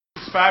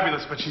She's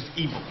fabulous, but she's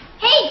evil.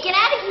 Hey, get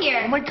out of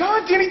here! Oh my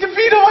God, Danny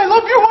DeVito, I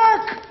love your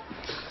work!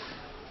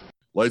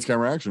 Lights,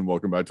 camera, action.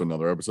 Welcome back to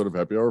another episode of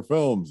Happy Hour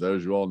Films.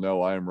 As you all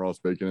know, I am Ross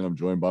Bacon, and I'm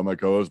joined by my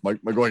co-host, Mike.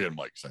 Go ahead,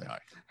 Mike. Say hi.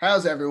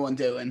 How's everyone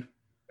doing?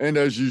 And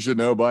as you should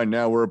know by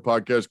now, we're a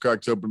podcast,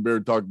 cracks open beer,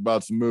 talk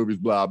about some movies,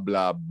 blah,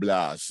 blah,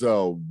 blah.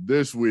 So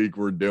this week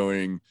we're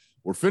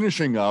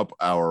finishing up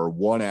our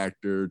one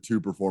actor,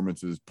 two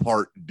performances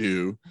part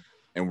due,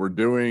 and we're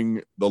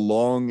doing the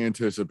long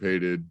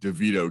anticipated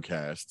DeVito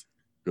cast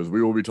because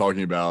we will be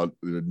talking about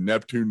the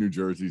Neptune, New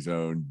Jersey's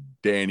own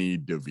Danny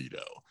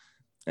DeVito.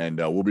 And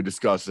we'll be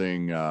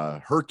discussing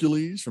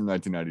Hercules from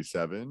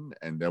 1997,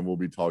 and then we'll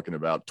be talking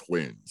about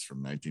Twins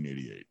from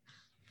 1988.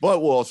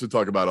 But we'll also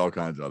talk about all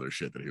kinds of other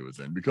shit that he was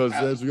in because,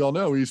 as we all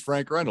know, he's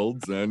Frank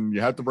Reynolds, and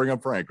you have to bring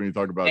up Frank when you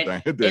talk about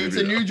that. It's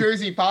a New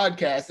Jersey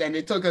podcast, and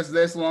it took us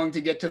this long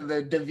to get to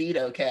the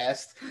DeVito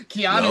cast.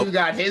 Keanu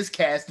got his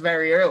cast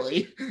very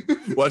early.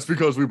 Well, that's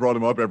because we brought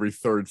him up every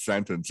third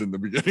sentence in the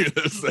beginning of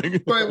this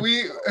thing. But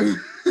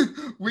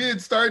we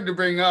had started to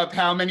bring up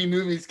how many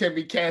movies can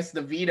we cast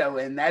DeVito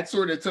in. That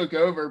sort of took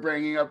over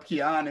bringing up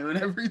Keanu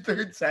in every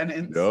third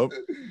sentence. Yep.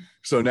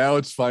 So now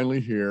it's finally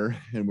here,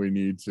 and we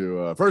need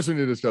to first we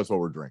need to discuss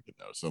what we're drinking,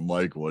 though. So,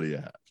 Mike, what do you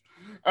have?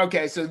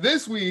 Okay, so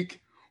this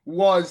week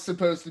was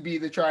supposed to be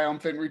the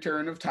triumphant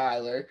return of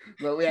Tyler,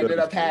 but we ended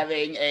up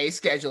having a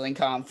scheduling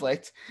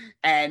conflict,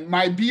 and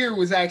my beer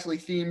was actually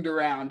themed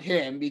around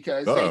him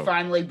because they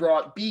finally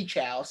brought Beach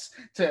House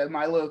to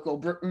my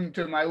local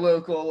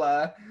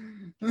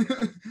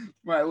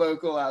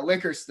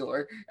liquor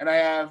store, and I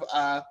have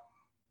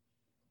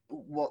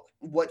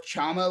what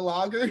Chama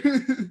Lager?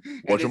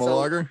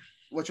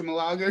 Whatchama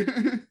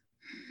Lager?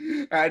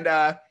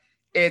 And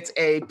it's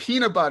a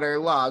peanut butter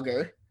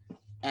lager,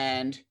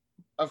 and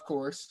of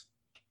course,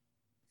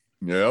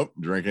 yep,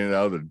 drinking it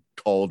out of the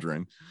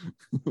cauldron.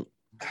 Oh,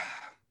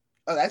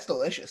 that's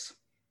delicious.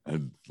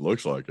 It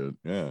looks like it,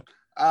 yeah.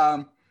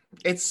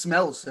 It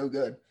smells so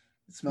good.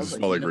 It smells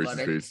like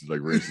Reese's Pieces,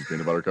 like Reese's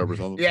peanut butter cup or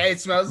something. Yeah, it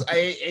smells.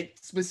 It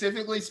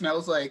specifically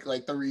smells like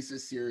the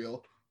Reese's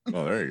cereal.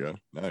 Oh, there you go.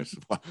 Nice.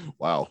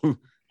 Wow.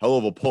 Hell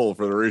of a pull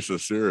for the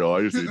Reese's cereal.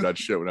 I used to eat that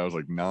shit when I was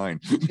like 9.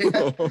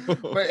 Yeah.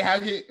 But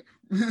have you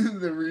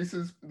the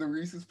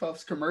Reese's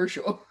Puffs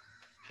commercial?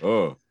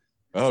 Oh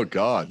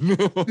God.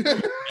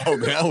 Oh,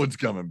 now it's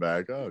coming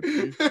back. Oh,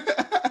 geez.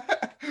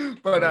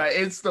 But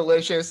it's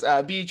delicious.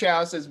 Beach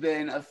House has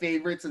been a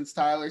favorite since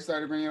Tyler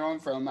started bringing it on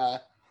from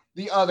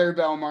the other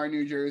Belmar,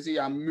 New Jersey.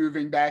 I'm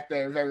moving back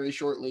there very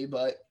shortly,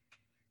 but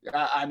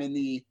I'm in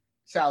the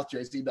South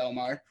Jersey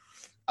Belmar.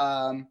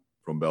 From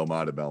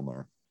Belmar to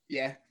Belmar.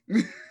 Yeah.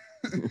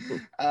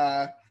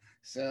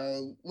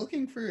 So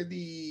looking for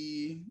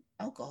the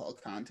alcohol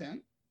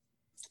content.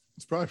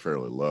 It's probably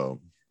fairly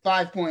low.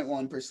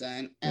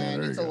 5.1%,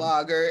 and it's a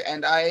lager,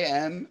 and I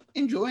am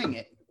enjoying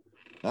it.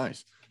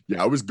 Nice.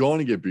 Yeah, I was going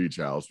to get Beach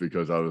House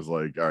because I was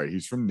like, all right,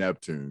 he's from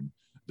Neptune.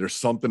 There's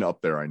something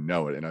up there. I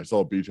know it. And I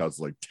saw Beach House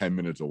like 10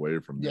 minutes away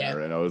from there.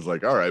 And I was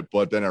like, all right.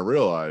 But then I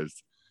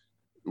realized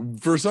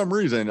for some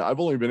reason, I've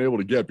only been able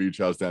to get Beach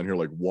House down here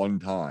like one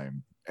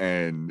time.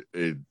 And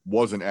it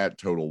wasn't at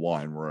Total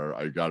Wine where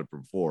I got it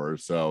before.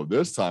 So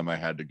this time I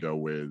had to go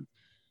with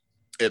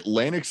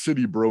Atlantic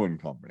City Brewing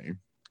Company.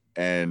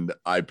 And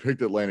I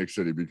picked Atlantic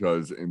City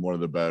because in one of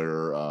the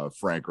better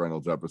Frank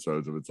Reynolds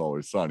episodes of It's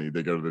Always Sunny,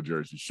 they go to the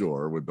Jersey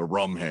Shore with the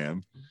rum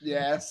ham.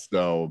 Yes.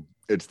 So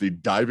it's the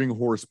Diving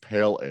Horse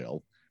Pale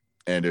Ale,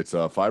 and it's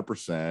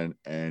 5%,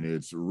 and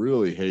it's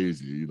really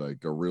hazy,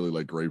 like a really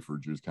like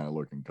grapefruit juice kind of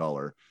looking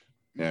color.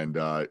 And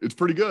it's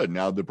pretty good.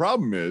 Now, the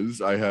problem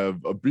is I have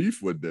a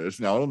beef with this.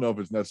 Now, I don't know if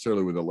it's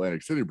necessarily with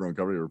Atlantic City Brewing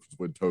Company or if it's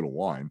with Total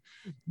Wine,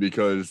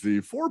 because the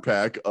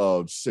 4-pack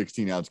of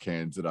 16-ounce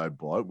cans that I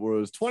bought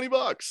was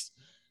 $20.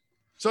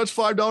 So that's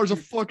 $5 a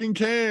fucking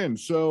can.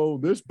 So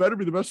this better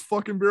be the best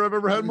fucking beer I've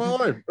ever had in my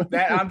life.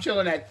 That I'm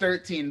chilling at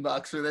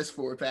 $13 for this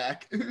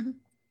 4-pack.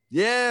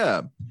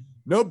 Yeah.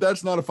 Nope,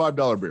 that's not a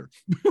 $5 beer.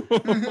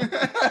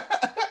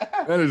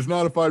 That is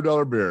not a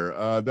 $5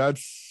 beer.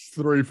 That's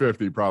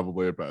 $3.50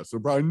 probably at best. So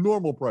probably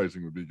normal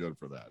pricing would be good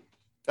for that.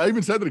 I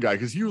even said to the guy,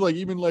 because he was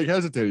even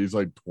hesitated. He's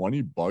like,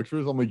 $20 for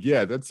this? I'm like,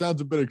 yeah, that sounds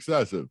a bit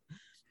excessive.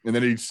 And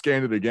then he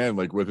scanned it again,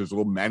 like with his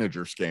little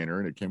manager scanner,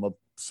 and it came up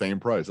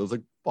same price. I was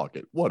like, fuck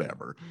it,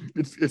 whatever.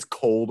 It's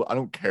cold. I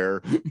don't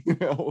care.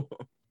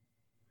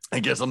 I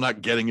guess I'm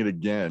not getting it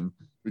again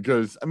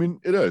because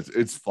it is.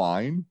 It's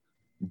fine,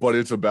 but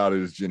it's about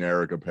as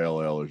generic a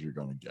pale ale as you're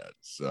gonna get.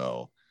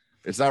 So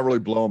it's not really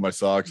blowing my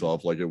socks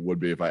off like it would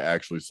be if I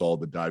actually saw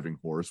the Diving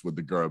Horse with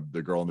the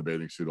girl in the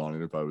bathing suit on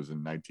it if I was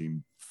in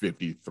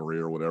 1953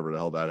 or whatever the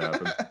hell that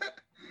happened.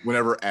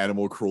 Whenever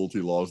animal cruelty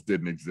laws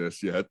didn't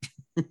exist yet.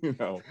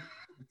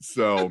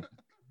 So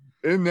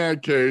in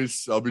that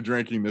case, I'll be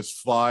drinking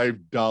this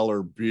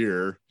 $5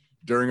 beer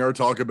during our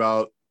talk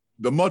about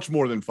the much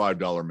more than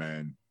 $5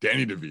 man,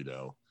 Danny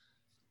DeVito.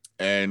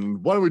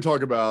 And why don't we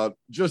talk about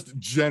just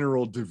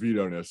general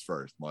DeVito-ness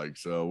first, Mike?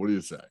 So what do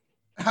you say?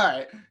 All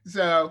right.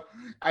 So,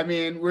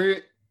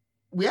 we're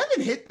we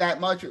haven't hit that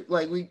much.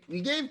 Like we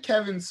gave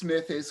Kevin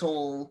Smith his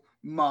whole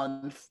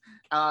month.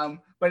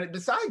 But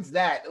besides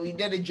that, we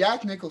did a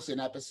Jack Nicholson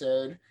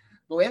episode,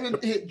 but we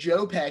haven't hit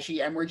Joe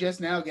Pesci, and we're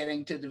just now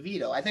getting to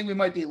DeVito. I think we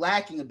might be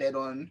lacking a bit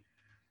on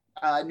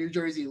New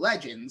Jersey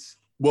Legends.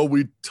 Well,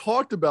 we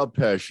talked about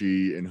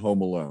Pesci in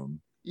Home Alone.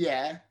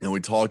 Yeah. And we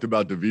talked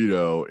about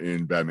DeVito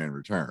in Batman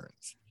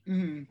Returns.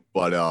 Mm-hmm.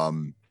 But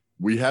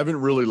we haven't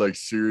really like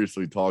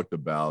seriously talked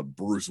about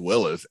Bruce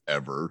Willis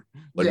ever.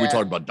 Like we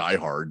talked about Die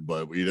Hard,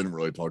 but we didn't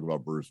really talk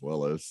about Bruce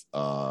Willis.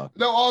 Though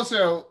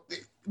also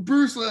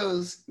Bruce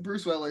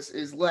Willis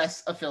is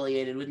less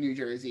affiliated with New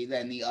Jersey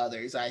than the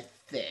others, I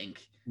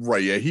think.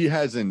 Right. Yeah,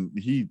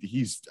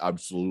 he's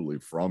absolutely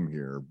from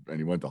here, and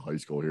he went to high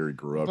school here. He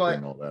grew up here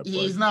and all that.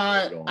 He's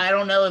not. I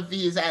don't know if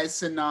he's as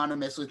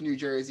synonymous with New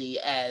Jersey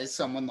as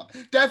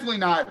definitely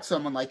not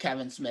someone like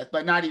Kevin Smith,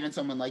 but not even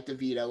someone like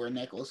DeVito or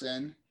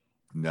Nicholson.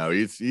 No,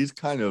 he's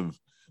kind of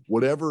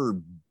whatever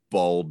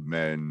bald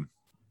men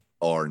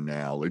are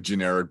now, like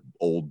generic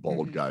old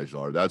bald guys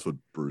are. That's what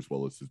Bruce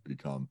Willis has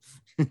become.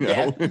 You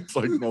know? It's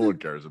like no one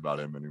cares about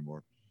him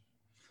anymore,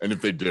 and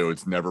if they do,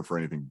 it's never for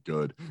anything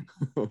good.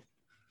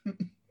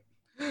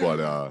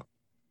 But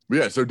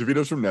yeah, so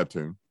DeVito's from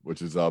Neptune,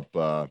 which is up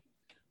by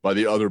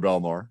the other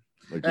Belmar,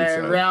 like you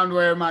said. Around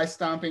where my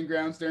stomping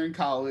grounds during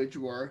college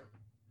were.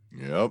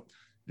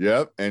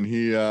 Yep. And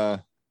he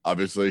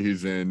obviously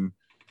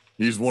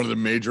he's one of the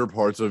major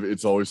parts of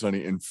It's Always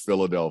Sunny in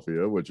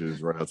Philadelphia, which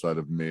is right outside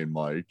of me and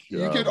Mike.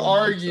 You could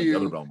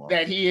argue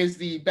that he is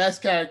the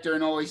best character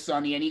in Always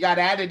Sunny, and he got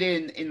added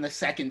in the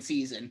second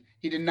season.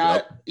 He did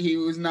not. He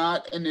was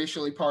not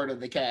initially part of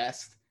the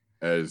cast.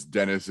 As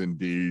Dennis and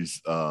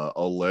Dee's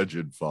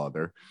alleged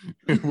father.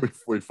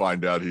 we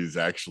find out he's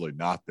actually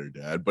not their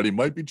dad, but he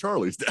might be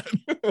Charlie's dad.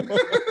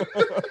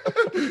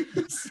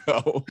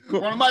 So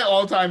one of my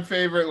all-time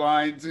favorite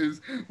lines is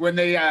when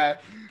they I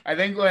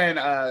think when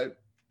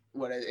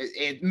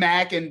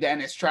Mac and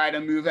Dennis try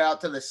to move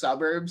out to the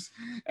suburbs,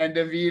 and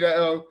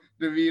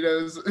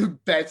DeVito's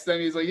bets them.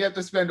 He's like, you have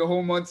to spend a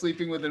whole month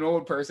sleeping with an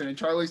old person, and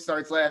Charlie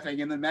starts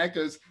laughing, and then Mac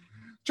goes,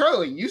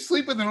 Charlie, you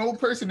sleep with an old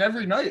person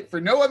every night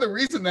for no other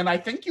reason than I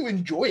think you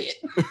enjoy it.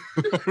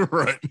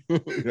 Right.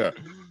 Yeah.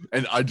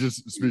 And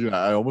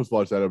I almost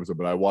watched that episode,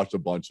 but I watched a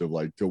bunch of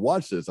to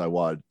watch this. I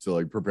watched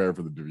to prepare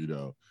for the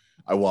DeVito.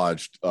 I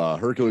watched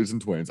Hercules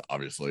and Twins,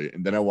 obviously.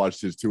 And then I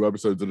watched his 2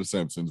 episodes of The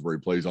Simpsons where he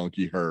plays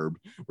Uncle Herb,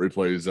 where he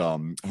plays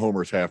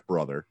Homer's half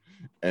brother.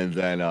 And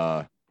then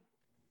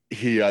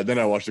then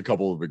I watched a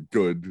couple of the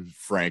good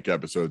Frank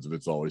episodes of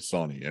It's Always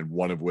Sunny, and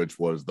one of which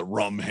was the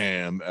Rum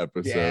Ham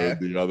episode. Yeah.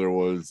 The other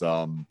was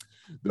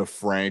the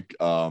Frank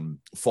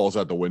falls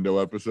out the window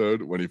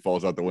episode, when he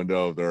falls out the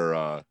window of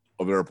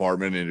their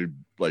apartment and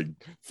he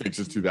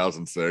fixes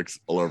 2006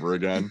 all over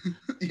again.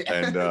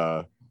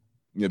 Yeah.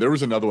 And there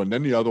was another one.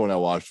 Then the other one I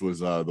watched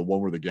was the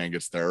one where the gang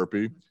gets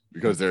therapy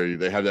because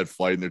they have that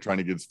fight and they're trying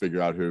to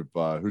figure out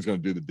who's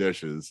going to do the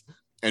dishes.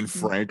 And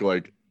Frank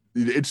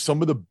it's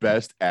some of the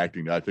best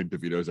acting I think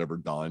DeVito's ever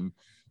done.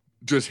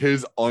 Just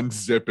his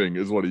unzipping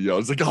is what he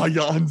yells. Like, oh, you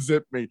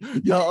unzip me.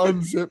 You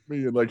unzip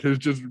me. And his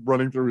just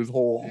running through his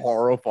whole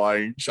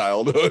horrifying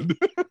childhood.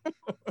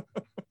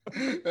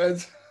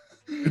 It's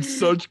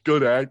such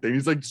good acting.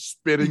 He's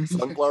spitting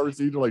sunflower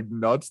seeds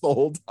nuts the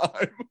whole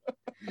time.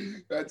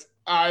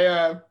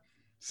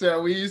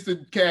 So we used to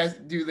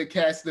do the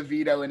cast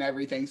DeVito and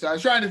everything. So I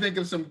was trying to think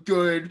of some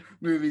good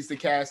movies to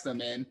cast them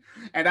in.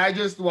 And I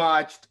just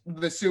watched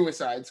The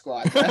Suicide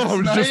Squad. I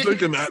was just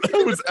thinking that.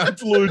 I was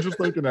absolutely just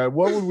thinking that.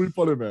 What would we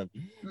put him in?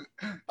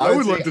 I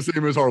would like to see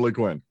him as Harley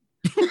Quinn.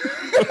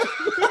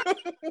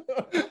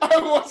 I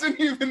wasn't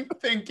even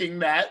thinking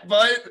that,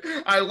 but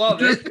I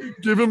love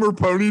it. Give him her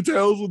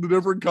ponytails with the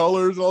different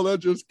colors, all that,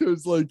 just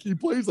because he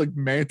plays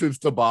Mantis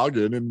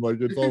Toboggan and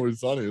It's Always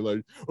Sunny,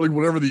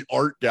 whatever the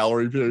art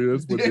gallery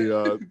is with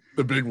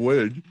the big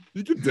wig.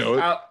 You can do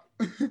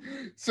it.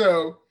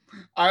 So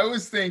I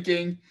was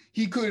thinking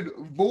he could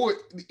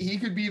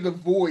be the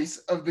voice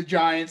of the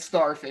giant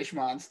starfish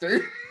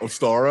monster. Oh,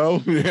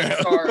 Starro? Yeah.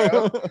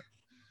 Starro.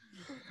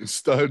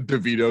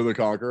 DeVito the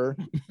Conqueror.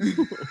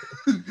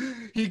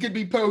 He could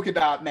be Polka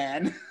Dot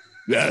Man.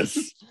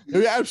 Yes,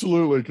 he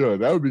absolutely could.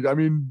 That would be. I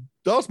mean,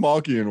 Dos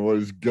Malkian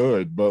was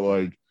good,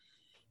 but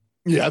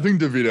yeah, I think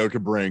DeVito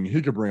could bring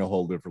a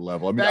whole different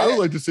level. I mean, I would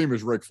like to see him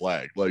as Rick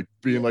Flag,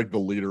 being the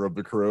leader of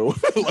the crew,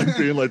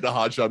 being the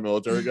hotshot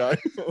military guy.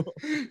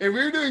 If we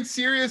were doing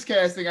serious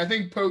casting, I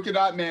think Polka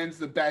Dot Man's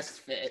the best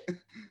fit.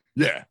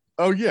 Yeah.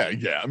 Oh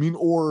yeah. I mean,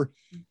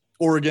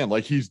 or again,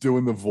 he's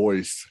doing the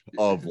voice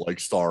of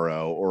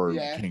Starro or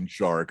King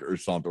Shark or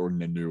something, or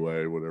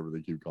Nanue, whatever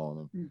they keep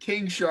calling him.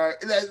 King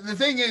Shark. The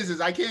thing is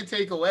I can't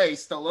take away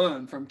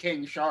Stallone from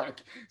King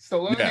Shark.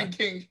 Stallone and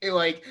King,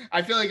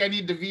 I feel I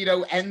need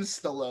DeVito and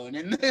Stallone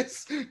in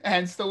this,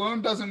 and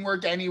Stallone doesn't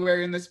work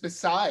anywhere in this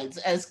besides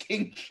as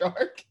King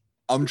Shark.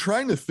 I'm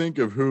trying to think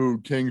of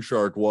who King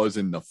Shark was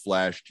in the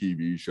Flash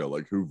TV show,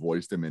 who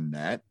voiced him in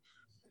that.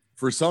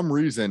 For some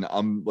reason,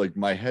 I'm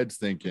my head's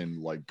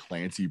thinking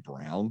Clancy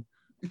Brown,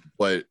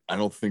 but I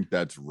don't think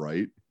that's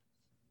right.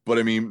 But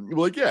I mean,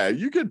 like, yeah,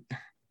 you could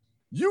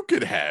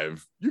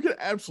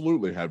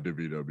absolutely have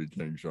DeVito be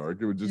King Shark.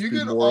 It would just You be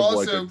could more of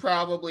like also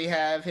probably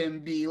have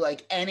him be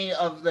like any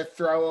of the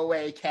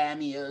throwaway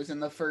cameos in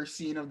the first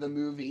scene of the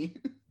movie.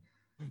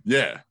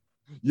 yeah.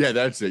 Yeah,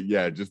 that's it.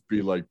 Yeah, just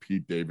be like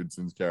Pete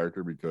Davidson's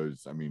character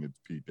because I mean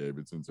it's Pete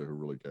Davidson, so who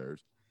really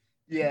cares?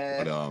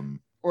 Yeah. But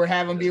or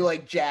have him be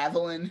like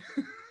Javelin.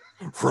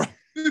 right.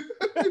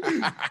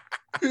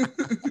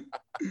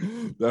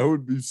 That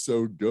would be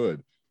so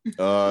good.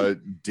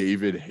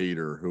 David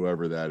Hayter,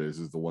 whoever that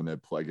is the one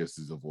that I guess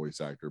is a voice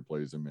actor,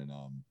 plays him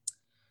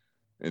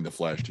in the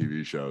Flash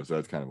TV show, so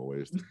that's kind of a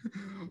waste.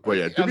 But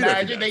yeah,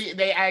 imagine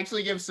they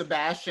actually give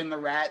Sebastian the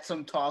Rat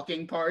some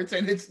talking parts,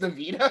 and it's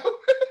DeVito.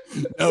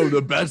 No,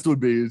 the best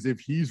would be is if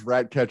he's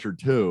Ratcatcher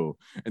too,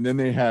 and then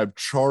they have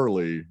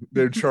Charlie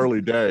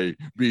Day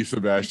be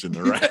Sebastian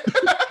the Rat.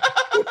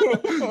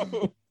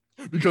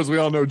 Because we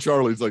all know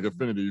Charlie's like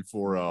affinity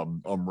for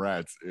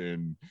rats,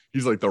 and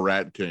he's like the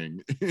Rat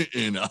King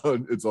in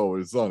It's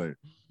Always Sunny.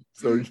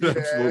 So you can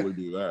absolutely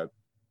do that.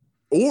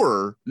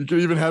 Or you could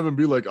even have him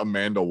be like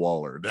Amanda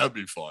Waller. That'd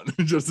be fun.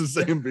 Just to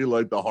say him be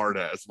like the hard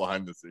ass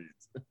behind the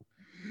scenes.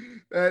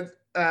 That's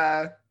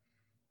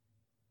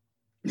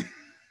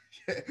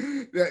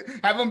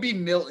have him be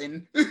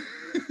Milton.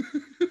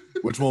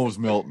 Which one was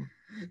Milton?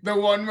 The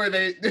one where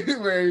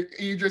where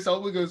Idris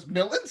Elba goes,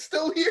 Milton's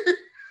still here?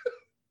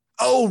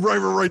 Oh,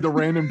 right. The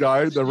random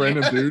guy, the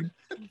random dude.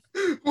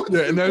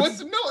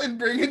 What's Milton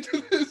bringing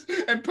to this?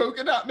 And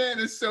Polka Dot Man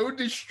is so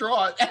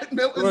distraught at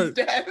Milton's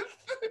death.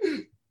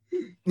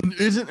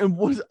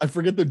 I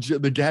forget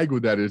the gag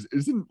with that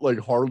isn't like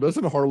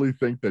doesn't Harley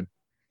think that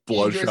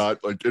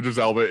Bloodshot like Idris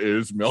Elba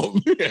is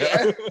Milton?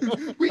 Yeah.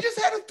 We just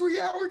had a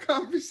 3-hour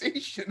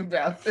conversation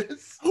about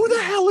this. Who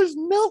the hell is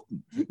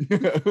Milton?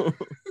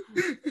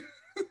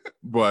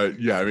 But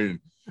yeah, I mean,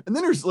 and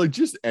then there's like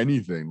just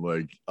anything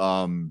like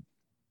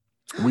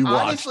we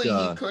watched. Honestly,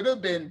 he could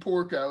have been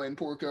Porco in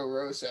Porco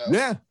Rosso.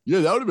 Yeah,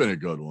 that would have been a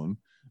good one.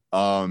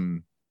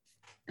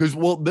 Because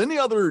then the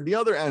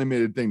other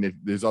animated thing that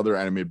this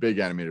other big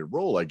animated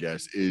role, I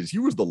guess, is he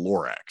was the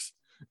Lorax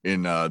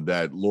in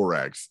that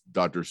Lorax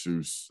Dr.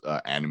 Seuss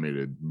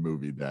animated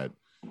movie that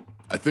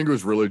I think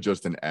was really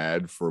just an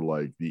ad for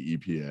like the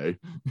EPA.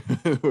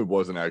 It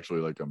wasn't actually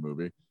like a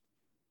movie,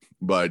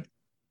 but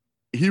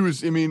he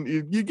was. I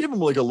mean, you give him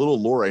like a little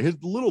Lorax. His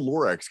little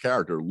Lorax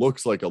character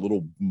looks like a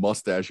little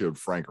mustachioed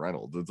Frank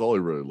Reynolds. That's all he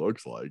really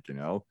looks like, you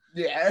know.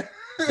 Yeah.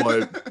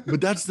 but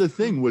that's the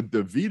thing with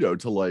DeVito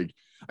to like,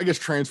 I guess,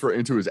 transfer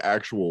into his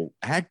actual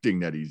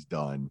acting that he's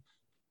done.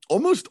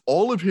 Almost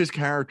all of his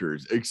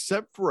characters,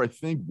 except for I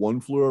think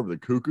One Flew Over the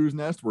Cuckoo's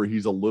Nest, where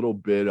he's a little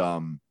bit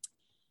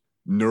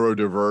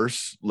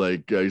neurodiverse,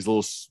 like he's a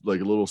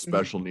little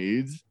special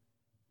needs.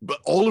 But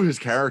all of his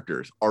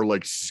characters are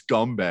like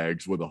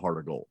scumbags with a heart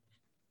of gold.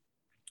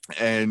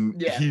 And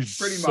he's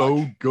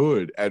so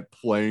good at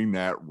playing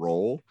that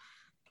role.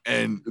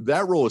 And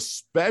that role,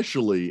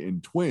 especially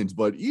in Twins,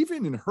 but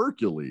even in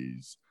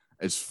Hercules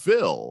as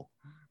Phil,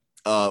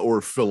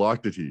 or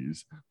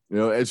Philoctetes, you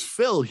know, as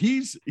Phil,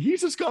 he's a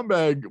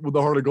scumbag with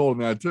a heart of gold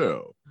in that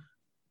too.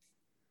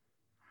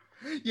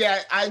 Yeah,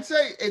 I'd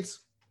say it's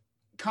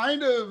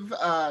kind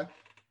of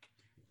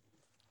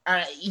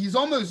he's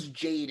almost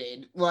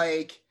jaded.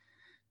 Like,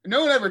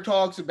 no one ever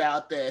talks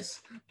about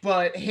this,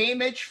 but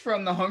Haymitch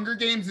from the Hunger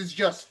Games is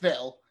just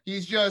Phil.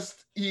 He's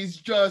just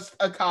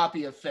a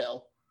copy of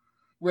Phil,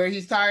 where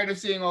he's tired of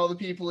seeing all the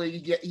people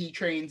he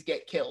trains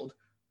get killed.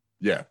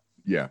 Yeah,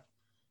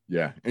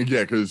 and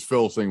because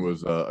Phil's thing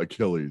was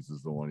Achilles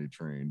is the one he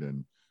trained, and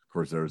of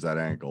course there was that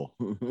ankle,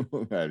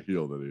 that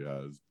heel that he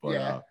has.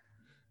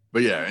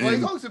 But yeah, well, he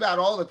talks about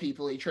all the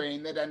people he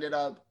trained that ended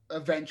up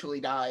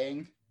eventually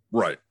dying.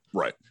 Right.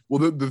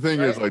 Well, the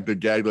thing is, like the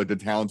gag, like the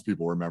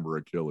townspeople remember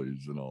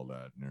Achilles and all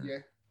that. Yeah.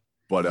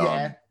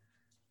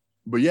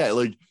 But yeah,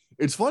 like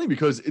it's funny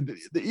because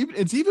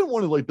it's even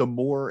one of like the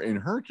more in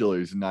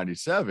Hercules in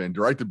 '97,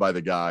 directed by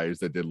the guys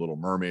that did Little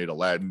Mermaid,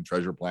 Aladdin,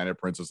 Treasure Planet,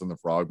 Princess and the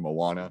Frog,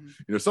 Moana. Mm-hmm.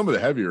 You know, some of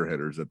the heavier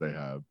hitters that they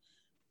have.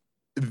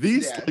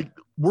 Like,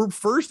 we're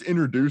first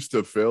introduced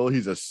to Phil.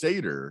 He's a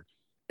satyr.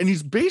 And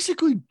he's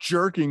basically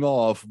jerking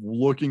off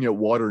looking at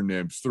water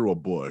nymphs through a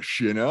bush,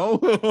 you know?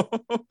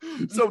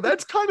 So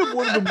that's kind of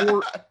one of the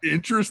more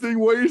interesting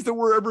ways that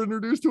we're ever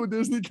introduced to a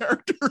Disney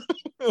character.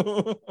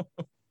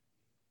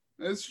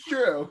 That's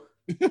true.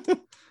 If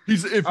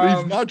he's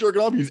not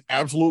jerking off, he's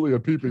absolutely a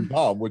peeping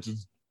Tom, which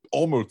is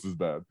almost as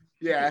bad.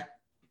 Yeah.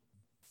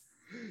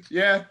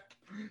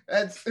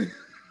 That's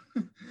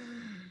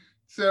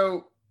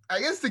so I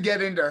guess to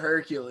get into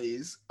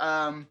Hercules,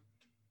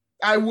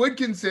 I would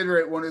consider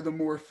it one of the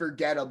more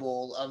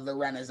forgettable of the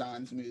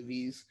Renaissance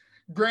movies.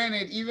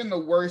 Granted, even the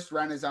worst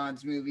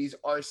Renaissance movies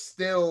are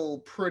still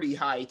pretty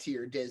high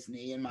tier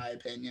Disney, in my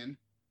opinion.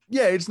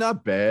 Yeah, it's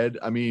not bad.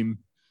 I mean,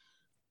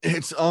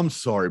 I'm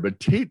sorry, but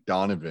Tate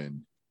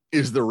Donovan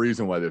is the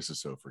reason why this is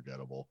so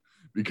forgettable,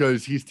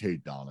 because he's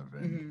Tate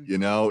Donovan. Mm-hmm. You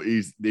know,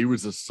 he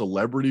was a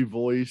celebrity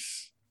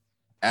voice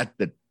at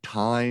the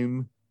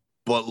time,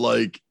 but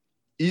like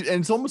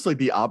and it's almost like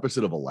the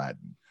opposite of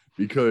Aladdin,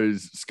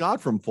 because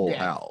Scott from Full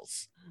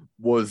House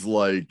was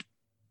like,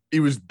 he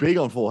was big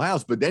on Full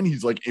House, but then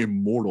he's like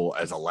immortal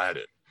as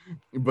Aladdin.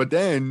 But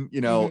then,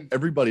 you know,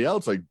 everybody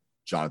else, like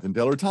Jonathan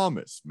Taylor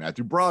Thomas,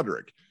 Matthew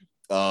Broderick,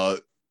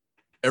 like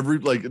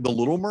the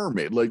Little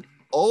Mermaid, like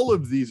all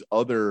of these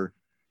other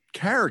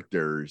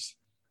characters,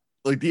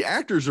 like the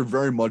actors are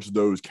very much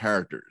those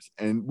characters.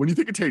 And when you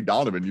think of Tate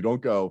Donovan, you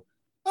don't go,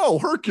 oh,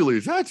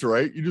 Hercules, that's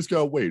right. You just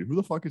go, wait, who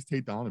the fuck is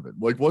Tate Donovan?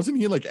 Like, wasn't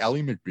he like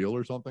Ally McBeal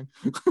or something?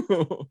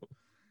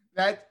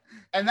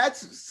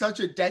 That's such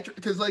a detriment,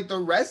 because like the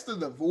rest of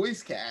the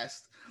voice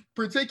cast,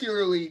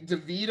 particularly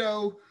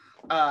DeVito,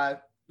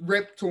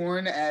 Rip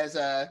Torn as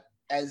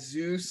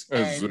Zeus,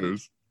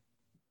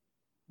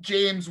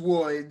 James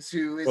Woods,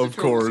 who is a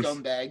total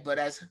scumbag, but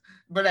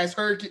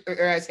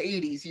as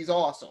Hades, he's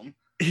awesome.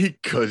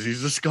 Because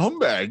he's a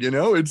scumbag, you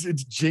know. It's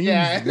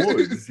James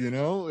Woods, you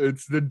know.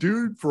 It's the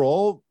dude, for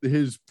all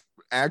his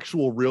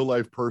actual real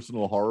life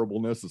personal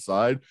horribleness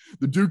aside,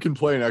 the dude can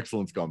play an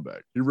excellent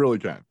scumbag. He really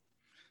can.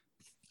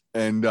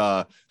 And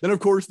then of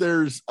course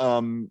there's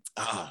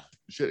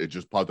shit, it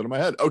just popped into my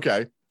head.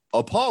 Okay,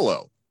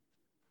 Apollo.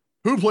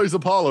 Who plays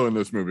Apollo in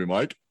this movie,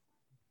 Mike?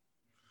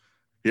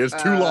 He has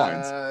two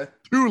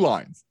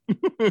lines.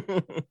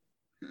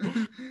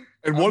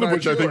 And one of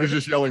which I think is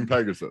just yelling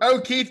Pegasus.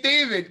 Oh, Keith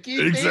David.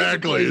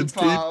 Exactly. It's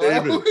Keith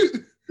David.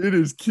 It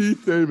is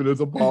Keith David as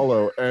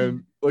Apollo.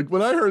 And like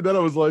when I heard that, I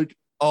was like,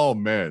 oh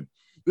man,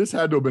 this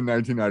had to have been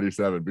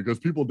 1997, because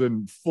people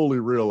didn't fully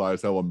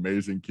realize how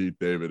amazing Keith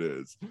David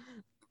is.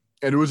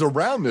 And it was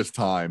around this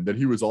time that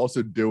he was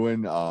also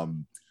doing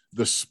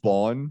the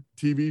Spawn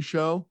TV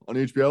show on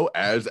HBO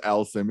as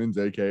Al Simmons,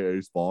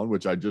 aka Spawn,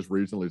 which I just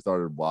recently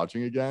started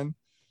watching again,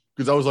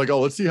 because I was like,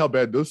 oh, let's see how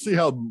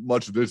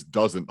much this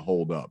doesn't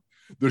hold up.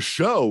 The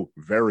show,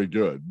 very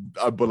good,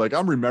 but like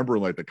I'm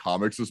remembering like the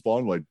comics of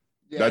Spawn, like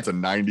that's a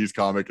 90s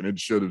comic and it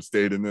should have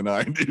stayed in the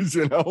 90s,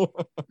 you know.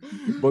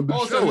 But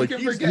the show, like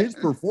his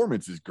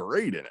performance is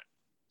great in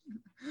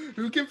it.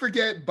 Who can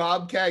forget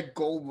Bobcat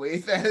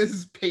Goldthwait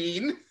as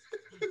Pain?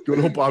 Good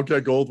old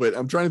Bobcat Goldthwait.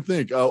 I'm trying to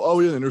think. Oh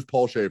yeah, and there's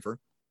Paul Schaefer.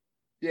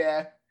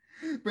 Yeah,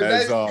 but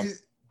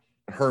as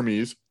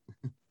Hermes.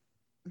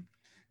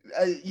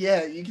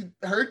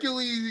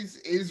 Hercules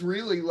is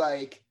really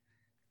like,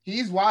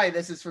 he's why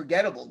this is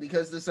forgettable,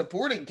 because the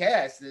supporting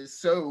cast is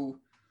so.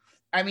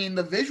 I mean,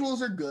 the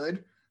visuals are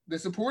good. The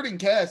supporting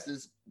cast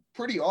is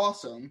pretty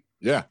awesome.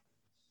 Yeah.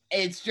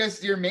 It's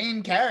just your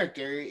main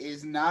character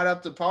is not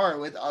up to par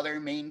with other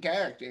main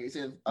characters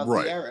of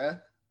the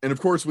era. And of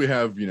course we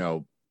have, you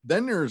know,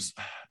 then there's,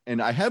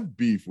 and I have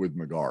beef with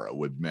Megara,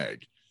 with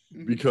Meg,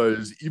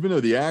 because even though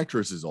the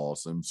actress is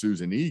awesome,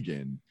 Susan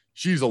Egan,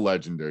 she's a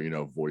legendary, you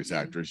know, voice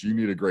actress. You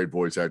need a great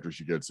voice actress,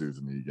 you get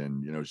Susan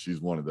Egan, you know,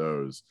 she's one of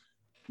those.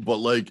 But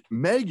like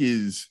Meg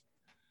is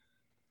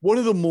one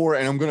of the more,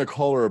 and I'm going to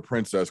call her a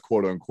princess,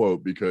 quote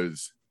unquote,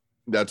 because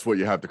that's what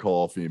you have to call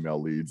all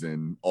female leads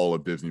in all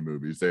of Disney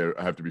movies. They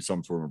have to be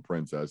some sort of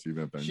princess,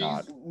 even if they're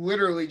not. She's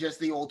literally just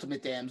the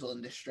ultimate damsel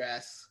in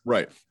distress.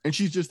 Right. And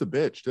she's just a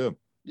bitch too.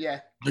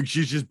 Yeah. Like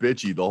she's just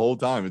bitchy the whole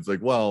time. It's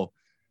like, well,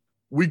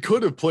 we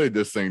could have played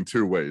this thing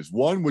two ways.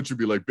 One, which would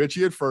be like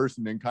bitchy at first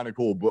and then kind of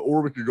cool,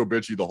 or we could go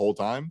bitchy the whole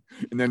time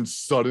and then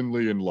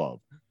suddenly in love.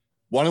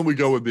 Why don't we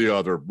go with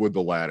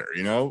the latter,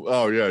 you know?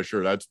 Oh yeah,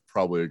 sure. That's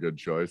probably a good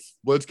choice.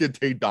 Let's get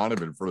Tate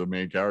Donovan for the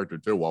main character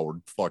too while we're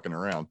fucking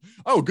around.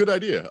 Oh, good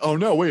idea. Oh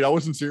no, wait, I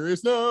wasn't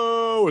serious.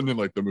 No. And then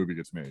like the movie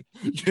gets made,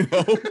 you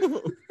know?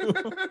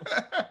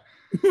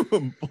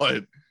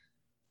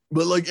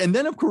 But like, and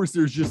then of course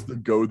there's just the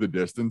Go the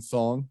Distance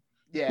song.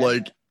 Yeah.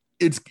 Like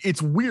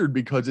it's weird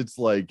because it's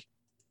like,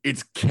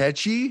 it's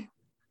catchy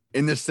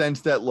in the sense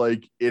that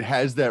like it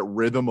has that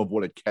rhythm of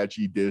what a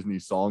catchy Disney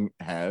song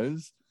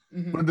has.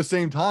 But at the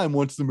same time,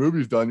 once the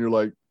movie's done, you're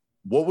like,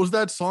 what was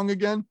that song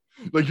again?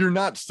 Like you're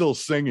not still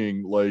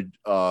singing like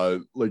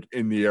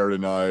In the Air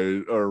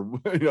Tonight or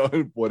you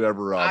know,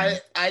 whatever. I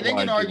think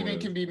an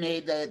argument can be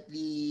made that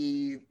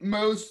the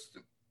most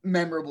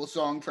memorable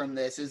song from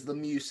this is The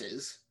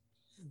Muses.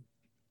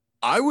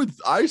 I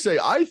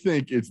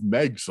think it's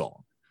Meg's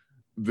song.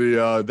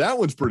 That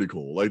one's pretty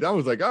cool. Like that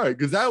was like, all right,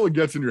 because that one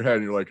gets in your head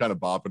and you're like kind of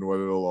bopping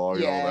with it along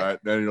and all that. And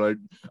then you're like,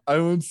 I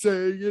won't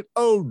say it.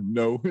 Oh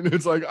no. And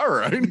it's like, all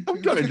right, I'm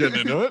kind of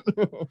getting into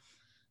it.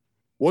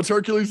 What's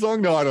Hercules'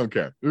 song? No, I don't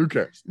care. Who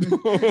cares?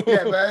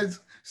 Yeah, but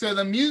so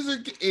the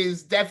music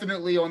is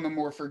definitely on the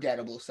more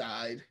forgettable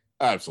side.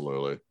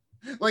 Absolutely.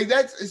 Like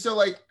that's so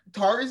like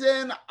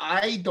Tarzan,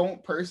 I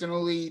don't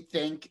personally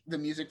think the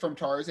music from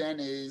Tarzan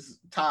is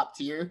top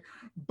tier,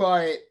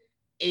 but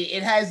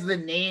it has the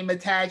name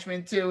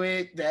attachment to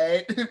it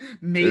that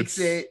makes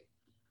it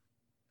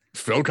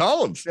Phil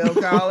Collins. Phil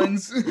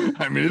Collins.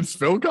 I mean, it's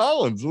Phil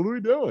Collins. What are we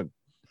doing?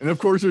 And of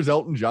course, there's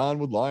Elton John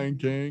with Lion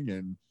King,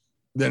 and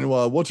then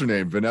what's her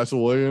name? Vanessa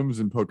Williams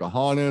and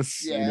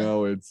Pocahontas. Yeah. You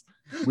know,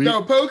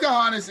 no,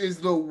 Pocahontas is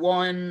the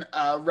one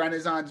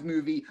Renaissance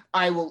movie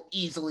I will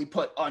easily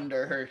put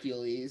under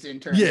Hercules in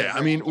terms. Yeah, I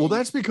mean, well,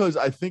 that's because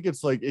I think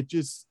it's like it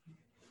just.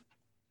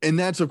 And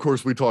that's, of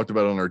course, we talked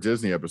about on our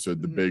Disney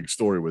episode, the Mhm. big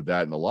story with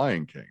that and the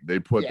Lion King. They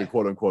put the Yeah.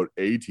 quote unquote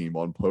A team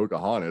on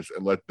Pocahontas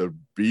and let the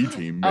B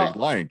team make Oh.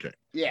 Lion King.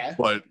 Yeah.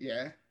 But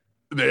Yeah.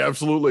 they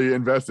absolutely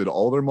invested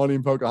all their money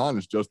in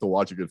Pocahontas just to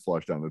watch it get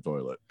flushed down the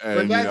toilet. And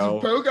But that's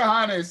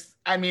Pocahontas.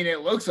 I mean,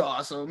 it looks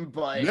awesome,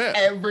 but Yeah.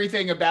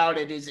 everything about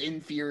it is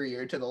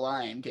inferior to the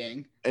Lion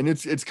King. and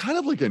it's kind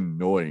of like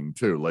annoying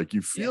too. Like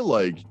you feel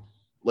like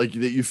that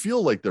you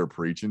feel like they're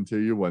preaching to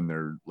you when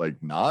they're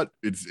like not.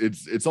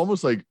 It's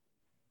almost like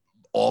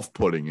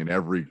off-putting in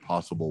every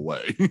possible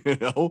way, you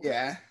know?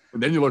 Yeah.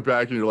 And then you look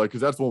back and you're like,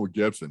 because that's the one with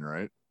Gibson,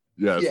 right?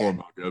 Yeah, it's the Yeah. one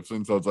with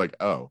Gibson. So it's like,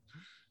 oh,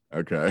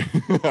 okay,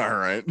 all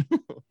right.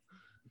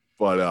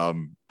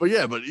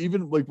 But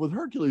even like with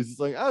Hercules, it's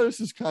like, oh,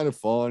 this is kind of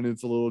fun.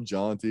 It's a little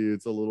jaunty.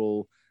 It's a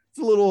little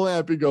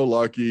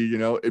happy-go-lucky. You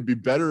know, it'd be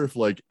better if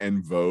like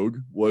En Vogue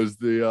was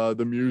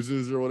the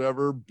muses or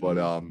whatever. But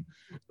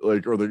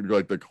like or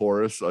the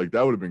chorus, like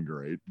that would have been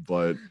great.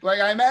 But Like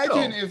I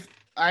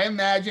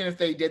imagine if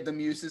they did the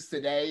Muses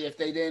today, if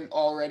they didn't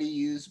already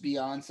use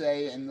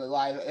Beyonce in the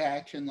live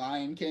action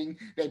Lion King,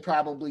 they'd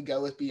probably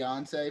go with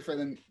Beyonce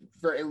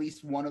for at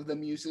least one of the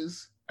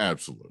Muses.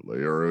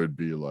 absolutely, or it would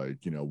be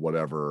like, you know,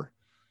 whatever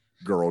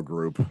girl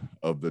group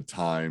of the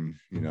time,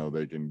 you know,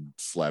 they can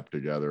slap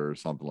together or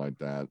something like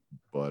that.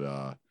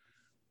 But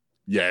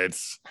yeah,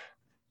 it's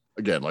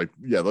again like,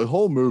 yeah, the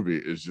whole movie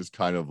is just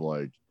kind of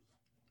like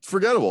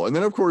forgettable. And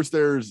then of course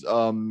there's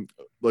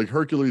like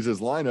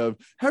Hercules' line of,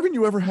 haven't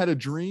you ever had a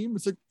dream?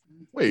 It's like,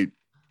 wait,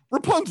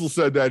 Rapunzel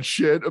said that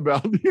shit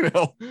about, you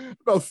know,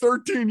 about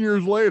 13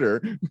 years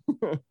later.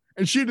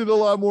 And she did a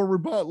lot more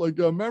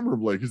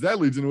memorably, because that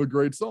leads into a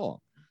great song.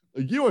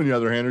 Like you, on the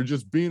other hand, are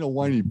just being a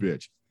whiny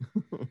bitch.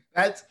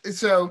 That's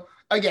so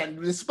again,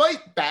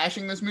 despite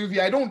bashing this movie,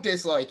 I don't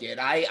dislike it.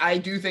 I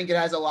do think it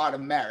has a lot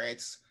of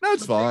merits.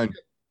 That's fine.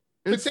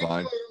 It's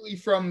fine. Particularly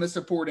from the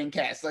supporting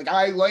cast. Like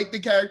I like the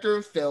character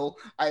of Phil.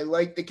 I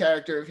like the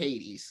character of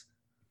Hades.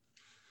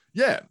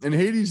 Yeah, and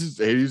Hades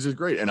is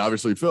great. And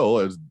obviously Phil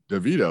as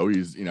DeVito,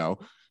 he's, you know,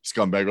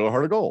 scumbag with a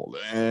heart of gold.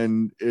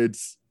 And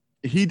it's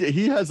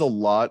he has a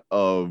lot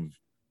of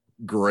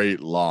great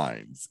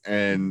lines.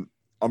 And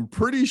I'm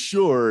pretty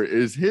sure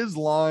is his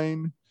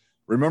line,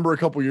 remember a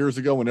couple years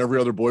ago when every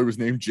other boy was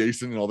named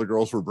Jason and all the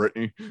girls were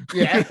Brittany?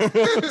 Yeah.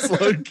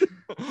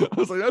 I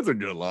was like, that's a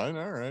good line.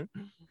 All right.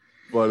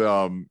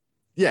 But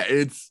yeah,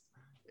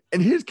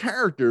 and his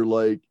character,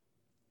 like,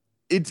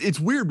 it's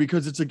weird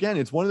because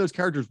it's one of those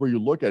characters where you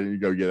look at it and you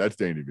go, yeah, that's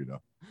Danny DeVito.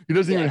 He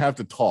doesn't even have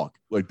to talk.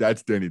 Like,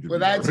 that's Danny DeVito.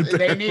 Well,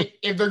 they need,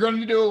 if they're going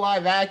to do a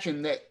live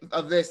action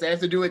of this, they have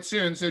to do it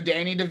soon so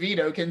Danny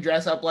DeVito can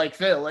dress up like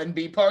Phil and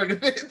be part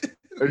of it.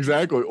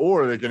 Exactly.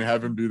 Or they can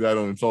have him do that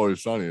on It's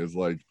Always Sunny as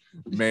like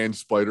man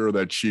spider or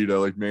that cheetah,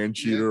 like man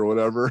cheater or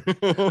whatever.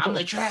 I'm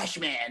the trash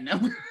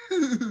man.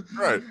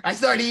 Right. I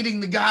start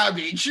eating the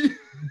garbage.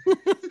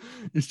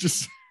 He's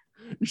just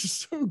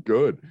so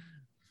good.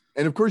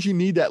 And of course you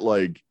need that,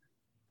 like,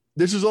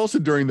 this is also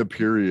during the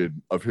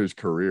period of his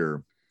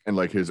career and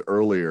like his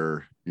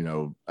earlier, you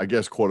know, I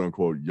guess quote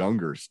unquote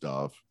younger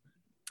stuff,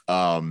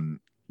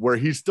 where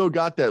he's still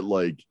got that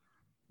like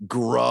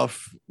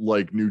gruff,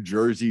 like New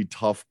Jersey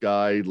tough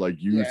guy,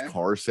 like used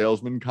car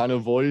salesman kind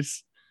of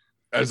voice,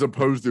 as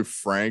opposed to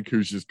Frank,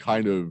 who's just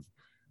kind of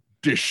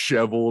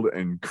disheveled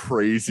and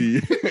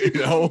crazy, you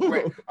know.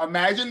 Wait,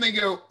 imagine they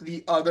go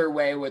the other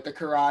way with the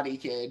Karate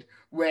Kid,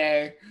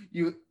 where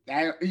you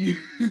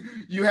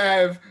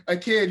have a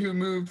kid who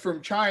moved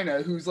from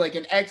China who's like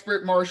an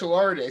expert martial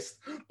artist,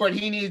 but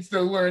he needs to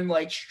learn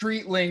like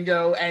street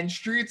lingo and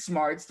street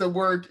smarts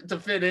to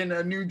fit in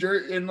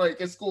in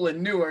like a school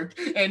in Newark,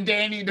 and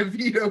Danny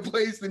DeVito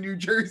plays the New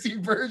Jersey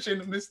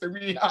version of Mr.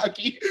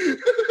 Miyagi.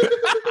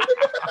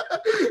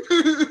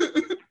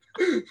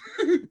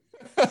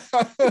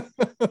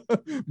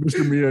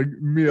 Mr.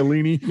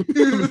 Mialini,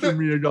 Mr.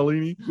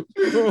 Miagalini.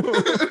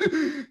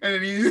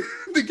 And then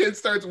the kid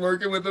starts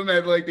working with him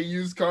at like the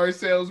used car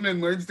salesman,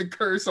 learns to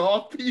curse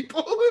off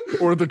people.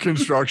 Or the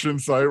construction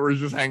site where he's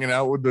just hanging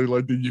out with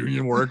the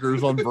union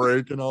workers on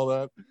break and all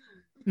that.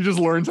 He just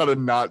learns how to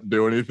not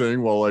do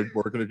anything while like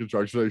working at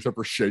construction site, except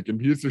for shaking.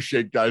 He used to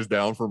shake guys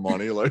down for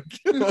money, like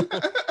because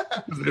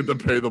they have to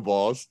pay the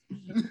boss.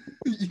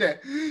 Yeah.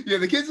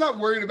 The kid's not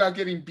worried about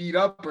getting beat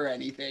up or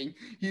anything.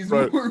 He's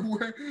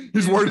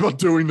he's worried about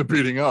doing the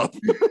beating up.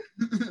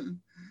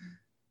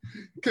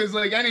 Because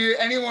like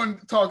anyone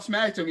talks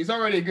smack to him, he's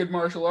already a good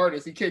martial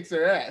artist. He kicks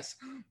their ass,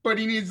 but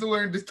he needs to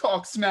learn to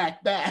talk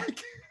smack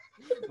back.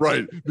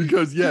 Right,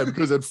 because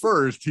at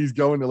first he's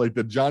going to like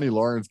the Johnny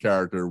Lawrence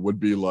character would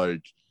be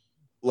like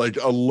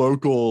a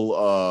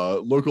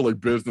local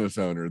like business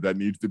owner that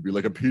needs to be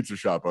like a pizza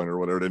shop owner or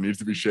whatever, that needs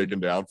to be shaken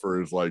down for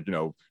his like, you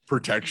know,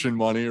 protection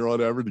money or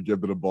whatever to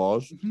give to the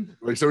boss.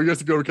 Like, so he has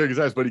to go to kick his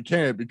ass, but he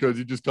can't because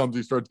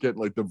he starts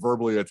getting like the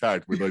verbally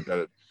attacked with like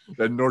that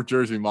North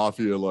Jersey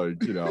mafia,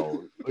 like, you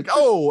know, Like,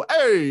 oh,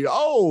 hey,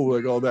 oh,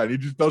 like all that. He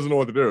just doesn't know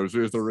what to do.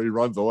 So he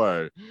runs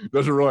away.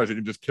 Doesn't realize he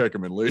can just kick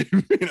him and leave,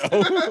 you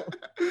know?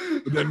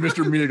 But then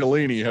Mr.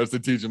 Miyagolini has to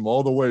teach him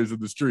all the ways of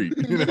the street,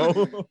 you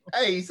know?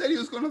 Hey, he said he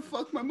was going to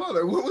fuck my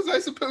mother. What was I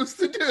supposed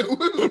to do?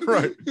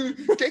 Right.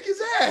 Kick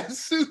his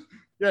ass.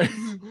 Yeah,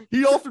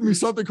 he offered me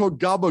something called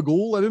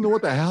gabagool. I didn't know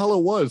what the hell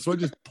it was, so I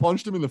just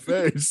punched him in the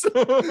face.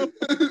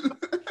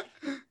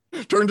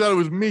 Turns out it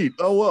was meat.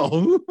 Oh,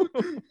 well.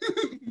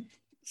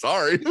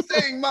 Sorry. He's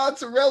saying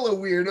mozzarella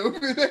weird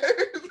over there.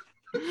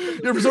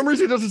 Yeah, for some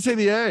reason, he doesn't say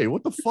the A.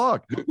 What the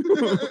fuck?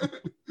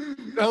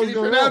 And he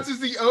pronounces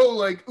the O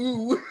like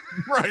ooh.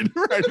 Right.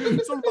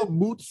 Something about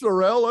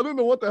mozzarella. I didn't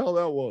know what the hell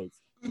that was.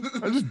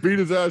 I just beat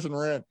his ass and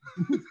ran.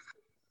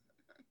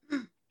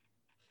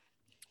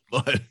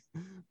 But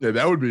yeah,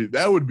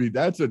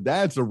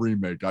 that's a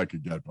remake I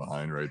could get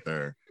behind right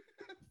there.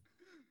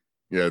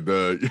 Yeah,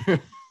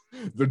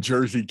 the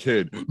Jersey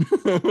Kid.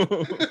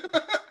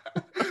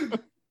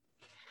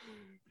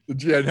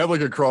 Yeah, and have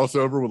like a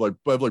crossover with like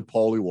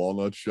Paulie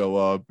Walnut show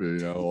up, you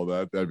know, all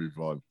that. That'd be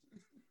fun.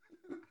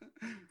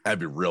 That'd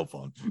be real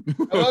fun.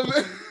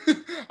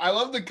 I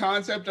love the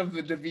concept of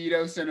the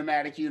DeVito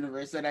cinematic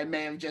universe that I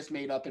may have just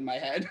made up in my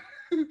head.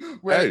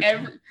 Where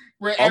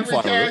every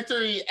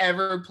character he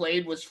ever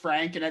played was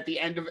Frank, and at the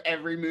end of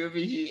every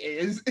movie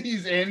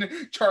he's in,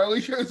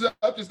 Charlie shows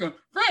up just going,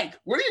 Frank,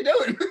 what are you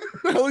doing?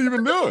 What the hell are you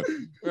even doing?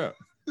 Yeah.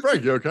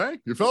 Frank, you okay?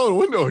 You fell out the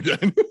window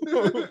again.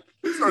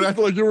 You started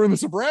acting like you were in The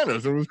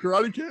Sopranos. It was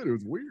Karate Kid. It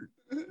was weird.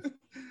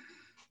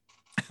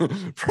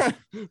 Frank,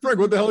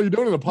 what the hell are you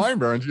doing in the Pine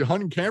Barrens? You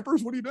hunting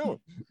campers? What are you doing?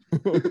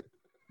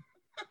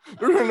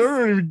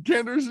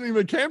 There's even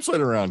a campsite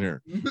around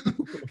here.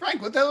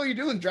 Frank, what the hell are you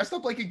doing? Dressed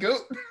up like a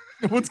goat?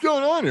 What's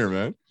going on here,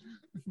 man?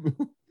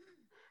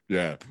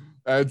 Yeah,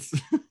 that's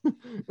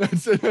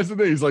the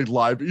thing. He's like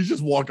live. He's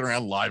just walking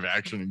around live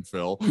actioning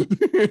Phil.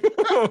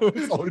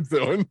 That's all he's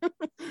doing.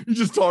 He's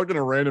just talking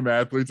to random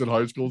athletes in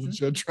high schools and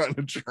shit, trying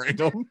to train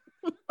them.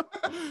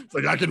 It's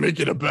like, I can make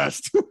you the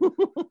best.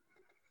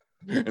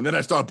 And then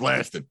I start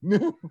blasting.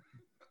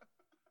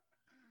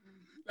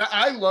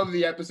 I love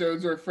the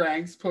episodes where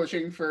Frank's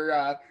pushing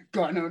for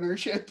gun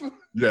ownership.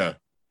 Yeah,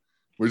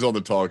 where he's on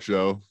the talk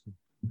show.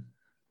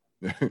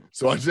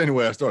 So I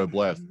started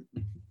blasting.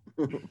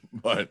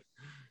 But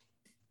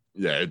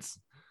yeah,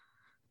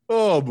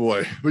 oh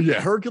boy. But yeah,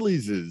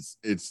 Hercules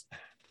it's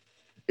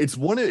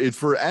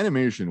for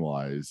animation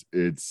wise,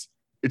 it's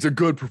a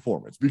good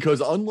performance,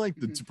 because unlike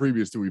the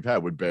previous two we've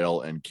had with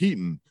Bale and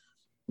Keaton,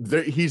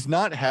 he's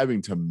not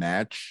having to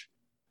match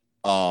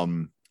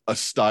a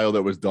style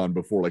that was done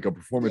before, like a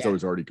performance that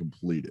was already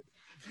completed.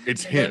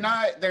 It's him.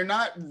 They're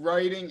not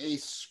writing a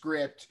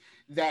script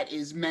that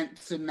is meant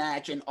to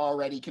match an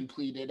already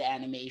completed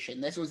animation.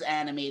 This was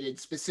animated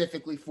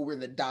specifically for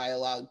the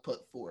dialogue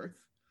put forth.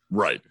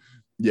 Right.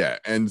 Yeah.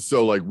 And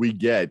so like we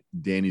get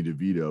Danny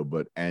DeVito,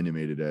 but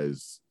animated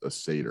as a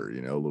satyr,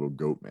 you know, a little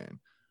goat man.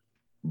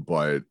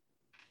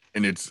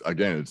 And it's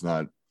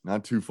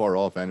not too far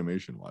off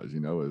animation wise, you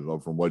know,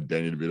 from what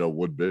Danny DeVito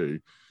would be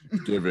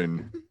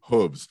given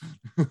hooves.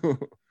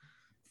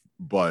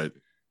 But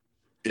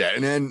yeah,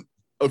 and then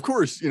of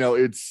course, you know,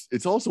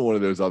 it's also one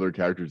of those other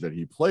characters that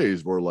he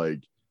plays where,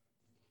 like,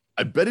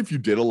 I bet if you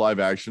did a live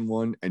action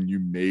one and you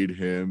made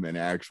him an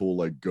actual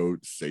like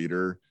goat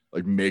satyr,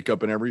 like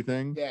makeup and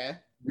everything,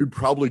 you'd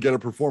probably get a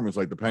performance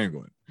like the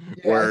Penguin,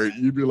 where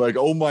you'd be like,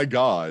 oh my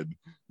God,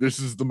 this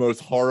is the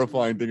most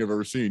horrifying thing I've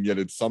ever seen, yet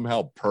it's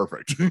somehow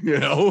perfect, you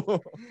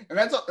know? And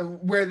that's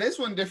where this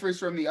one differs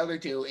from the other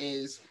two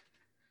is,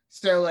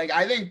 so like,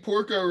 I think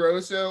Porco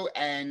Rosso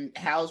and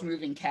Howl's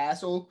Moving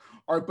Castle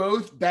are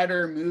both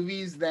better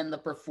movies than the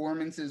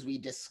performances we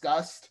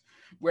discussed,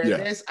 where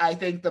this, I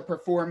think the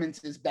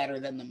performance is better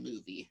than the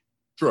movie.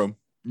 True.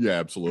 Yeah,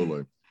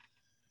 absolutely.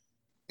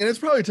 And it's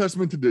probably a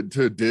testament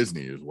to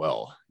Disney as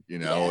well. You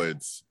know,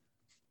 it's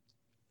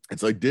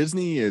like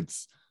Disney,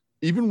 it's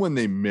even when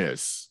they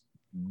miss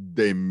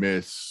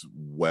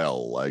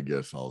well, I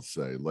guess I'll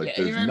say. Like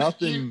there's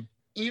nothing.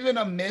 Even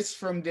a miss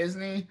from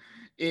Disney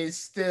is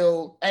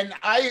still, and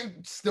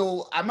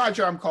I'm not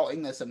sure I'm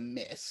calling this a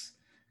miss,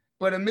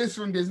 but a miss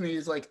from Disney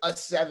is like a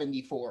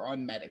 74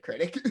 on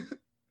Metacritic.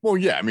 Well,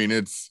 yeah, I mean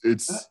it's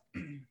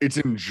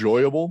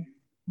enjoyable,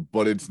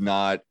 but it's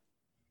not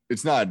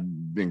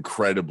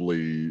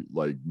incredibly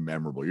like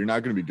memorable. You're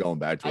not going to be going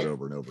back to it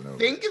over and over and over. I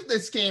think if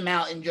this came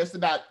out in just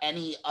about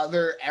any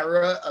other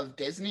era of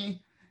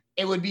Disney,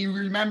 it would be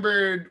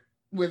remembered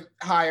with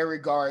higher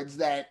regards.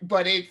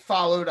 But it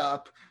followed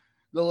up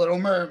The Little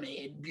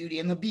Mermaid, Beauty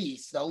and the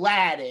Beast,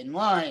 Aladdin,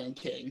 Lion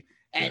King,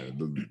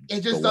 and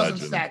it just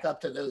doesn't stack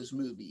up to those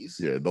movies.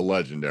 Yeah, the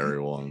legendary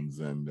ones,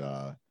 and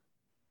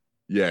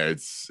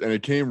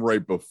it came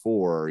right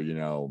before, you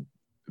know,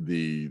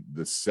 the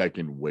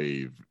second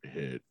wave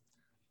hit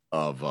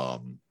of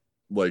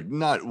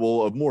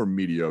of more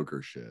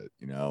mediocre shit,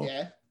 you know,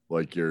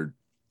 like your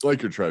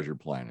Treasure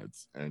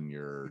Planets and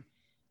your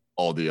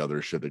all the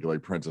other shit that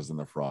like Princess and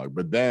the Frog.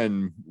 But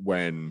then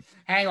when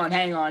hang on,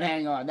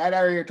 that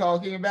area you're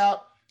talking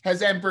about,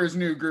 has Emperor's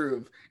New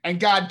Groove, and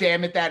god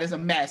damn it, that is a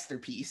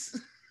masterpiece.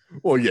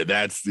 Well, yeah,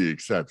 that's the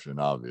exception,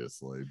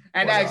 obviously.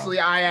 And But, actually,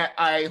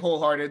 I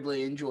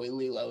wholeheartedly enjoy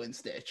Lilo and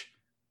Stitch.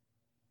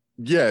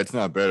 yeah, it's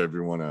not bad if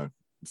you want to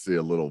see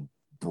a little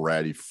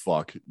bratty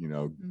fuck,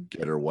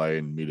 get her way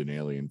and meet an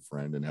alien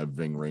friend and have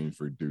Ving Rhames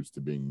reduced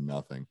to being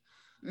nothing,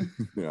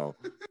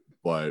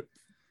 But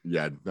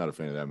yeah, not a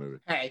fan of that movie.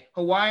 Hey,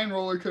 Hawaiian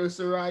roller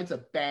coaster ride's a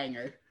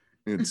banger.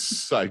 It's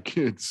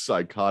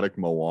psychotic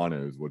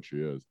Moana is what she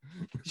is.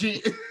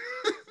 Is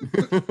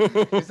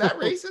that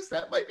racist?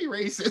 That might be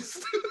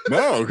racist.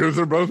 No, because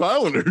they're both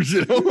islanders,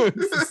 it's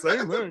the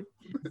same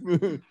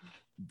thing.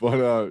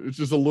 But it's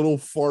just a little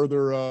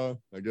farther,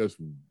 I guess,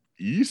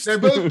 east. They're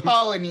both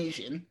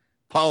Polynesian.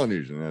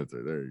 Polynesian, that's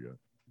it. There you go.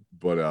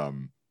 But all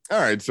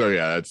right, so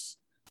yeah, that's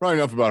probably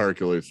enough about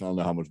Hercules. I don't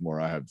know how much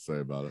more I have to say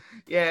about it.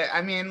 Yeah,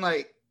 I mean,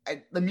 like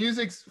the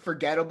music's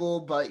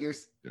forgettable, but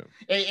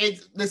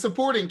it's the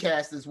supporting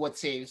cast is what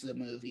saves the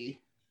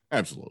movie.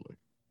 Absolutely.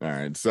 All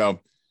right, so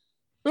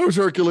that was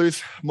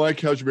Hercules. Mike,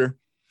 how's your beer?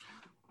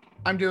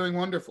 I'm doing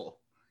wonderful.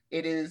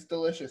 It is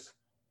delicious.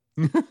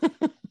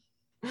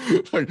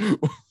 Like,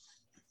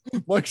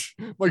 Mike's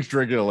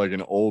drinking it like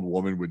an old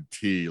woman with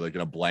tea, like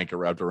in a blanket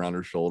wrapped around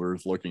her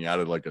shoulders, looking at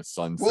it like a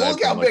sunset. Well,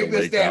 look how from, like, big a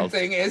this lake damn house.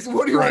 thing is.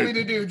 What do you want me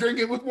to do? Drink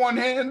it with one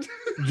hand?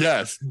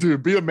 Yes,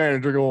 dude, be a man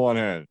and drink it with one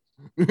hand.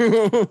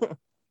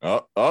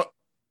 Oh,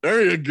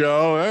 there you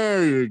go.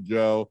 There you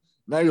go.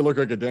 Now you look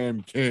like a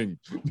damn king.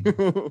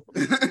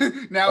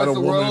 Now it's the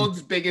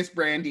world's biggest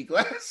brandy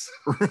glass.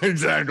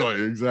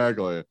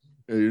 Exactly.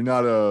 You're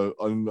not a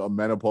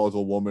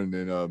menopausal woman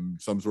in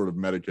some sort of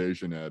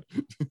medication ad.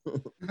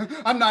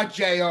 I'm not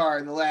JR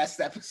in the last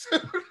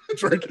episode.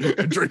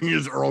 Drinking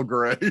his Earl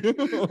Grey.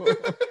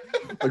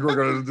 Like we're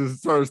going to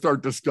just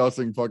start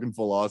discussing fucking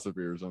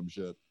philosophy or some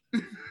shit.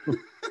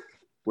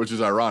 Which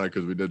is ironic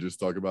because we did just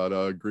talk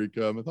about Greek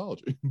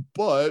mythology.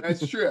 But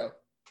that's true.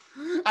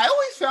 I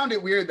always found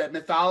it weird that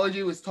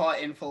mythology was taught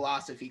in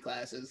philosophy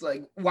classes.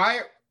 Like,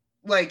 why?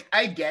 Like,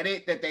 I get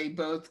it that they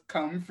both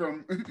come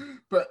from,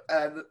 but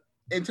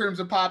in terms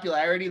of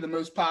popularity, the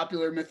most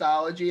popular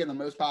mythology and the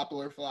most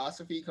popular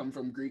philosophy come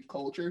from Greek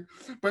culture.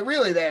 But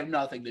really, they have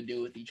nothing to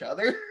do with each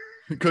other.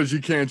 Because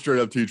you can't straight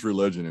up teach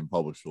religion in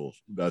public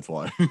schools. That's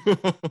why.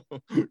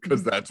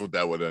 Because that's what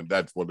it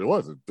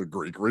was. It's the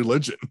Greek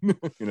religion,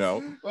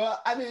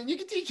 Well, I mean, you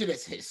can teach it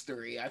as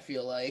history, I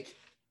feel like.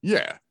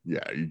 Yeah,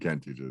 you can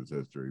teach it as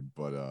history,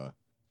 but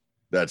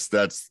that's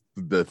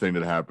the thing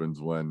that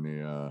happens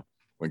when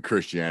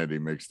Christianity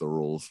makes the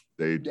rules.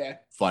 They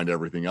find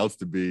everything else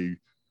to be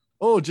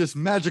just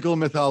magical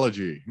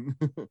mythology,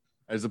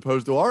 as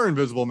opposed to our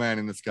invisible man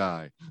in the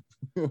sky.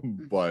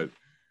 But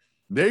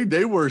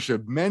they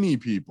worship many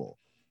people.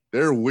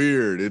 They're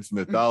weird. It's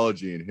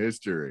mythology and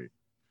history.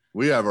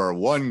 We have our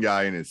one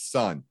guy and his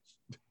son.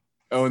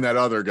 Oh, and that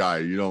other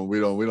guy, we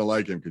don't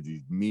like him because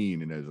he's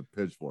mean and has a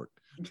pitchfork.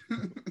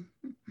 And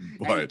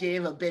he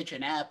gave a bitch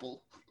an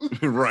apple.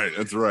 Right,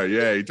 that's right.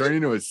 Yeah, he turned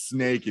into a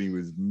snake and he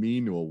was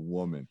mean to a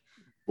woman.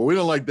 But we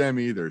don't like them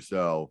either.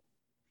 So,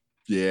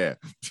 yeah.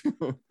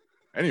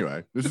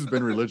 Anyway, this has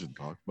been Religion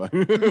Talk.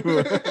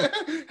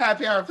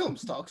 Happy Hour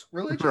Films Talks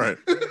Religion. Right.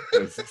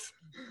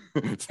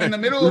 In the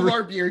middle of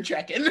our beer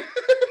check-in.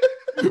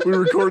 We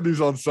record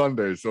these on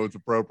Sundays, so it's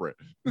appropriate.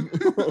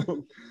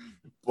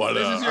 But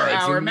this is your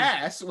hour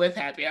mass with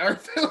Happy Hour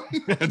Films.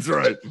 That's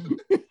right.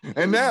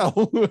 And now,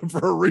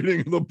 for a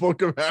reading of the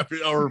Book of Happy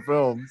Hour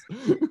Films,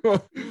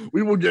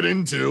 we will get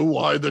into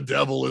why the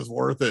devil is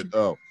worth it.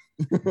 Oh.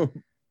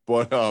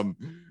 But all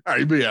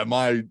right, but yeah,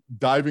 my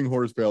diving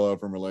horse pale ale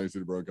from Atlantic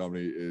City Brewing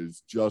Company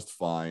is just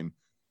fine.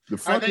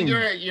 I think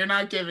you're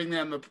not giving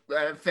them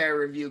a fair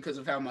review because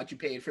of how much you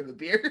paid for the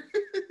beer.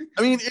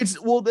 I mean,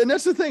 and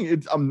that's the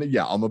thing.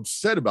 I'm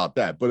upset about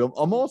that, but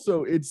I'm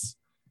also it's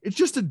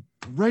just a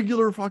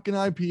regular fucking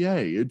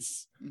IPA.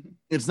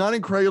 It's not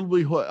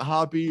incredibly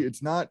hoppy.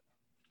 It's not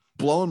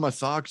blowing my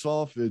socks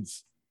off.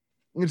 It's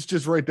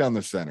just right down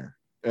the center.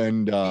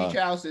 And Beach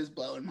House is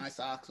blowing my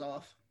socks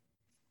off.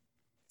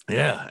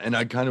 Yeah, and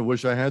I kind of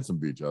wish I had some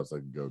beach house I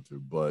could go to,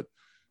 but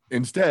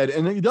instead,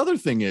 and the other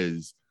thing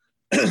is,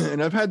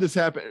 and I've had this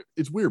happen.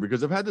 It's weird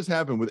because I've had this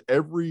happen with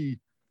every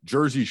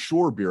Jersey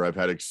Shore beer I've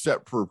had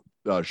except for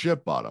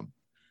Ship Bottom.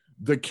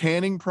 The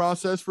canning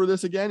process for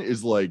this again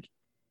is like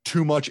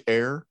too much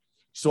air.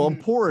 So I'm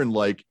pouring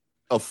like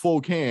a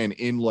full can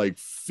in like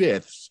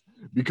fifths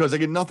because I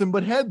get nothing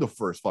but head the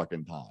first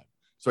fucking time.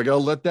 So I got to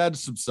let that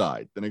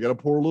subside. Then I got to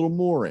pour a little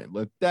more in,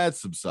 let that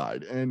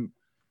subside. And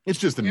it's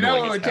just annoying. You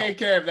know what would take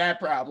care of that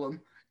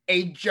problem?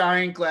 A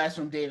giant glass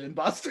from Dave &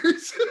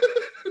 Buster's.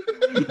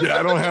 Yeah,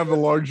 I don't have the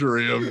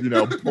luxury of,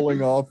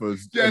 pulling off an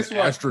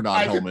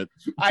astronaut helmet.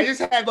 I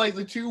just had like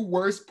the two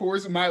worst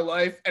pours of my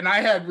life and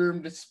I had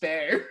room to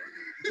spare.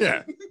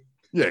 Yeah.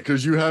 Yeah,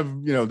 because you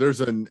have,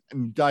 there's a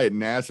guy at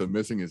NASA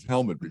missing his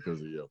helmet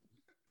because of you.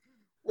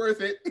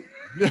 Worth it.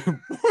 Yeah,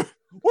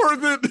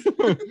 worth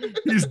it.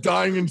 He's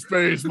dying in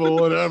space, but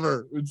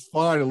whatever. It's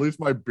fine. At least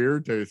my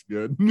beer tastes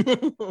good.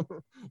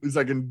 At least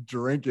I can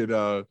drink it.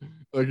 I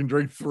can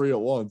drink 3 at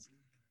once.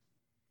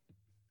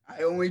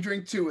 I only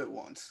drink 2 at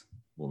once.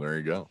 Well, there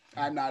you go.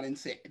 I'm not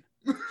insane.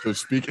 So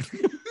speaking,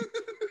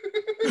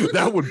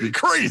 that would be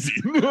crazy.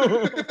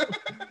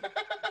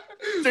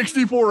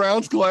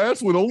 64-ounce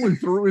glass with only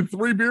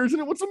three beers in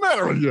it. What's the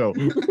matter with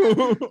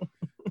you?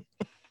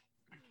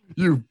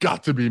 You've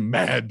got to be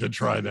mad to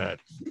try that.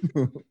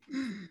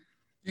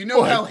 You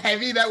know how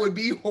heavy that would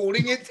be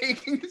holding it,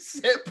 taking a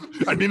sip?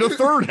 I need a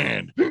third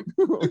hand.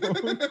 What's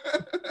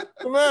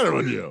the matter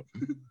with you?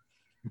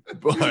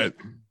 But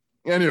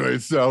anyway,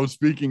 so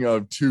speaking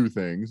of 2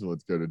 things,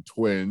 let's go to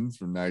Twins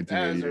from That was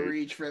 1988. a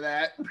reach for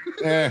that.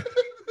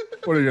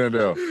 What are you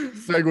gonna do?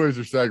 Segways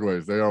are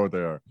segways. They are what they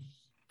are.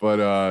 But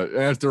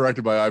and it's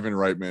directed by Ivan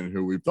Reitman,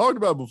 who we've talked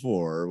about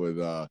before with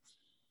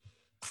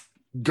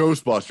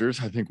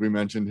Ghostbusters. I think we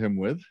mentioned him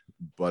with,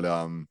 but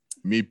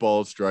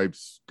Meatballs,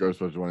 Stripes,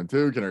 Ghostbusters 1 and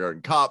 2,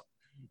 Kindergarten Cop,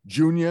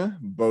 Junior,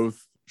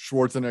 both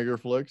Schwarzenegger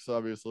flicks,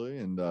 obviously,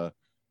 and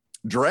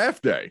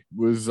Draft Day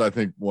was, I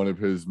think,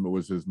 his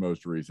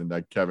most recent.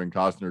 That Kevin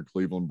Costner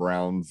Cleveland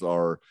Browns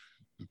are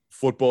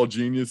football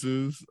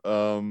geniuses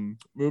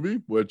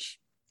movie, which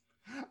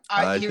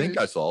I think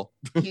I saw.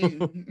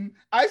 I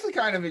actually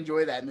kind of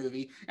enjoy that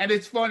movie, and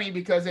it's funny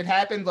because it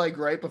happened like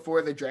right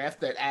before the draft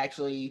that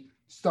actually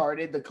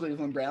started the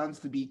Cleveland Browns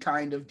to be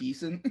kind of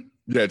decent.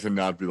 Yeah, to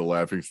not be the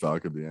laughing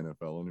stock of the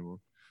NFL anymore.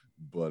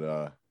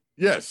 But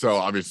yeah, so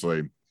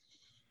obviously,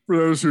 for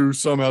those who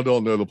somehow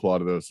don't know the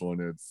plot of this one,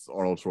 it's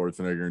Arnold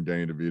Schwarzenegger and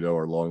Danny DeVito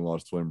are long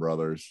lost twin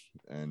brothers,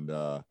 and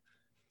they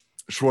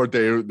were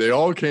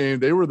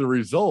the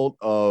result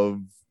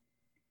of,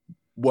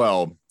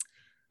 well,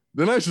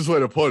 the nicest way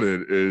to put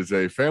it is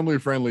a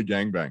family-friendly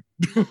gangbang.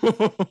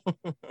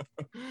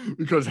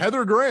 Because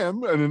Heather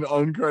Graham, in an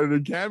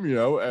uncredited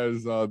cameo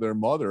as their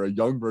mother, a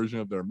young version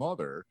of their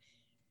mother,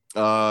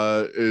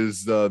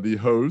 is the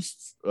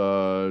host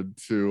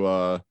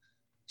to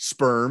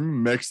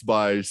Sperm, mixed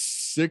by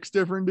 6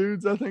 different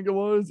dudes, I think it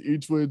was,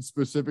 each with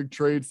specific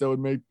traits that would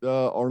make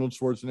Arnold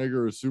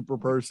Schwarzenegger a super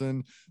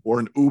person or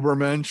an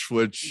Ubermensch,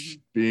 which,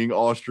 being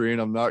Austrian,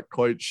 I'm not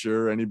quite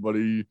sure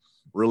anybody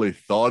really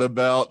thought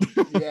about.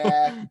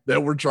 Yeah.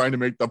 That we're trying to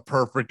make the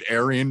perfect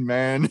Aryan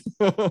man.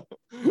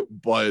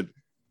 But,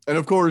 and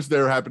of course,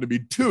 there happened to be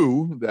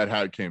 2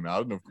 that came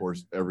out, and of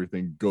course,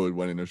 everything good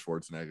went into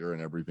Schwarzenegger,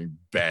 and everything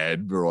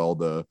bad, or all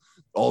the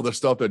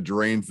stuff that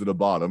drains to the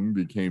bottom,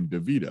 became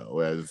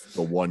DeVito, as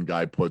the one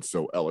guy put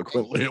so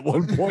eloquently at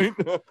one point.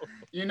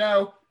 You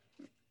know,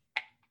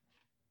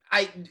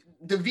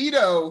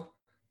 DeVito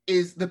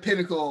is the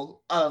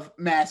pinnacle of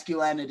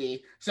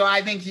masculinity, so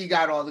I think he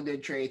got all the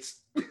good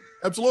traits.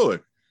 Absolutely.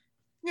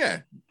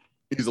 Yeah.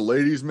 He's a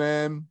ladies'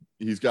 man.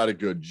 He's got a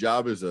good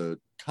job as a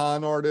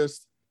con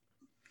artist.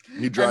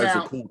 He drives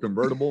a cool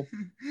convertible.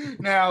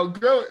 Now,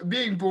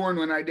 being born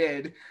when I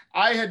did,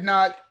 I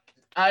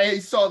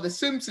saw the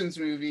Simpsons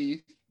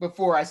movie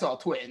before I saw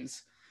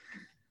Twins.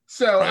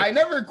 So right. I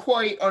never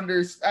quite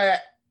understood.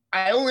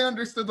 I only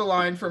understood the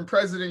line from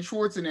President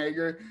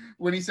Schwarzenegger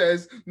when he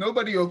says,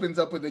 "Nobody opens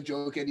up with a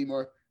joke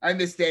anymore. I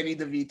miss Danny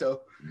DeVito."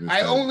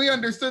 I only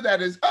understood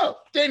that as, oh,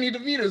 Danny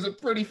DeVito's a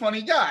pretty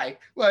funny guy.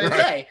 Like,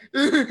 right.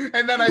 Hey.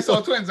 And then I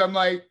saw Twins. I'm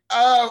like,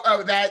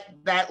 oh,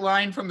 that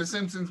line from the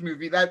Simpsons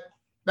movie, that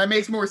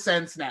makes more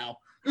sense now.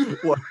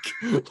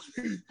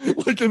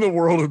 like in the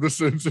world of the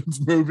Simpsons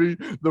movie,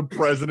 the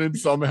president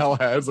somehow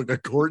has like a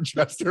court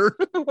jester.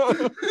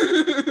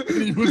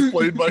 He was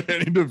played by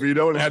Danny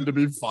DeVito and had to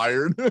be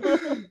fired.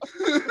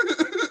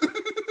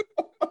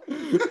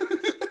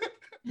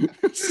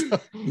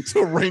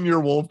 so Rainier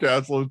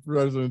Wolfcastle is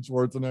President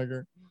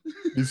Schwarzenegger.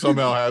 He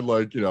somehow had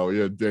he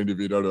had Danny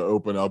DeVito to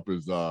open up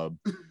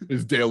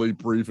his daily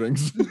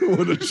briefings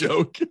with a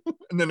joke,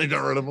 and then they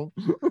got rid of him.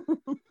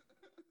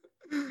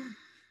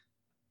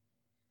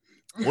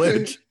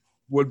 Which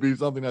would be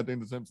something I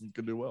think the Simpsons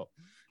could do well.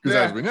 Because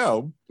as we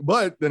know,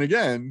 but then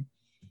again,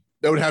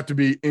 that would have to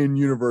be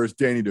in-universe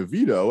Danny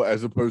DeVito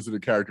as opposed to the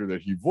character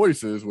that he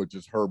voices, which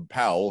is Herb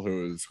Powell,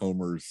 who is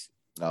Homer's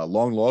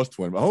long-lost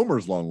twin,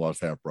 Homer's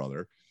long-lost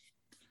half-brother.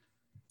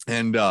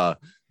 And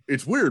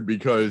it's weird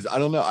because, I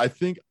don't know, I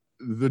think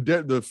the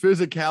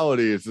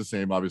physicality is the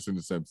same, obviously, in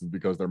the Simpsons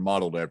because they're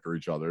modeled after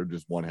each other.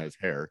 Just one has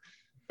hair.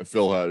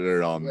 Phil had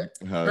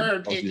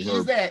Herb. He's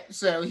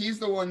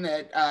the one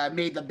that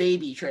made the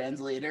baby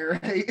translator,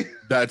 right?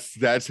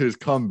 That's his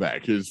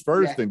comeback. His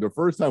first thing, the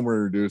first time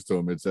we're introduced to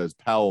him, it says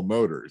Powell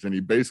Motors, and he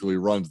basically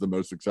runs the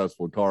most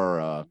successful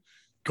car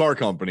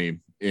company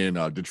in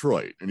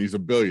Detroit, and he's a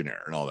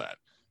billionaire and all that.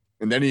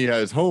 And then he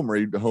has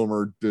Homer.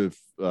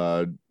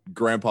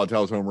 Grandpa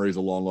tells Homer he's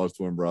a long lost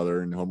twin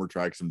brother, and Homer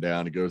tracks him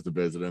down. He goes to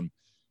visit him.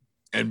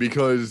 And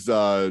because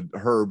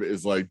Herb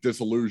is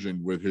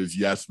disillusioned with his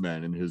yes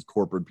men and his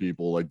corporate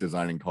people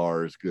designing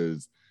cars,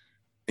 because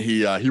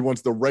he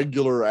wants the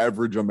regular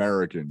average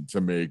American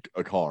to make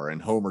a car,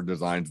 and Homer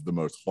designs the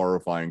most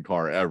horrifying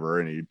car ever,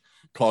 and he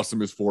costs him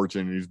his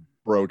fortune. And he's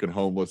broke and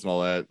homeless and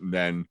all that. And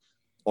then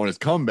on his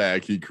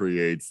comeback, he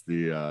creates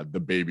the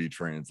baby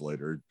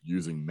translator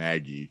using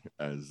Maggie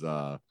as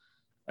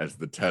as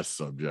the test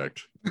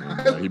subject.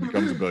 And, he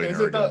becomes a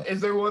billionaire again.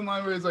 Is there one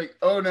line where it's like,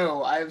 "Oh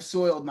no, I have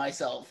soiled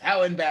myself.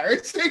 How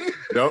embarrassing."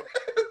 Yep.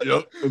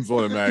 It's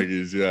one of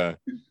Maggie's. Yeah.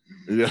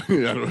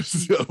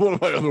 One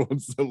of my other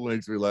ones that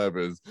makes me laugh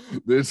is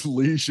this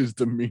leash is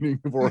demeaning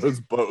for us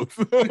both.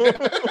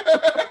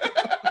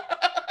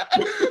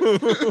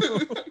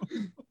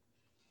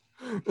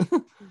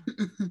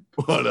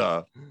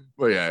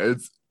 but yeah,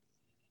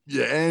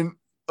 and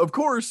of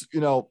course,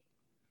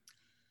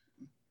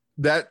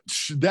 that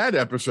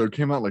episode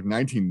came out like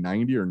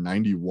 1990 or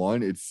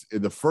 91. It's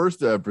the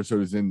first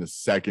episode is in the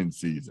second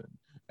season,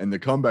 and the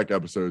comeback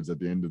episode's at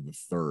the end of the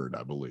third,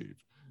 I believe.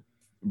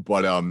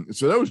 But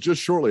so that was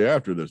just shortly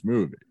after this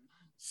movie.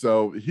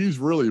 So he's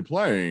really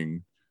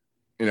playing,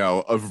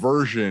 a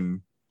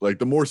version, like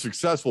the more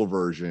successful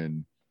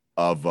version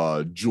of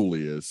of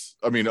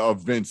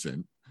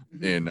Vincent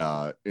in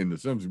The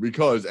Simpsons,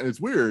 because, and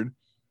it's weird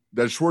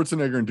that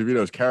Schwarzenegger and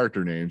DeVito's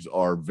character names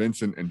are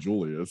Vincent and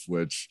Julius,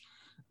 which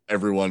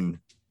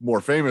everyone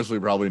more famously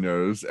probably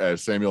knows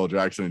as Samuel L.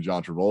 Jackson and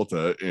John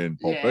Travolta in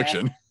Pulp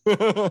Fiction.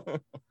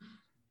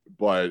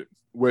 But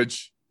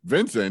which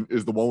Vincent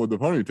is the one with the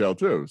ponytail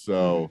too.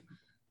 So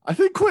I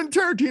think Quentin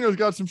Tarantino's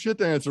got some shit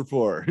to answer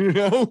for,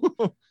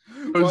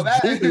 Well,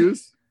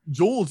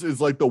 Jules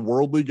is like the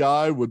worldly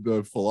guy with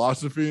the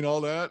philosophy and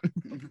all that.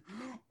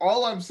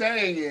 All I'm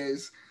saying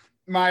is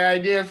my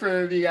idea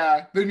for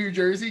the New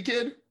Jersey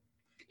kid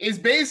is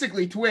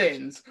basically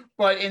twins,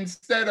 but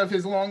instead of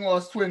his long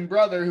lost twin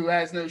brother who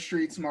has no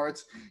street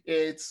smarts,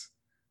 it's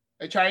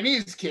a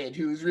Chinese kid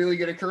who's really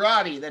good at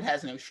karate that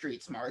has no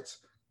street smarts.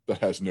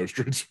 That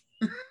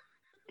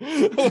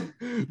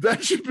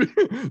should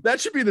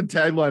be the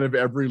tagline of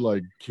every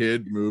like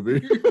kid movie.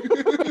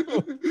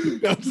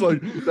 that's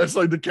like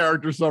the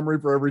character summary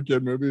for every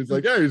kid movie. It's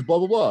like, hey, he's blah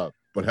blah blah,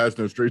 but has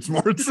no street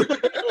smarts.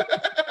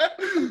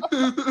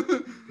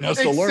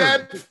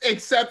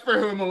 Except for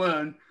Home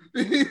Alone.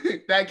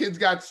 That kid's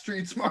got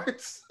street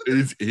smarts.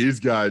 He's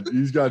got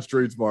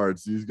street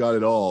smarts. He's got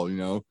it all,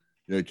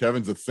 Yeah,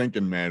 Kevin's a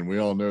thinking man. We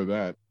all know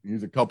that.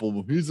 He's a couple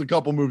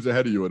moves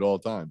ahead of you at all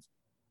times.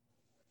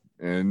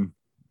 And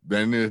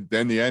then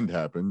the end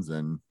happens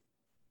and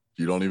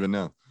you don't even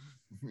know.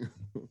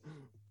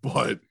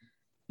 But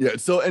yeah,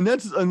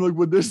 and like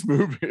with this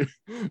movie,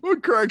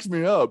 what cracks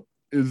me up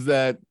is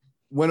that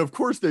when of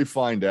course they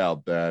find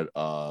out that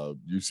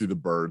you see the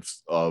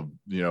births of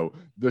the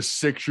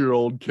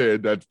 6-year-old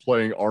kid that's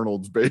playing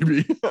Arnold's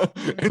baby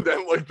and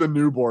then like the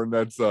newborn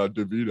that's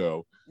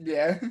DeVito.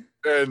 Yeah.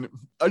 And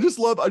I just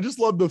love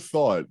the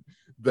thought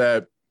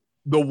that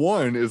the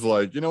one is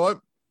like, you know what?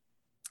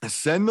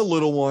 Send the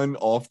little one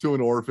off to an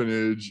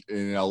orphanage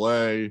in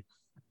LA.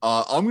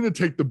 I'm going to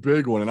take the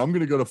big one and I'm going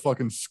to go to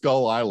fucking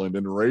Skull Island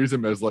and raise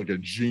him as like a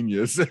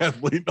genius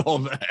athlete and all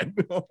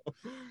that.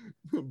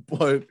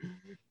 But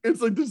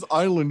it's like this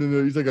island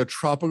and he's like a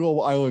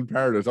tropical island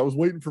paradise. I was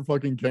waiting for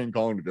fucking King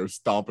Kong to go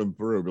stomping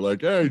through. Be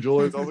like, hey,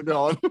 Julius, how's it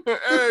going?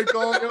 Hey,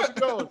 Kong, how's it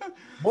going?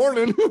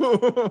 Morning.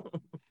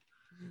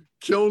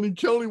 Killing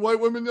any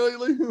white women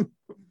lately?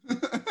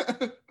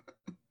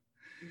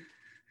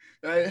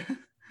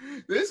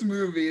 This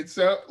movie, it's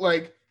so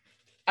like,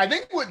 I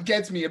think what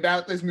gets me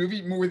about this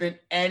movie more than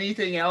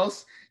anything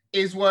else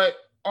is what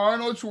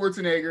Arnold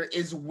Schwarzenegger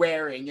is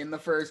wearing in the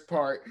first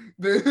part.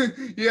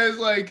 He has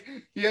like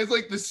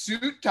the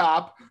suit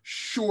top,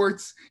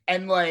 shorts,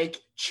 and like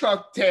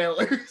Chuck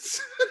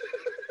Taylors.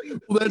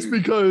 Well, that's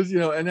because,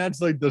 and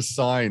that's like the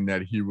sign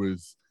that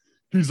he's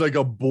like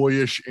a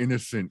boyish,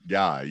 innocent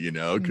guy,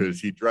 because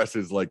he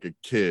dresses like a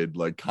kid,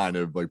 like kind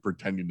of like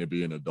pretending to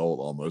be an adult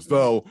almost.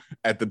 Though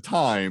at the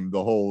time,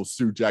 the whole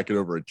suit jacket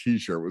over a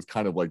t-shirt was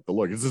kind of like the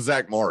look. It's a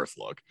Zach Morris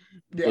look.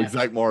 Yeah. Like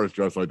Zach Morris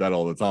dressed like that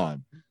all the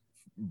time.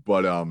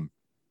 But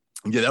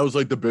yeah, that was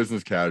like the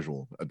business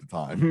casual at the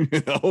time,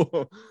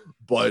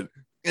 But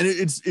and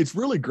it's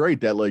really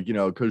great that like,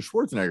 because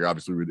Schwarzenegger,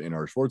 obviously in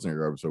our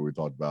Schwarzenegger episode we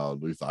talked about,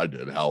 at least I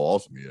did, how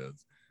awesome he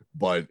is.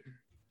 But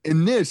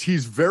in this,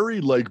 he's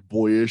very like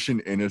boyish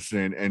and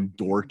innocent and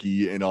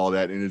dorky and all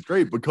that, and it's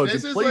great because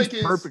it plays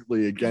like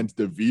perfectly against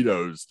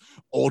DeVito's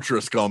ultra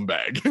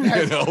scumbag.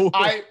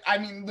 I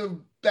mean, the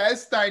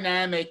best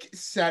dynamic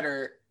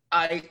setter.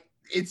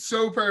 It's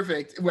so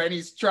perfect when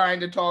he's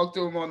trying to talk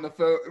to him on the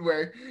phone,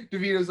 where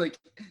DeVito's like,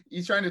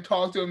 he's trying to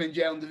talk to him in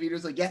jail, and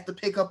DeVito's like, you have to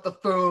pick up the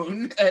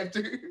phone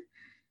after.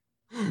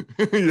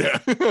 Yeah.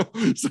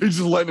 So he's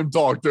just letting him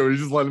talk to him. He's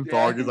just letting him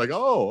talk. He's like,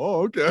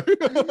 oh, okay.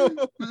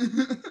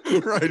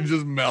 Right.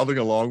 Just mouthing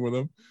along with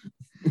him.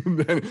 And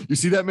then you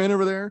see that man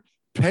over there?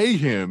 Pay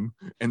him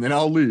and then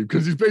I'll leave.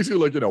 Because he's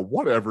basically like,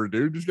 whatever,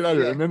 dude. Just get out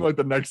of here. And then like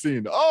the next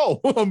scene,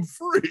 oh, I'm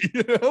free.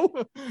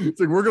 It's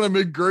like, we're gonna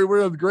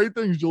have great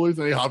things, Julius.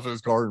 And he hops in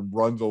his car and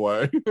runs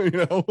away.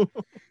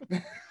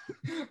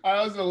 I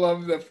also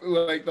love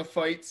the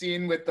fight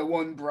scene with the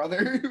one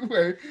brother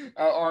where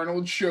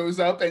Arnold shows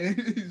up and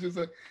he's just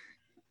like,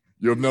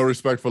 you have no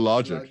respect for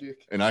logic.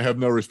 And I have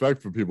no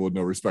respect for people with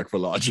no respect for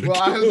logic.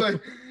 Well, I was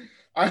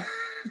like,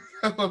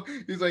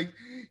 he's like,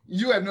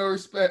 you have no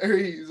respect. Or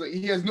he's like,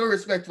 he has no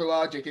respect for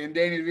logic. And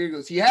Danny DeVito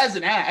goes, he has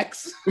an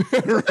axe.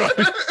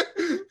 Right.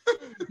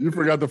 You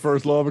forgot the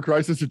first law of a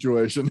crisis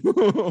situation.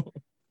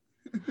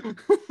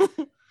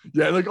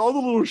 Yeah, like all the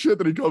little shit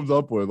that he comes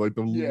up with, like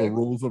the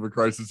rules of a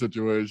crisis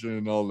situation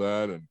and all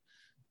that. And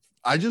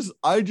I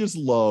just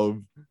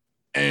love,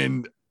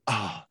 and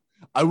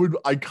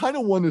I kind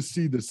of want to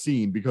see the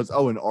scene because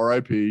and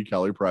R.I.P.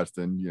 Kelly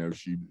Preston, you know,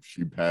 she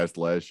passed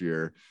last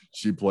year.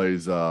 She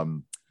plays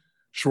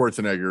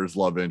Schwarzenegger's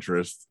love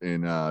interest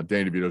in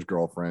Danny DeVito's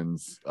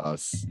girlfriend's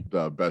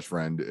the best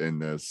friend in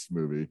this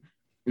movie.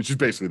 And she's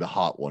basically the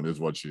hot one is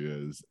what she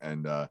is.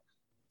 And at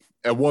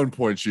one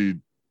point she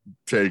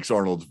takes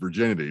Arnold's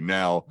virginity.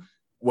 Now,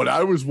 what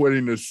I was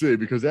waiting to see,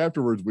 because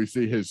afterwards we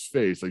see his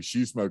face, like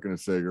she's smoking a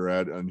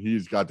cigarette and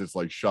he's got this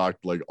like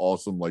shocked, like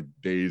awesome, like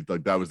dazed,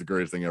 like that was the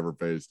greatest thing ever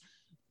face.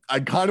 I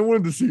kind of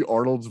wanted to see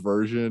Arnold's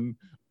version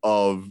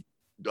of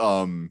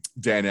Dan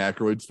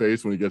Aykroyd's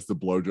face when he gets the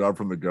blowjob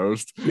from the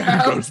ghost in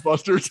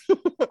Ghostbusters.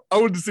 I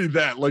wanted to see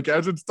that. Like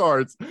as it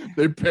starts,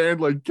 they pan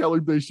like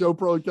they show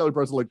Kelly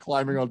Preston like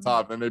climbing on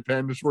top, and they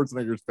pan to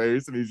Schwarzenegger's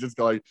face, and he's just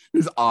got like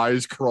his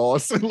eyes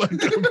cross and like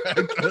go back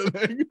kind of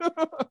thing.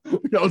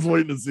 I was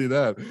waiting to see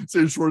that.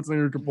 See if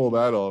Schwarzenegger could pull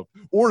that off,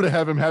 or to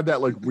have him have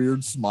that like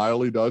weird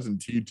smile he does in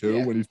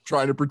T2 when he's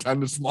trying to pretend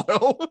to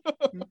smile.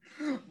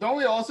 Don't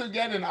we also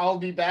get an "I'll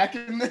be back"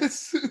 in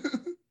this?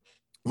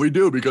 We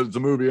do, because it's a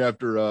movie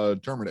after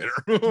Terminator.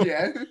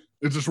 Yeah.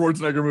 It's a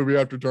Schwarzenegger movie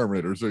after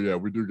Terminator. So yeah,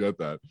 we do get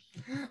that.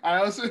 I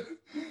also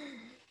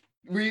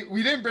we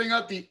didn't bring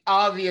up the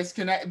obvious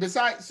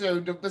besides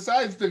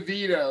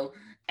DeVito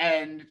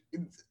and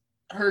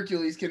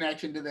Hercules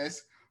connection to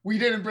this. We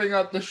didn't bring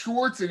up the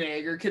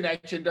Schwarzenegger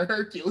connection to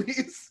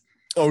Hercules.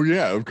 Oh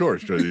yeah, of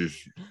course, because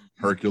he's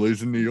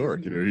Hercules in New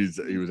York. You know,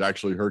 he was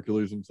actually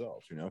Hercules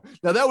himself. You know,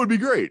 now that would be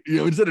great. You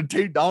know, instead of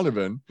Tate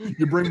Donovan,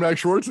 you bring back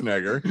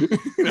Schwarzenegger.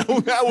 You know,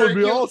 that would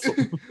be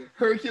awesome.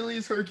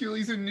 Hercules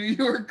in New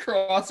York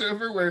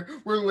crossover where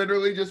we're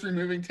literally just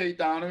removing Tate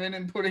Donovan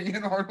and putting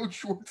in Arnold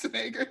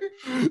Schwarzenegger.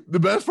 The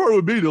best part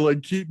would be to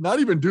like not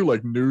even do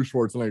like new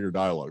Schwarzenegger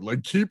dialogue,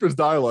 like keep his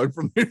dialogue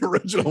from the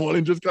original one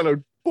and just kind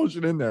of push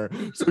it in there.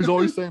 So he's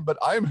always saying, "But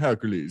I'm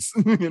Hercules,"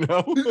 you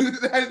know.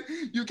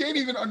 You can't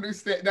even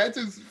understand. That's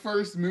his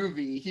first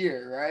movie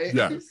here, right?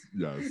 Yes.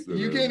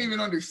 You can't even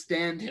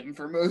understand him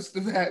for most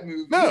of that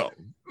movie.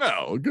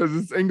 No, because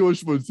his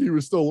English he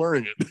was still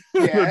learning it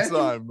at the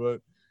time.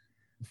 But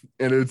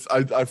and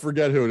I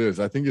forget who it is.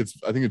 I think it's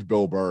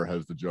Bill Burr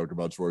has the joke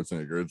about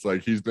Schwarzenegger. It's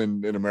like he's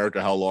been in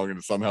America how long,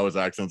 and somehow his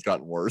accent's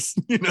gotten worse.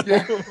 You know.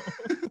 Yeah.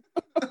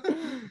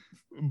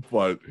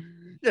 But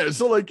yeah,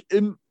 so like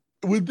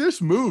with this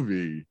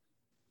movie,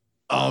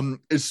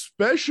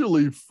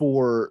 especially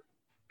for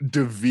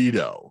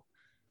DeVito,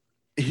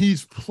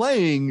 he's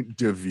playing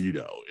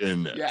DeVito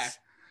in this. Yeah,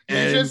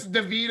 he's just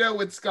DeVito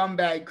with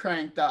scumbag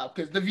cranked up,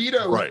 because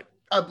DeVito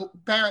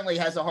apparently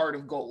has a heart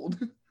of gold.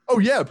 Oh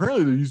yeah,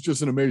 apparently he's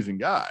just an amazing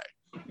guy.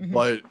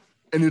 But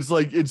and it's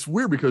like it's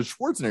weird because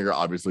Schwarzenegger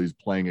obviously is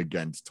playing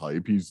against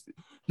type.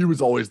 He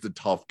was always the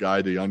tough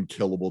guy, the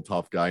unkillable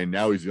tough guy, and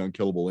now he's the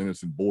unkillable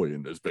innocent boy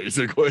in this,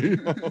 basically.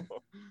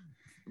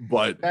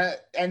 But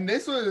and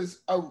this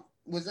was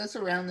this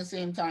around the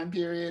same time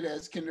period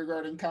as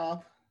Kindergarten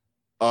Cop?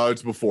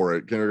 It's before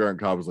it. Kindergarten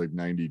Cop was like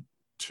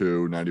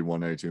 92, 91,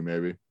 92,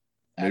 maybe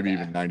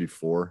even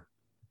 94.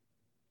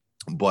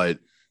 But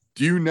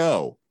do you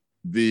know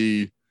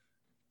the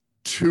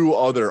two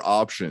other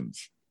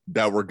options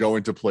that were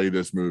going to play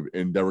this movie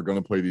and that were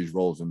going to play these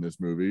roles in this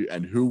movie,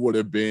 and who would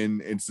have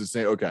been? It's the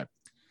same. Okay,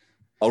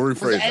 I'll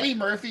rephrase. Was Eddie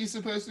Murphy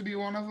supposed to be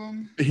one of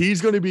them?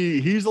 He's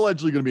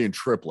allegedly going to be in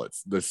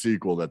Triplets, the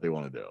sequel that they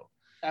want to do.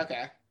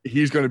 Okay.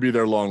 He's going to be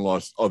their long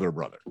lost other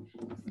brother.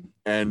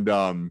 And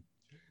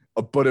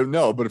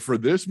but for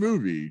this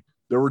movie,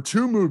 there were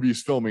two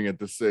movies filming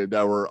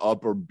that were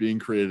up or being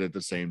created at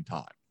the same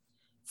time.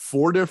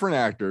 4 different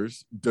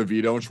actors,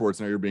 DeVito and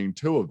Schwarzenegger being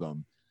 2 of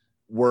them,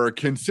 were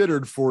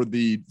considered for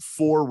the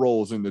 4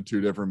 roles in the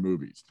 2 different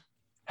movies.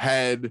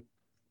 Had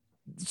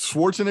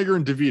Schwarzenegger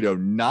and DeVito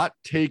not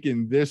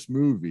taken this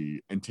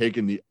movie and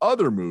taken the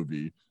other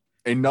movie,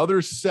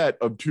 another set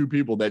of 2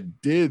 people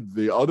that did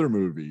the other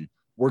movie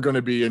were going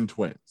to be in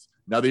Twins.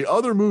 Now, the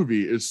other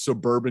movie is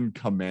Suburban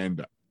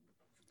Commando.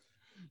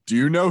 Do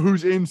you know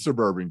who's in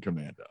Suburban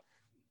Commando?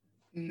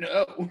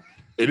 No.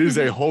 It is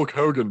a Hulk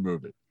Hogan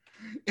movie.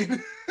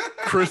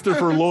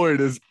 Christopher Lloyd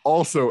is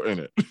also in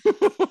it.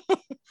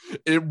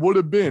 It would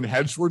have been,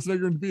 had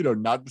Schwarzenegger and DeVito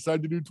not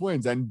decided to do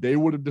Twins, and they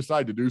would have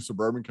decided to do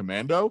Suburban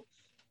Commando,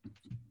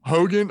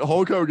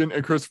 Hulk Hogan,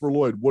 and Christopher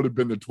Lloyd would have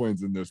been the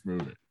twins in this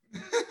movie.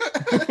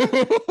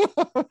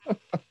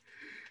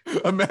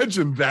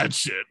 Imagine that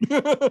shit.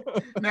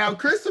 Now,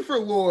 Christopher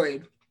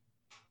Lloyd,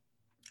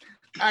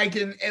 I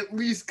can at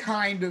least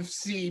kind of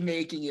see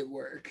making it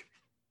work.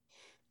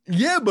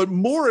 Yeah, but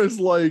more as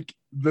like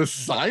the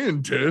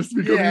scientist,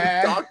 because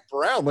he's Doc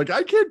Brown. Like,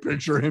 I can't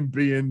picture him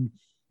being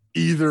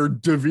either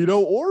DeVito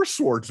or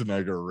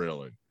Schwarzenegger,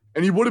 really.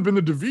 And he would have been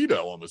the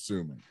DeVito, I'm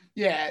assuming.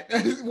 Yeah,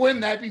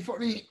 wouldn't that be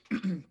funny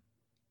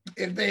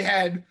if they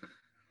had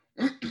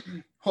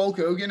Hulk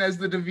Hogan as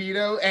the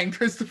DeVito and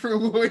Christopher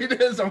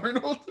Lloyd as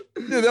Arnold?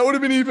 Yeah, that would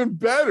have been even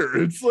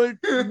better. It's like,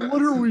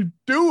 what are we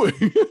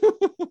doing?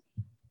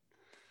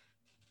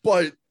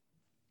 But,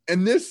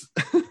 and this,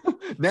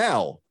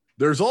 now,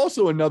 there's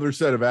also another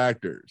set of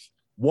actors,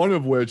 one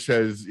of which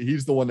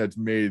he's the one that's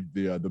made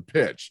the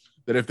pitch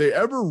that if they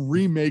ever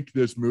remake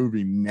this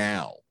movie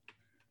now,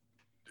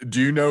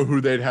 do you know who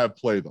they'd have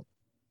play them?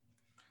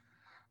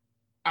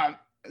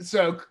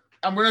 So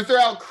I'm going to throw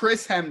out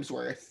Chris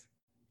Hemsworth.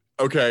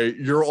 Okay,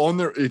 you're on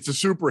there. It's a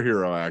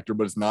superhero actor,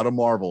 but it's not a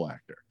Marvel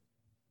actor.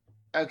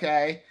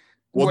 Okay.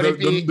 Well, Would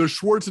the it be...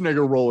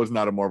 Schwarzenegger role is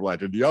not a Marvel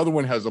actor. The other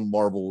one has a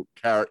Marvel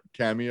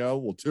cameo.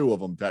 Well, two of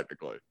them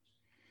technically.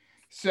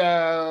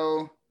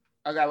 So,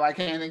 okay, well, I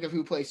can't think of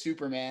who plays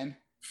Superman.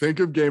 Think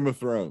of Game of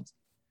Thrones.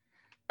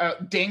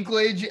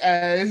 Dinklage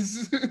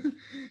as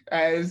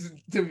as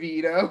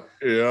DeVito.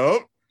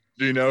 Yep.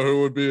 Do you know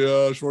who would be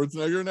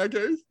Schwarzenegger in that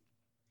case?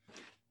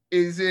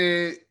 Is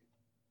it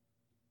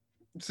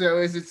still,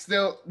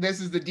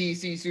 this is the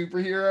DC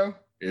superhero?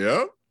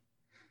 Yep.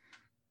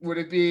 Would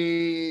it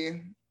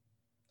be,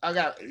 I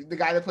got the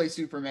guy that plays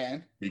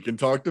Superman? He can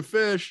talk to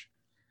fish.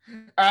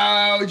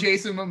 Oh,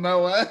 Jason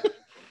Momoa.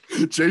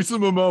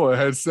 Jason Momoa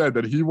has said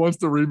that he wants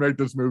to remake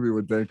this movie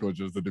with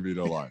Dinklage as the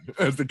DeVito line,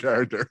 as the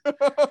character.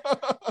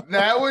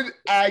 That would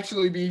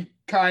actually be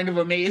kind of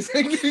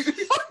amazing.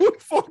 I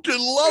would fucking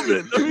love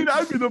it. I mean,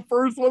 I'd be the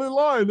first one in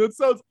line. That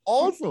sounds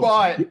awesome.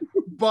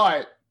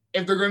 But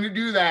if they're going to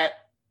do that,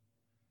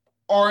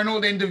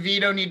 Arnold and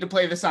DeVito need to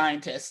play the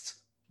scientists.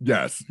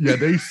 Yes. Yeah,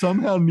 they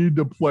somehow need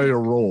to play a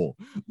role.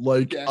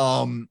 Like,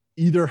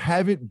 either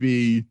have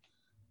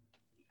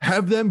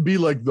them be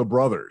like the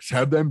brothers,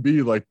 have them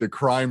be like the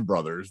crime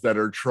brothers that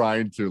are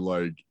trying to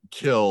like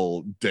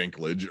kill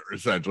Dinklage, or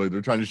essentially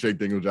they're trying to shake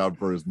Dinklage out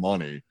for his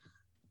money.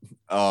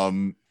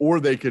 Or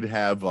they could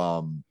have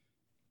one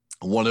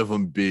of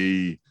them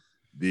be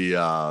the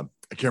I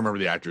can't remember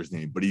the actor's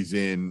name, but he's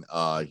the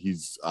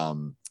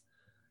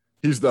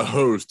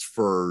host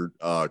for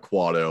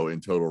Quado in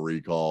Total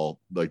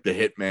Recall, like the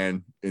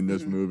hitman in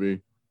this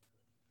movie.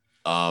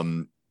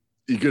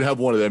 You could have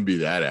one of them be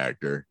that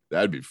actor.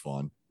 That'd be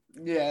fun.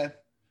 Yeah.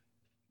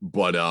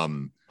 But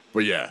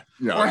yeah.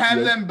 Or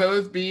have them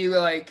both be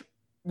like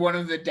one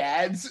of the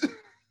dads.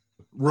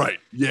 Right.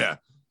 Yeah.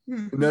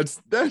 And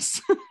that's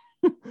that's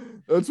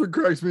what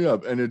cracks me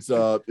up. And it's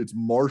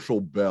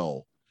Marshall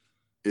Bell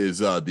is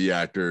the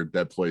actor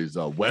that plays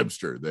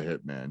Webster, the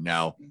hitman.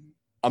 Now,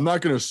 I'm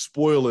not going to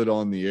spoil it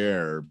on the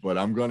air, but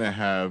I'm going to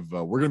have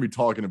we're going to be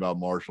talking about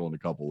Marshall in a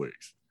couple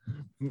weeks.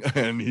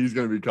 And he's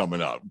going to be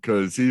coming up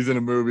because he's in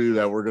a movie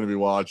that we're going to be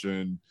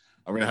watching.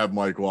 I'm going to have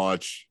Mike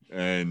watch,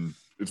 and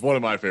it's one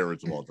of my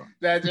favorites of all time.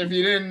 That's, if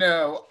you didn't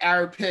know,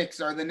 our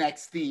picks are the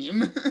next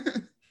theme.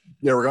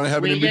 Yeah, we're going to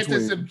have an in between. We get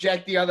to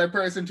subject the other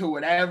person to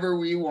whatever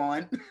we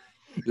want.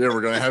 Yeah,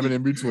 we're going to have an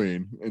in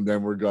between, and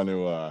then we're going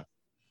to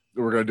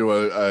do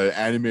a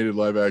animated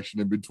live action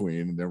in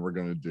between, and then we're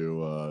going to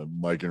do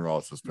Mike and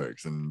Ross's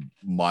picks. And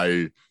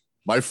my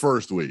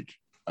first week,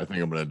 I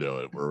think I'm going to do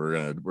it, where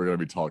we're going to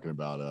be talking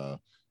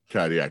about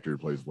the actor who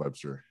plays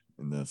Webster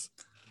in this.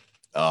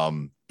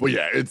 But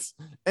yeah,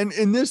 and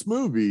in this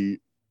movie,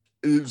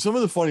 some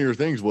of the funnier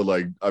things would,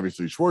 like,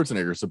 obviously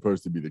Schwarzenegger is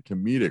supposed to be the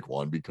comedic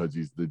one because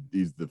he's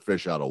the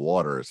fish out of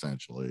water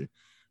essentially.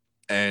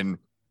 And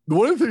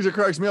one of the things that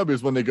cracks me up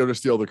is when they go to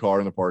steal the car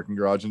in the parking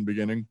garage in the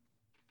beginning,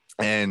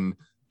 and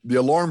the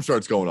alarm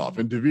starts going off,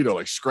 and DeVito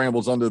like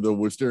scrambles under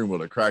the steering wheel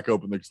to crack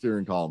open the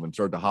steering column and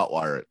start to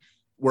hotwire it.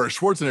 Whereas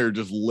Schwarzenegger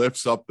just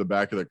lifts up the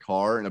back of the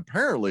car, and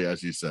apparently,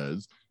 as he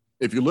says,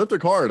 if you lift the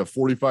car at a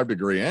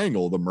 45-degree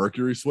angle, the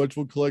mercury switch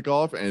will click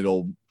off and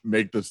it'll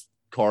make this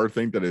car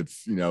think that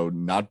it's,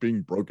 not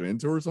being broken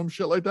into or some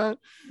shit like that.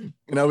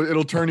 And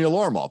it'll turn the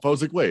alarm off. I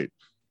was like, wait,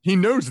 he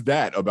knows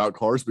that about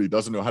cars, but he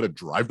doesn't know how to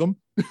drive them?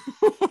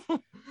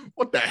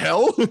 What the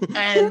hell?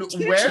 And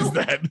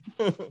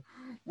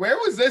where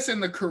was this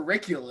in the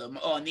curriculum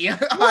on the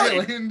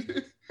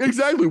island?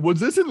 Exactly. Was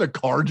this in the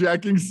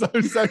carjacking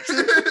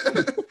section?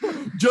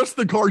 Just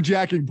the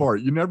carjacking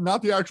part.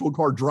 Not the actual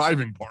car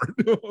driving part.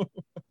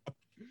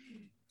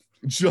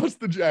 Just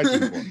the jacking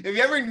part. If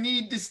you ever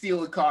need to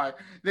steal a car,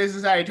 this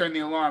is how you turn the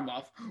alarm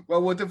off.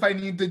 Well, what if I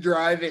need to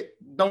drive it?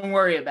 Don't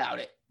worry about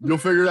it. You'll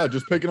figure it out.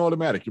 Just pick an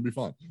automatic. You'll be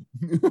fine.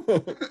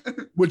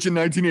 Which in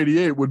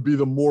 1988 would be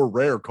the more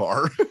rare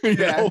car. You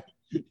know?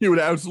 He would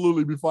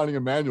absolutely be finding a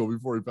manual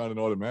before he found an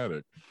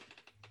automatic.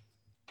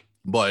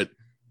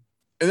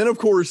 And then, of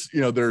course,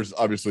 there's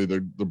obviously the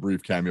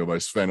brief cameo by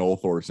Sven Ole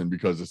Thorsen,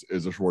 because this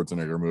is a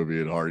Schwarzenegger movie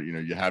at heart.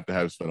 You have to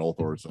have Sven Ole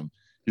Thorsen.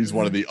 He's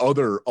one of the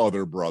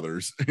other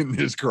brothers in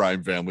this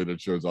crime family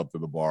that shows up to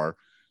the bar.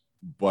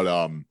 But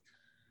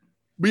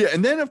yeah,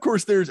 and then, of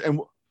course, and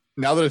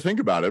now that I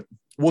think about it,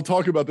 we'll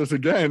talk about this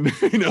again,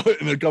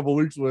 in a couple of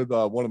weeks with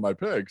one of my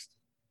picks.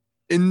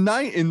 In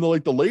the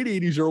late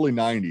 80s, early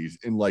 90s,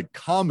 in like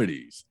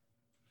comedies,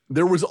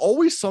 there was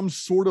always some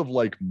sort of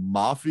like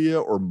mafia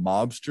or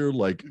mobster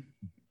like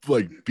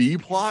like B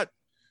plot.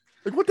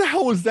 Like, what the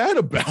hell was that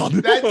about?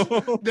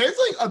 There's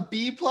like a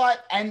B plot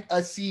and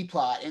a C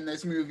plot in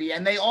this movie,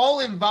 and they all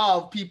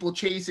involve people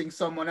chasing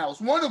someone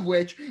else. One of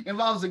which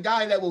involves a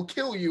guy that will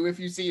kill you if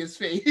you see his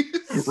face.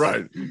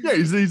 Right. Yeah,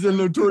 he's a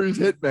notorious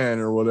hitman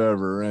or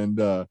whatever. And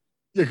yeah,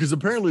 because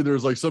apparently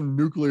there's like some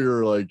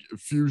nuclear like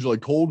fusion, like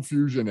cold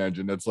fusion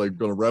engine that's like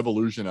going to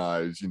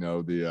revolutionize, you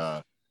know,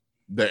 the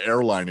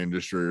airline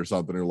industry or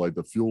something, or like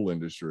the fuel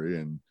industry,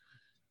 and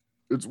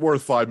it's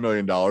worth $5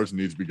 million and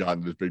needs to be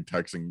gotten to this big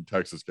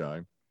Texas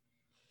guy.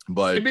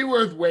 But it'd be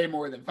worth way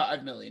more than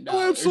 $5 million.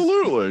 Oh,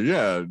 absolutely.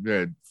 Yeah.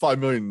 5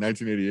 million in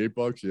 1988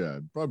 bucks. Yeah,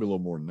 probably a little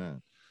more than that.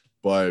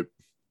 But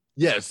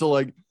yeah, so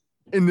like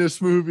in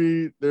this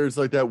movie, there's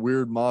like that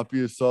weird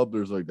mafia sub.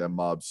 There's like that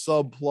mob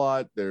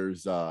subplot.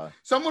 There's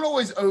someone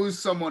always owes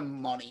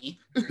someone money.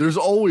 There's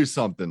always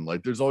something.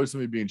 Like there's always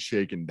somebody being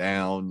shaken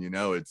down. You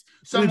know,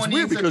 someone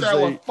needs to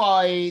throw a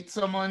fight.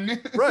 Someone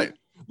right.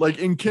 Like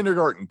in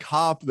Kindergarten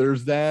Cop,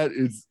 there's that.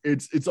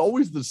 It's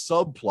always the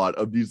subplot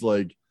of these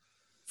like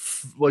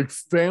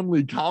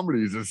family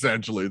comedies.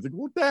 Essentially, it's like,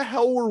 what the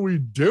hell were we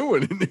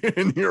doing in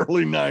the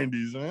early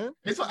 90s, man?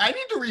 I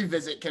need to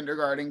revisit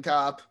Kindergarten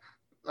Cop.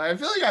 I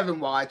feel like I haven't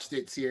watched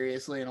it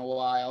seriously in a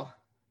while.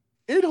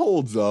 It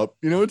holds up.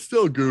 You know, it's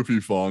still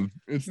goofy fun.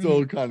 It's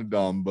still kind of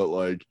dumb, but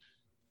like,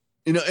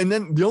 you know, and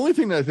then the only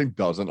thing that I think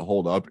doesn't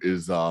hold up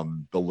is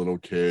the little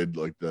kid,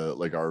 like the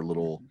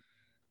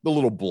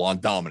little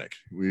blonde Dominic.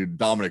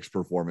 Dominic's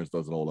performance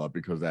doesn't hold up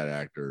because that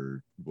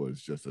actor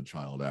was just a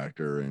child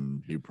actor,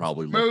 and he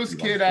probably most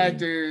kid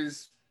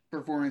actors'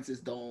 performances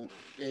don't.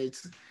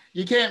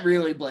 You can't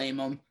really blame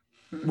them.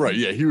 Right?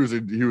 Yeah, he was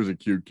a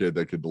cute kid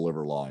that could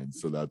deliver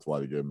lines, so that's why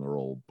they gave him the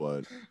role.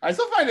 But I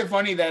still find it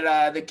funny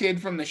that the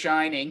kid from The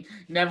Shining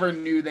never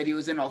knew that he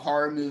was in a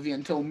horror movie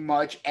until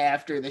much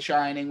after The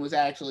Shining was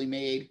actually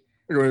made.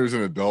 When he was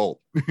an adult.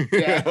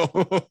 Yeah.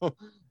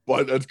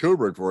 But that's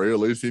Kubrick for you. At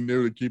least he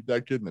knew to keep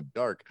that kid in the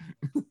dark.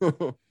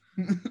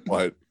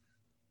 But,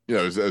 you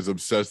know, as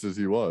obsessed as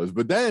he was.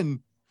 But then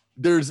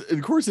there's,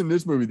 of course, in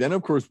this movie, then,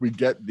 of course, we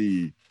get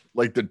the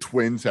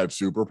twins have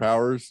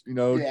superpowers, you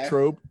know,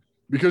 trope.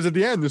 Because at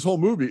the end, this whole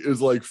movie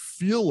is like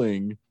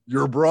feeling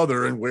your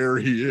brother and where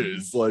he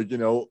is, like, you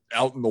know,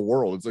 out in the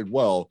world. It's like,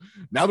 well,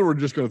 now that we're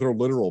just going to throw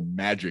literal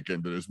magic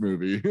into this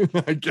movie,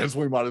 I guess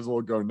we might as well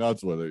go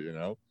nuts with it, you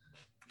know?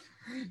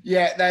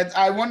 Yeah,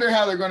 I wonder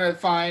how they're gonna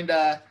find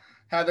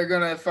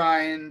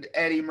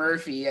Eddie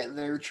Murphy at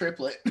their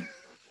triplet.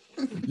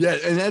 Yeah,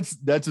 and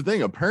that's the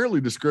thing. Apparently,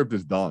 the script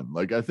is done.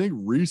 Like, I think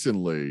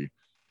recently,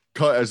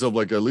 as of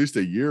like at least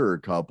a year or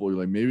a couple,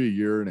 like maybe a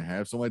year and a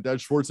half, something like that,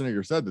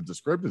 Schwarzenegger said that the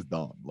script is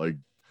done. Like,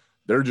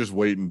 they're just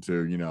waiting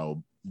to, you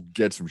know,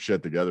 get some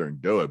shit together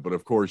and do it. But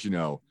of course, you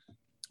know,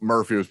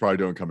 Murphy was probably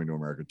doing Coming to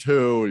America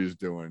 2. He's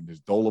doing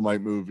his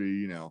Dolomite movie,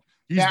 you know.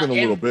 He's been a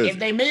little busy. If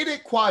they made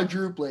it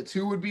quadruplets,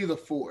 who would be the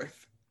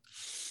fourth?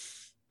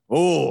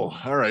 Oh,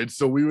 all right.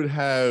 So we would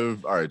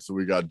have, all right. So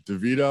we got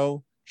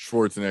DeVito,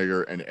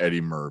 Schwarzenegger, and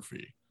Eddie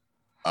Murphy.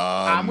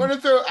 I'm gonna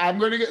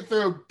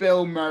throw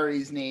Bill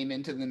Murray's name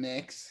into the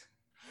mix.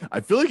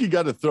 I feel like you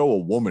got to throw a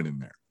woman in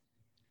there.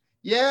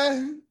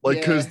 Yeah.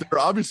 Because they're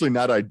obviously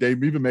not, they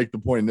even make the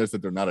point in this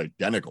that they're not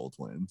identical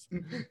twins.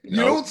 You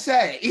don't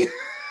say.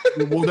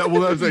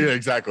 well, that's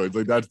exactly. It's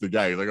like, that's the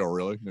guy. He's like, oh,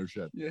 really? No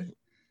shit. Yeah.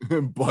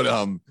 But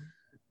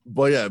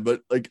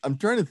like, I'm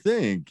trying to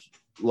think,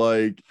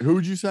 like, who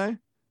would you say?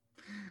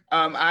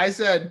 I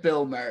said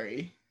Bill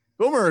Murray.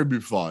 Bill Murray would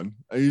be fun.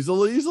 He's a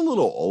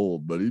little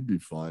old, but he'd be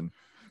fun.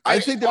 I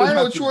think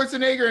Arnold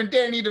Schwarzenegger and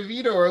Danny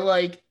DeVito are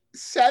like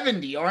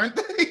 70, aren't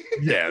they?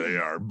 Yeah, they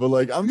are. But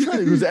like, I'm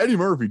trying, because Eddie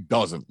Murphy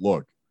doesn't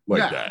look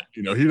like that.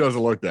 You know, he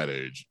doesn't look that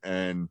age.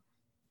 And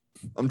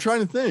I'm trying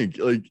to think,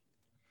 like,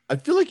 I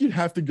feel like you'd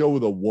have to go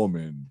with a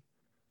woman,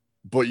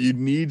 but you'd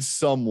need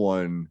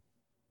someone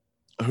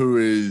who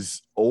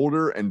is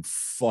older and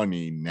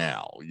funny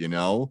now, you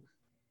know?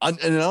 And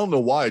I don't know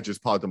why it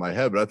just popped in my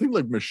head, but I think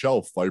like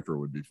Michelle Pfeiffer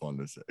would be fun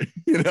to say,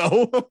 you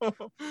know?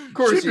 Of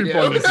course, she'd be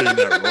fun to say in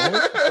that role.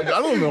 Like,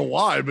 I don't know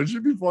why, but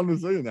she'd be fun to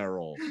say in that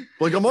role.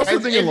 Like, I'm also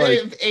thinking,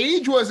 if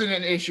age wasn't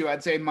an issue,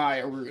 I'd say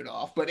Maya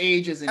Rudolph, but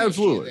age is an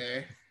issue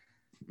there.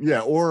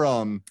 Yeah, or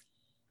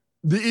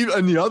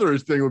the other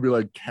thing would be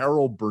like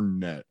Carol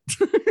Burnett.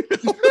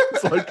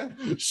 It's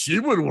like, she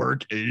would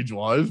work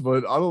age-wise,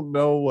 but I don't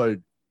know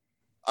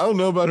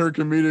about her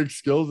comedic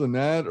skills in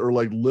that, or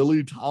like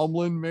Lily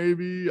Tomlin,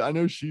 maybe. I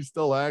know she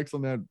still acts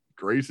on that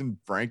Grace and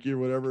Frankie or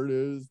whatever it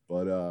is,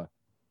 but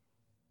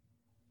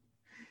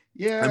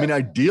yeah. I mean,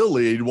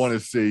 ideally, you'd want to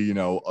see, you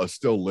know, a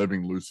still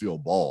living Lucille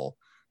Ball.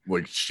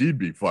 Like, she'd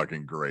be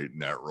fucking great in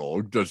that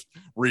role, just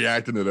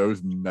reacting to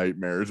those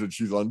nightmares that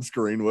she's on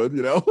screen with,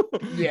 you know?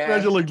 Yeah.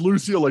 Imagine like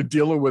Lucille like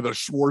dealing with a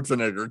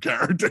Schwarzenegger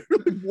character.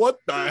 Like, what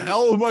the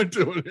hell am I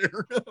doing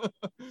here?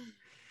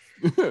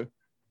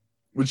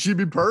 Would she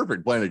be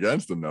perfect playing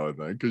against him, though, I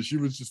think, because she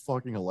was just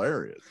fucking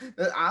hilarious.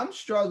 I'm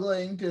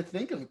struggling to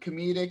think of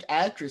comedic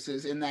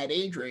actresses in that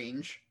age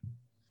range.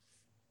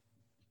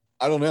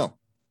 I don't know.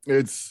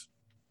 And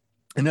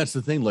that's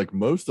the thing, like,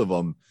 most of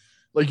them,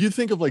 like you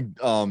think of like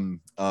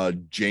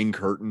Jane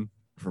Curtin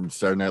from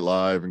Saturday Night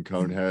Live and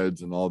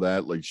Coneheads and all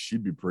that. Like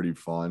she'd be pretty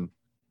fun.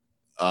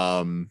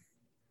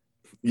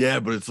 Yeah,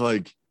 but it's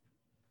like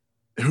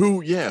who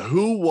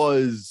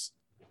was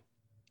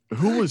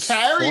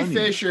Carrie funny?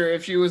 Fisher,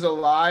 if she was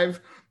alive,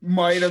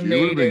 might have She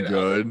made would have been it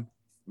good.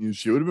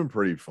 She would have been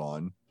pretty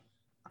fun.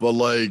 But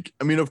like,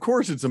 I mean, of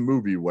course, it's a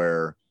movie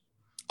where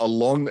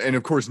and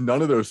of course,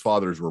 none of those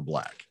fathers were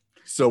black.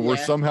 So we're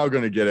Yeah. somehow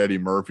going to get Eddie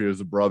Murphy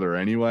as a brother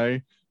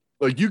anyway.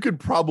 Like you could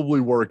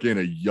probably work in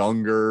a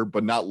younger,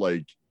 but not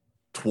like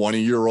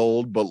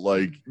 20-year-old, but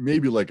like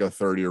maybe like a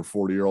 30 or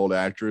 40-year-old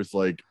actress,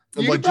 like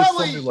You like could just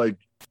probably- something like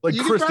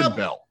you could Kristen prob-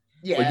 Bell.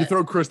 Yeah, Like you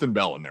throw Kristen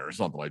Bell in there or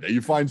something like that.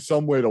 You find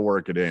some way to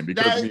work it in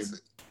because I mean,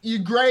 you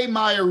gray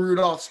Maya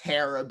Rudolph's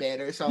hair a bit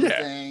or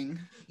something.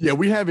 yeah,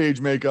 we have age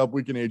makeup.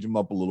 We can age him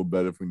up a little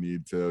bit if we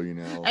need to, you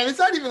know. And it's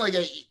not even like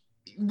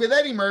with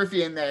Eddie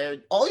Murphy in there,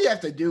 all you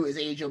have to do is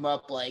age him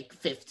up like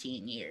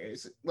 15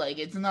 years. Like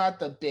it's not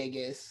the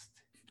biggest.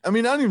 I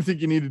mean, I don't even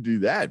think you need to do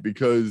that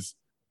because,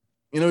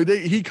 you know,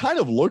 he kind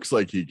of looks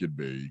like he could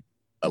be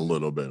a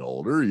little bit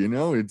older, you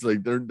know. It's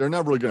like they're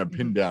not really going to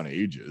pin down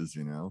ages,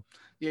 you know.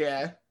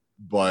 Yeah.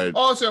 But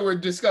Also, we're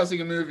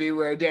discussing a movie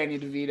where Danny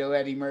DeVito,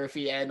 Eddie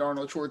Murphy, and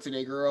Arnold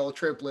Schwarzenegger are all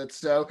triplets.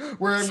 So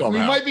we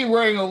Somehow. might be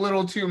worrying a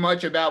little too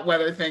much about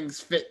whether things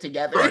fit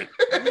together. Right.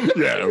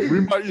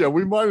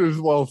 we might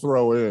as well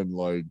throw in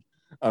like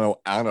I don't know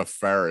Anna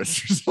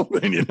Faris or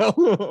something, you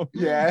know.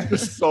 Yeah.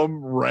 Just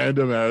some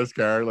random ass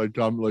character like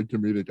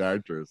comedic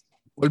actress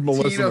like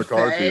Melissa Tina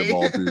McCarthy Fey. of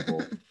all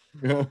people.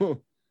 You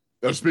know?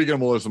 Now, speaking of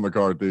Melissa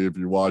McCarthy, if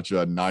you watch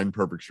Nine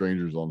Perfect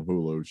Strangers on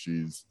Hulu,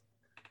 she's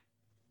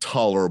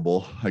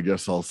tolerable, I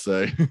guess I'll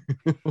say.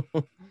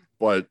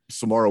 But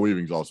Samara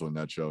Weaving's also in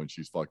that show, and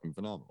she's fucking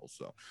phenomenal.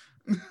 So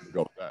we'll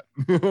go with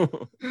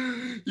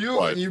that.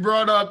 You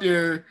brought up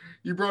your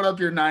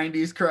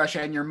 90s crush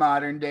and your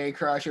modern day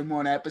crush in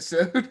one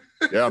episode.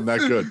 Yeah, I'm that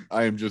good.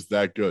 I am just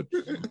that good.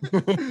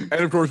 And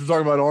of course, we're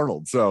talking about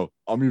Arnold, so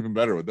I'm even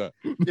better with that.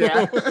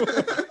 Yeah.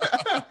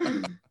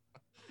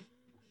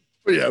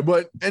 But yeah,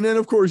 and then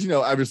of course, you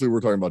know, obviously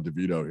we're talking about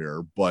DeVito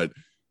here, but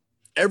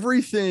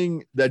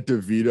everything that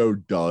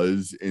DeVito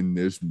does in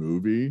this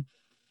movie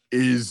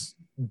is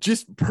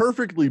just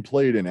perfectly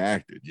played and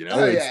acted, you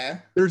know. Oh, yeah.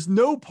 There's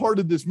no part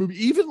of this movie,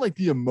 even like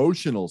the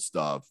emotional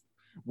stuff,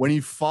 when he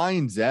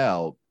finds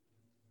out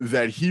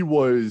that he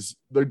was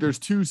like, there's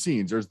two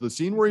scenes. There's the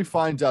scene where he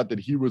finds out that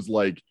he was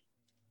like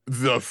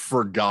the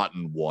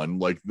forgotten one,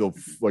 like the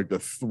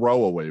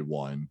throwaway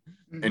one,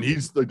 and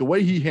he's like, the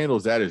way he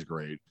handles that is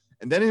great.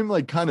 And then him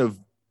like kind of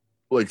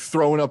like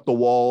throwing up the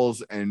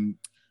walls and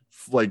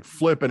like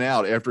flipping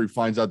out after he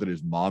finds out that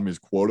his mom is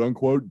quote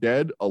unquote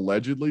dead,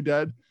 allegedly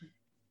dead.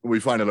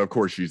 We find out, of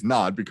course, she's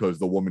not, because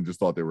the woman just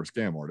thought they were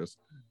scam artists.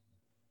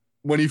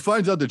 When he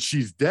finds out that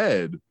she's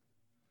dead,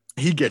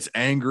 he gets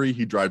angry.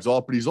 He drives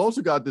off, but he's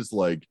also got this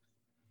like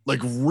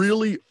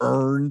really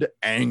earned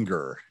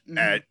anger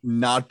at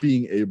not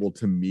being able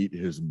to meet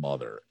his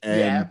mother.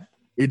 And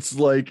it's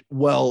like,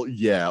 well,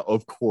 yeah,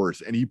 of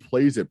course. And he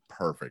plays it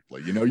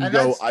perfectly. You know, you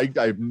go, I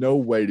have no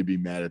way to be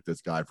mad at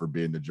this guy for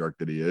being the jerk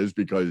that he is,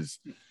 because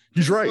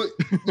he's right.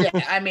 Yeah,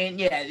 I mean,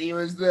 yeah, he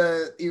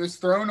was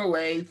thrown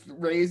away,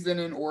 raised in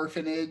an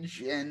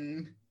orphanage,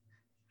 and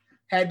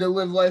had to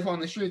live life on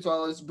the streets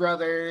while his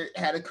brother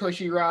had a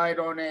cushy ride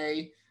on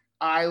a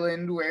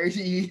island where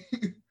he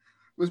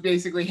was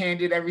basically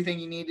handed everything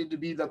he needed to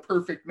be the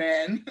perfect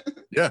man.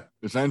 Yeah,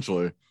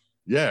 essentially.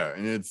 Yeah,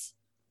 and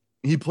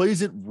he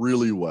plays it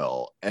really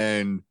well.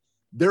 And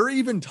there are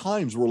even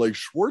times where like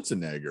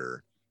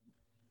Schwarzenegger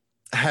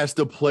has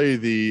to play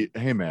the,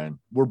 hey man,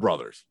 we're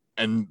brothers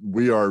and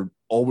we are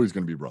always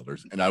going to be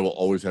brothers and I will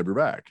always have your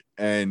back.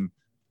 And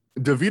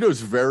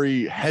DeVito's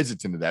very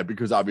hesitant to that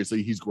because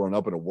obviously he's grown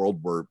up in a world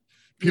where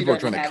people are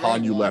trying to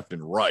con you left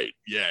and right.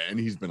 Yeah. And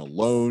he's been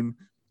alone.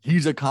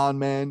 He's a con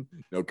man.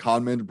 You know,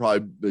 con men are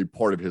probably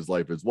part of his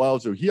life as well.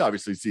 So he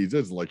obviously sees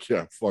this and like,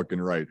 yeah, fucking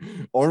right.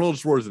 Arnold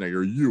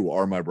Schwarzenegger, you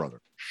are my brother.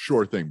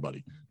 Sure thing,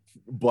 buddy.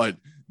 But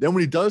then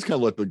when he does kind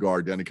of let the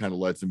guard down, he kind of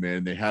lets him in.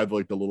 And they have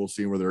like the little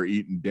scene where they're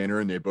eating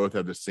dinner and they both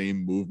have the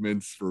same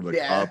movements for the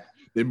cup.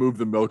 They move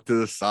the milk to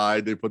the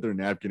side. They put their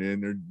napkin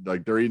in.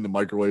 They're eating the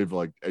microwave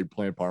like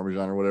eggplant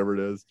parmesan or whatever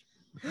it is.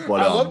 But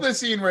I love the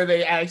scene where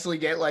they actually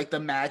get like the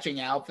matching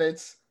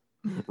outfits.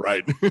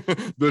 Right.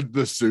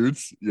 the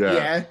suits.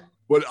 Yeah.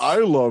 What I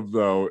love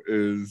though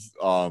is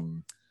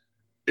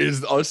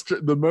us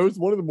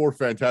one of the more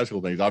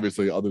fantastical things,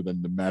 obviously, other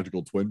than the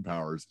magical twin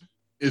powers,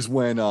 is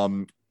when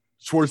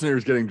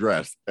Schwarzenegger's getting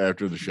dressed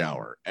after the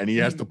shower and he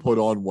has to put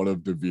on one of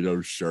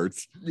DeVito's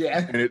shirts.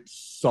 Yeah. And it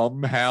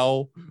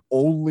somehow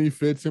only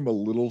fits him a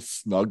little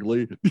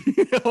snugly.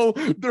 You know,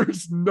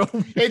 there's no.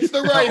 It's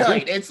the right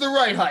height. It's the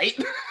right height.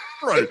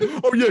 Right.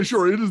 Oh, yeah,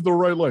 sure. It is the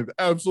right length.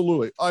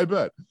 Absolutely. I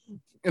bet.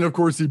 And of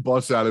course, he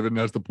busts out of it and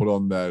has to put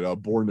on that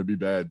 "Born to Be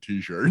Bad"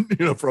 T-shirt,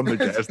 you know, from the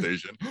gas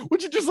station,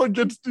 which he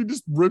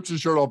just rips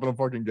his shirt off in a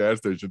fucking gas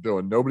station too,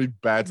 and nobody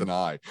bats an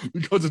eye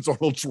because it's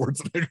Arnold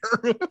Schwarzenegger.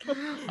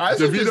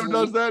 DeVito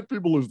does that,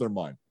 people lose their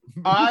mind.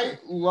 I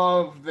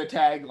love the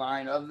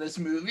tagline of this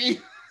movie.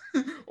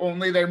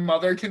 Only their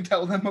mother can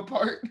tell them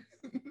apart.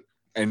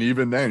 And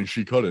even then,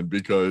 she couldn't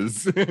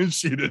because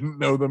she didn't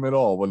know them at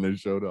all when they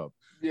showed up.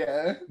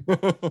 Yeah.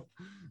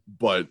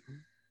 But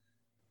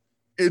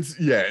it's,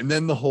 yeah. And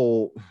then the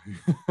whole,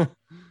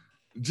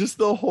 just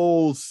the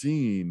whole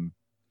scene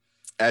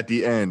at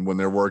the end when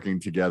they're working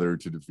together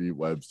to defeat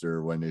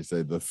Webster, when they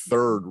say the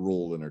third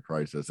rule in a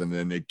crisis, and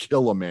then they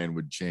kill a man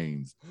with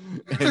chains.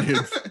 And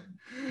it's,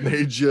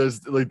 they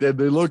just like they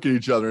look at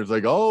each other and it's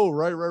like, oh,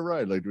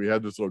 right. Like we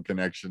have this little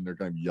connection. They're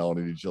kind of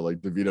yelling at each other.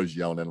 Like DeVito's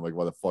yelling at him, like,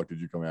 why the fuck did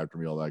you come after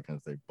me? All that kind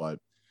of thing. But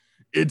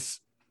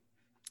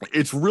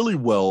it's really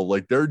well,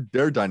 like their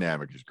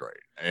dynamic is great.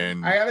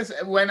 And I gotta say,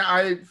 when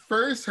I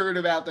first heard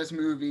about this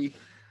movie,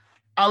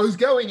 I was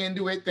going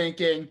into it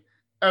thinking,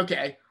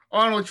 okay,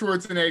 Arnold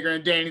Schwarzenegger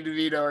and Danny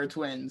DeVito are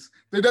twins.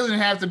 There doesn't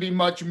have to be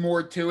much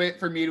more to it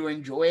for me to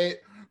enjoy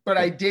it, but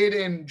I did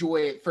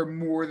enjoy it for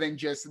more than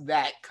just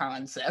that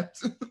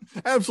concept.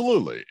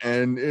 Absolutely.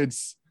 And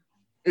it's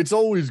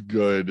always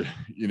good,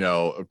 you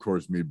know, of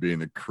course, me being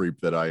the creep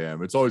that I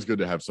am, it's always good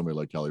to have somebody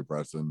like Kelly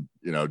Preston,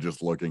 you know,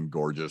 just looking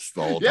gorgeous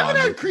the whole time. You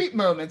haven't had creep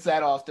moments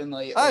that often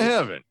lately. I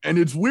haven't. And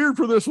it's weird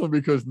for this one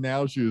because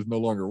now she is no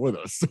longer with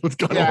us. So it's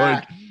kind of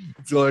like,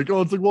 it's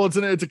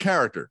a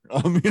character.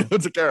 You know,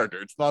 it's a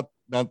character. It's not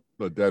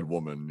the dead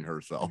woman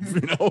herself,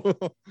 you know.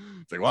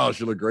 It's like, wow,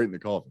 she looked great in the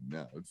coffin.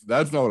 Yeah,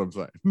 that's not what I'm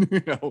saying,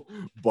 you know.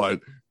 But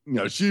you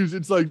know,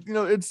 it's like, you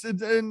know, it's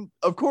and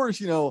of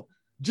course, you know,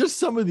 just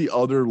some of the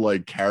other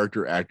like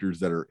character actors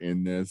that are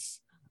in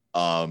this,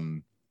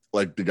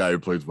 like the guy who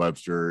plays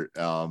Webster,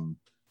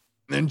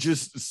 and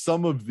just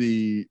some of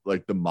the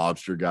like the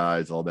mobster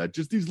guys, all that,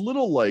 just these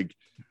little like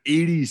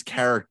 80s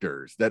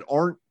characters that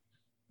aren't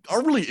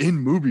really in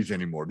movies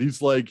anymore. These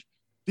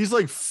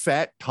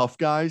fat tough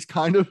guys,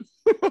 kind of,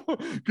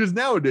 because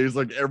nowadays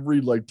like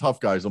every like tough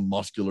guy is a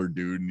muscular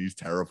dude and he's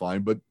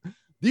terrifying, but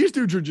these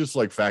dudes are just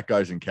like fat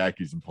guys in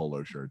khakis and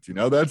polo shirts, you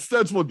know. That's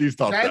what these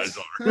tough guys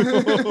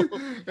are.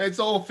 That's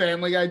old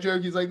Family Guy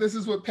joke. He's like, this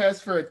is what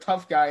passed for a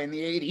tough guy in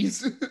the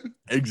 80s.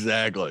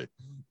 Exactly.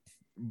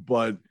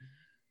 But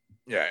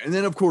yeah, and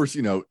then of course,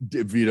 you know,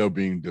 DeVito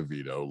being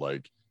DeVito,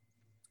 like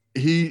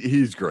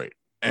he's great.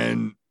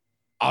 And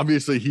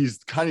obviously he's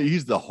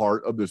the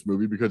heart of this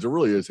movie because it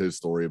really is his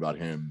story about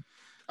him.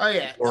 Oh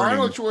yeah,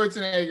 Arnold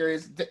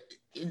Schwarzenegger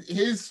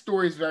his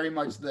story is very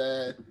much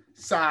the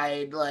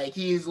side, like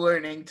he's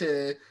learning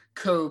to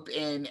cope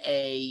in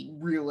a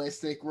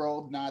realistic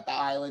world, not the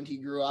island he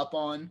grew up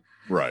on.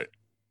 Right.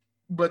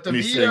 But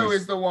DeVito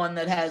is the one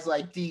that has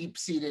like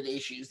deep-seated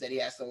issues that he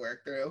has to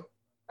work through.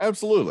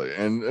 Absolutely.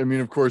 And I mean,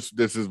 of course,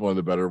 this is one of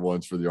the better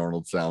ones for the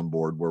Arnold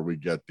soundboard where we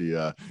get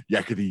the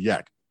yakety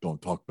yak. Don't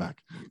talk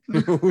back.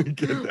 We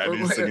get that.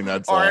 He's singing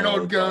that song.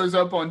 Arnold goes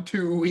up on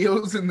two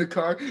wheels in the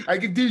car. I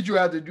can teach you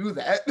how to do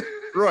that.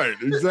 Right,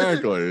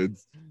 exactly.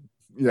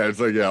 It's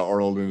like, yeah,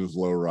 Arnold in his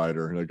low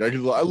rider. Like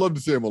I love to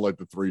see him with like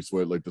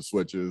the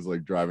switches,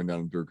 like driving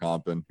down through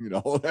Compton, you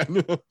know,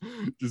 and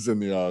just in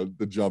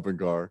the jumping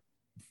car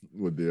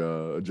with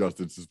the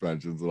adjusted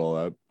suspensions and all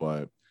that.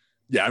 But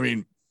yeah, I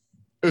mean,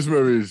 this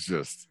movie is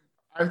just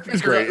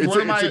it's great.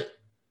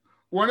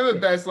 One of the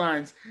best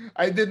lines.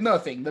 I did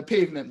nothing. The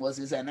pavement was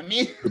his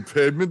enemy.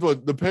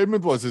 The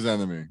pavement was his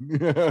enemy.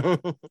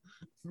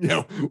 You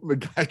know, the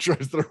guy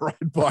tries to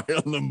ride by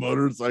on the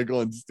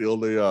motorcycle and steal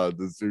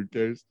the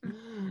suitcase.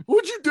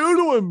 What'd you do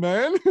to him,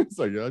 man? It's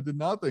like, yeah, I did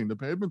nothing. The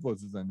pavement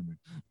was his enemy.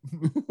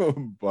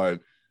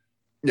 But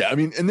yeah, I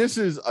mean, and this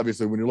is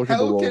obviously when you're looking at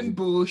the roles. How can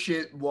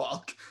bullshit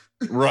walk?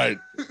 Right.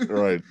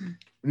 When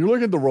you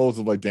look at the roles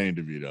of like Danny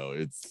DeVito,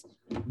 it's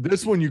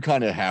this one you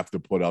kind of have to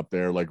put up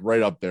there, like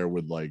right up there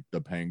with like the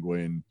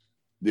Penguin,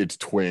 it's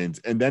twins,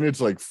 and then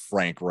it's like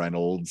Frank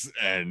Reynolds,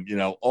 and you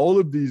know, all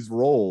of these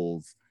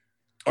roles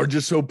are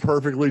just so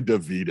perfectly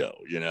DeVito,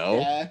 you know.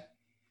 Yeah.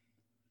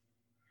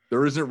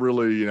 There isn't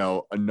really, you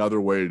know,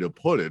 another way to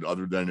put it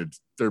other than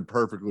they're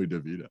perfectly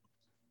DeVito.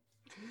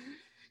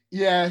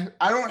 Yeah,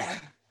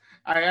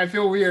 I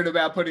feel weird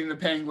about putting the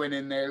Penguin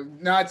in there.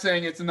 Not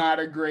saying it's not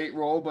a great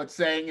role, but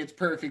saying it's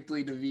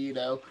perfectly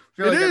DeVito. I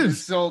feel like I'm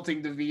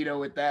insulting DeVito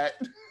with that.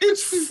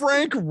 It's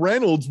Frank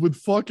Reynolds with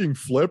fucking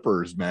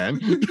flippers, man.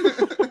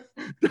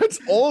 That's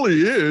all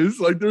he is.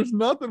 Like, there's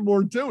nothing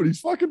more to it. He's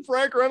fucking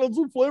Frank Reynolds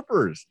with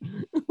flippers.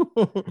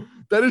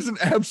 That is an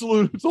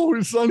absolute It's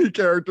Always Sunny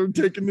character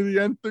taken to the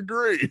nth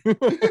degree.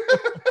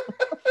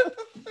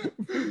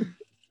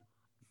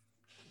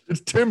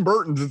 It's Tim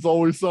Burton's It's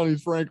Always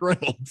Sunny's Frank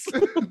Reynolds.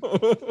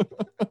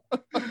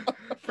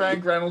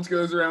 Frank Reynolds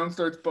goes around and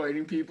starts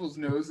biting people's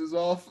noses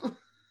off.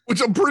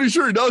 Which I'm pretty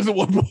sure he does at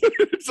one point.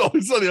 It's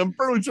Always Sunny. I'm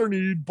fairly certain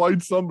he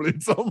bites somebody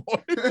at some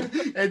point.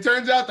 It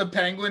turns out the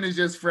Penguin is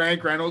just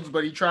Frank Reynolds,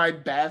 but he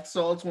tried bath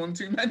salts one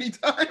too many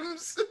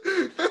times.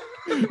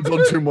 He's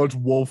on too much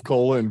wolf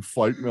cola and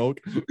fight milk.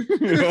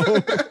 You know?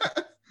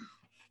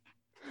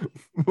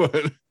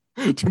 But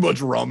too much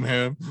rum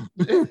ham.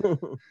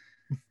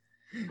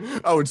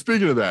 Oh, and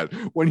speaking of that,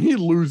 when he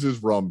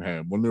loses rum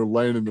ham, when they're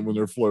landing and when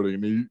they're floating,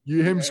 and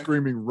him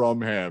screaming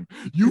rum ham,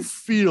 you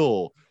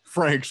feel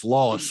Frank's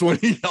loss when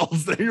he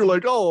yells that. You're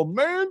like, oh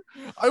man,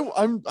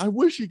 I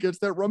wish he gets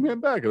that rum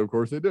ham back, and of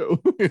course they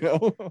do. You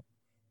know,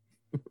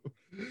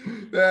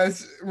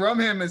 That's rum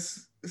ham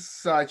is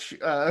such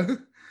a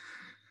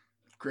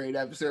great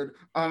episode.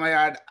 Oh my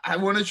god, I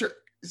want to.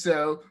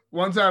 So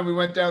one time we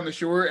went down the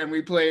shore and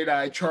we played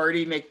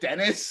Charlie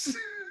McDennis.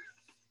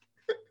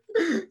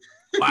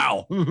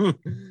 wow.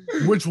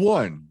 Which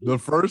one? The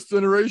first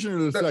iteration or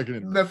the second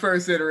iteration? The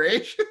first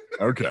iteration.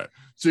 Okay,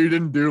 so you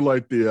didn't do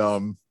like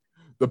the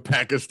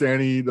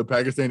Pakistan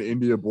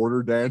India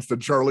border dance that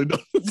Charlie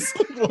does.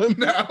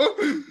 No,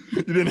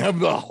 you didn't have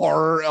the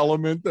horror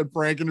element that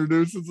Frank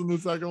introduces in the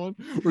second one,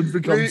 where it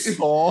becomes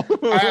Saw.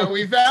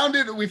 We found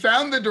it. We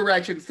found the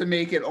directions to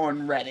make it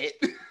on Reddit.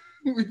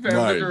 We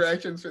found the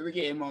directions for the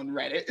game on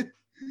Reddit.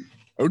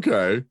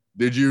 Okay.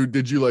 Did you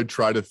like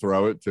try to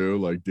throw it too,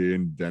 like Dee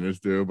and Dennis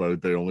do,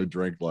 but they only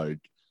drink like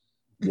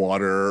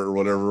water or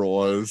whatever it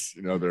was?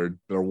 You know,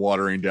 they're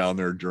watering down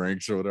their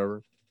drinks or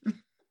whatever.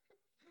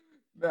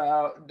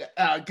 No,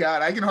 oh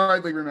God, I can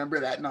hardly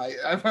remember that night,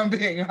 if I'm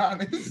being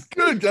honest.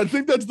 Good. I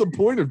think that's the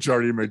point of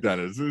Charlie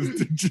McDennis.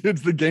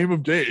 It's the game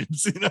of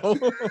games, you know?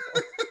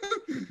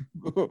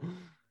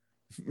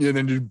 And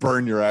then you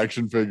burn your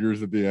action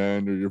figures at the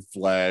end or your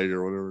flag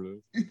or whatever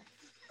it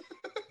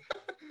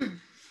is.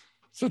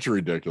 Such a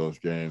ridiculous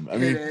game. I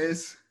mean, it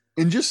is.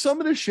 And just some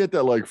of the shit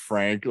that like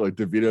Frank, like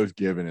DeVito's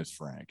given is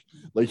Frank.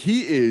 Like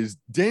he is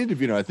Danny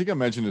DeVito. I think I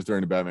mentioned this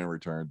during the Batman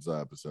Returns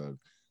episode.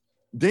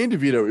 Danny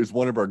DeVito is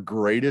one of our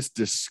greatest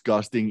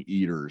disgusting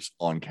eaters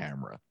on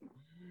camera.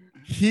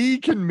 He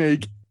can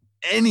make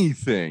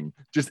anything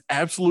just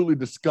absolutely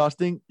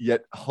disgusting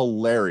yet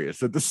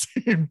hilarious at the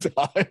same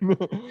time.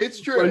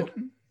 It's true.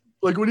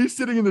 Like when he's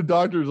sitting in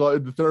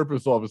the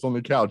therapist's office on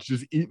the couch,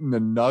 just eating the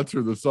nuts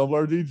or the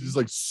sunflower seeds, just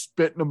like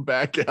spitting them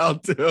back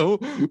out too.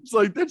 It's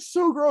like, that's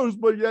so gross,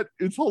 but yet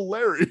it's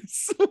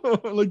hilarious.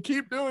 Like,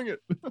 keep doing it.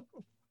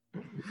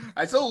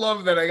 I still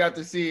love that I got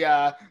to see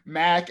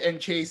Mac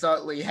and Chase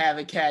Utley have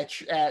a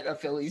catch at a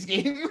Phillies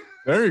game.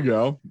 There you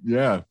go.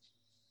 Yeah.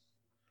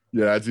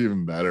 Yeah, that's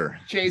even better.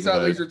 Chase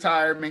Utley's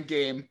retirement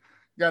game.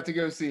 Got to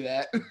go see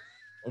that.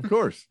 Of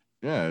course.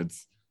 Yeah,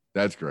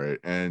 that's great.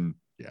 And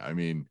yeah, I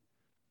mean,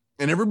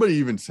 and everybody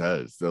even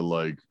says that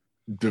like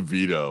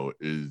DeVito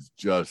is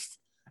just,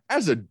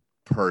 as a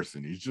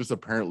person, he's just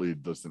apparently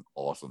just an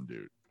awesome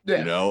dude. Yeah.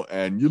 You know,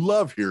 and you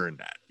love hearing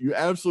that. You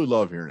absolutely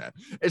love hearing that,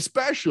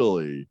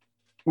 especially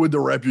with the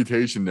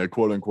reputation that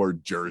quote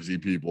unquote Jersey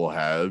people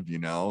have, you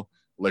know,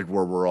 like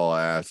where we're all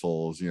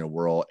assholes, you know,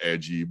 we're all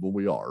edgy. Well,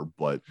 we are,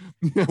 but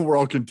we're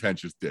all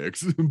contentious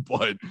dicks.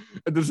 But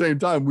at the same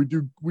time, we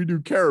do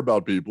care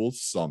about people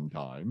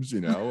sometimes,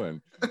 you know,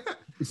 and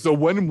so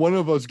when one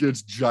of us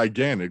gets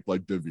gigantic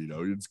like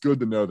DeVito, it's good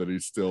to know that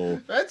he's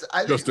still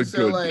a good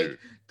dude.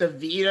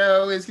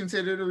 DeVito is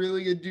considered a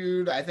really good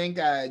dude. I think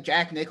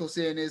Jack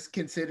Nicholson is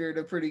considered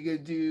a pretty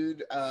good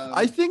dude.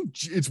 I think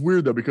it's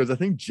weird though, because I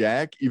think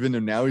Jack, even though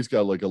now he's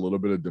got like a little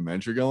bit of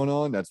dementia going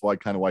on, that's why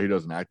he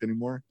doesn't act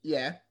anymore.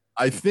 Yeah.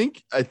 I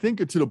think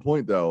to the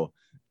point though,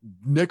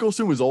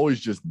 Nicholson was always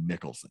just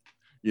Nicholson.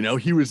 You know,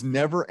 he was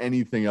never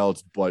anything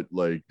else but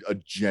like a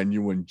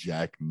genuine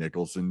Jack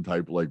Nicholson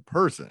type like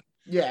person.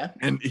 Yeah.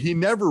 And he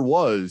never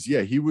was.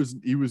 Yeah, he was,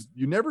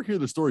 you never hear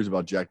the stories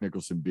about Jack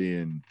Nicholson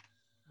being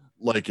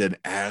like an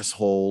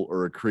asshole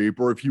or a creep,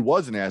 or if he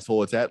was an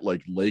asshole, it's at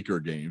like Laker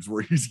games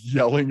where he's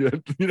yelling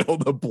at, you know,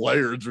 the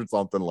players or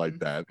something like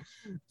that.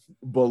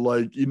 But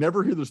like, you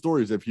never hear the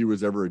stories if he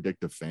was ever a dick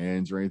to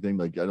fans or anything.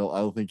 Like, I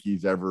don't think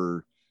he's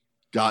ever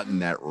gotten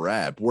that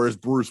rap. Whereas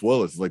Bruce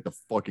Willis is like the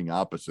fucking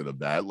opposite of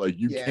that. Like,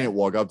 you can't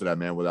walk up to that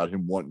man without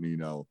him wanting, you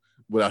know,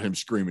 without him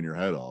screaming your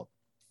head off.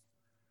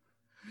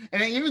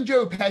 And even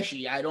Joe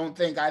Pesci, I don't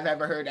think I've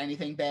ever heard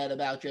anything bad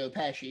about Joe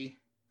Pesci.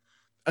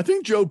 I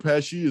think Joe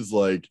Pesci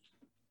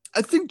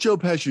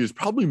is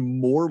probably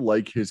more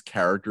like his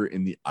character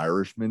in The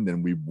Irishman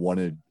than we want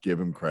to give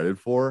him credit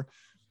for,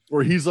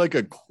 where he's like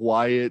a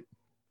quiet,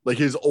 like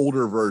his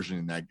older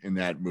version in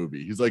that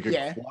movie. He's like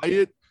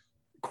a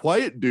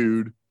quiet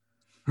dude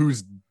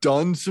who's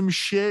done some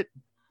shit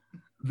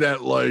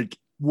that like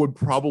would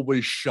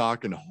probably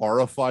shock and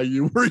horrify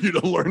you were you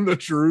to learn the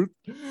truth,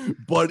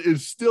 but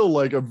is still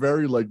like a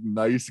very like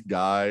nice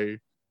guy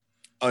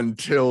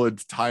until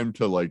it's time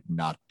to like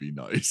not be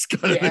nice,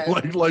 kind of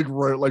thing, like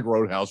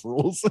Roadhouse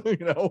rules, you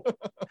know.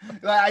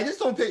 I just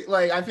don't think,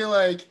 like, I feel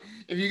like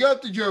if you go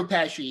up to Joe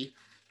Pesci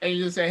and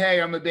you just say,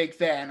 "Hey, I'm a big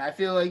fan," I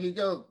feel like you'd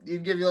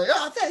give you like,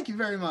 "Oh, thank you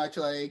very much."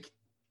 Like,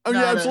 oh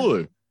yeah,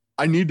 absolutely.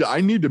 I need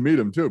to meet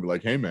him too. Be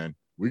like, "Hey, man,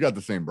 we got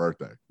the same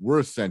birthday. We're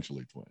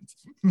essentially twins."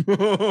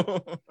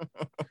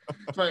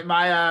 But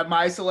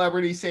my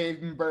celebrity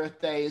saving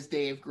birthday is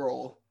Dave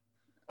Grohl.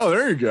 Oh,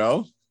 there you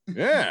go.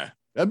 Yeah.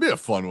 That'd be a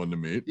fun one to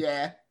meet.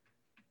 Yeah.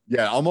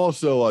 Yeah, I'm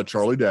also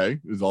Charlie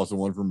Day is also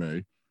one for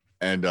me,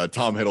 and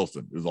Tom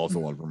Hiddleston is also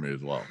one for me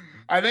as well.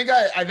 I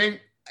think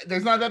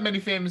there's not that many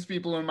famous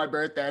people on my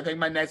birthday. I think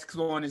my next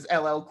one is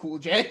LL Cool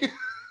J.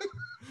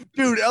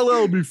 Dude,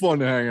 LL would be fun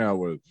to hang out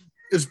with,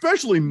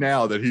 especially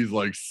now that he's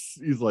like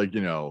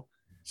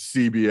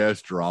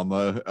CBS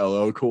drama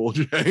LL Cool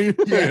J.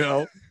 Yeah. You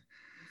know,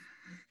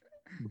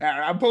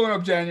 I'm pulling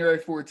up January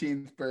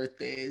 14th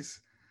birthdays.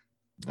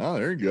 oh,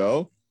 there you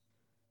go.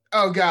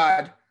 Oh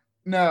God,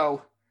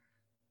 no.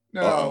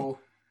 Uh-oh.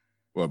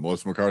 What,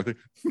 Melissa McCarthy?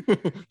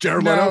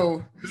 Jared Leto?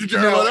 No, Is it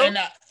Jared Leto?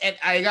 and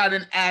I got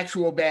an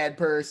actual bad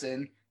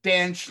person,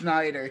 Dan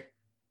Schneider,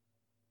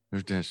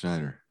 There's Dan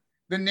Schneider.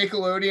 the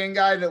Nickelodeon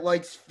guy that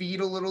likes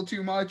feet a little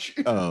too much.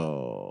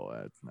 Oh,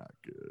 that's not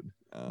good.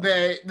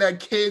 The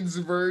kids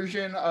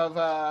version of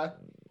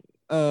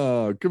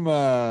Oh, come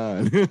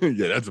on.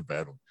 Yeah, that's a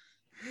bad one.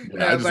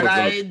 Yeah, no, but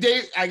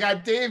I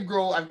got Dave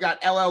Grohl, I've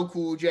got LL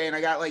Cool J, and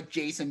I got like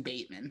Jason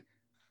Bateman.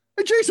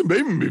 Hey, Jason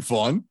Bateman would be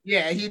fun.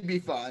 Yeah, he'd be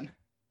fun.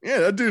 Yeah,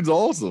 that dude's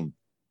awesome.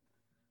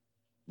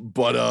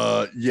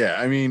 But yeah,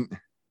 I mean,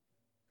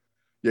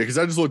 yeah, because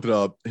I just looked it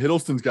up.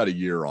 Hiddleston's got a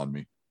year on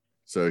me.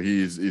 So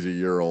he's a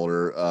year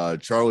older.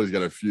 Charlie's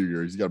got a few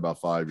years. He's got about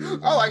 5 years.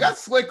 Oh, I got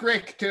Slick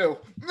Rick too.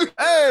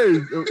 Hey,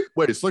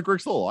 wait, Slick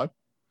Rick's still alive?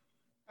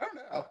 I don't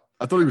know.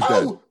 I thought he was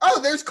dead. Oh,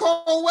 there's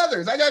Carl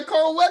Weathers. I got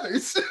Carl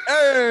Weathers.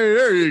 Hey,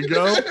 there you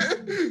go.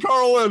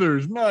 Carl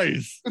Weathers,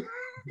 nice.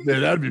 Yeah,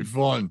 that'd be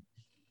fun.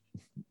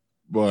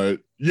 But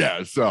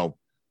yeah, so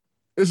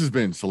this has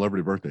been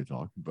Celebrity Birthday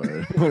Talk, but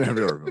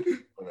whatever.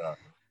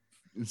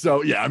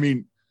 So yeah, I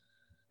mean,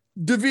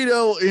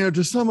 DeVito,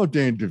 to sum up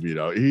Dan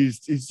DeVito, he's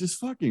just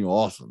fucking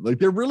awesome. Like,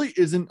 there really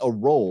isn't a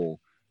role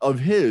of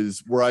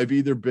his where I've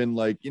either been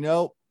like, I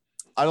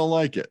don't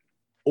like it,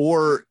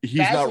 or he's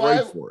not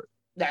right for it.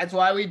 That's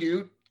why we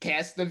do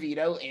cast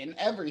DeVito in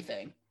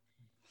everything.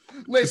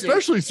 Listen,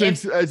 especially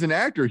since as an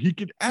actor, he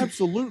could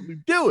absolutely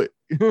do it.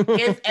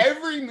 If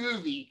every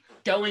movie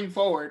going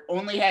forward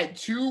only had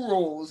 2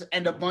 roles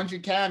and a bunch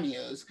of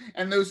cameos,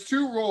 and those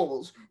 2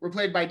 roles were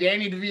played by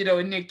Danny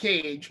DeVito and Nick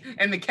Cage,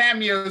 and the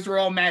cameos were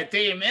all Matt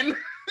Damon.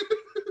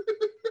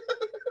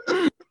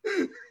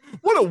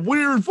 What a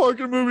weird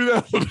fucking movie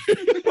that would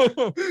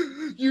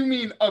be. You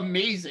mean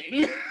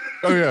amazing?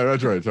 Oh yeah,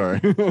 that's right. Sorry.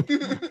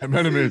 I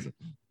meant amazing.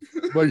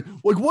 Like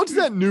what's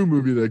that new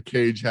movie that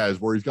Cage has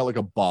where he's got like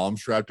a bomb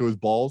strapped to his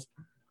balls?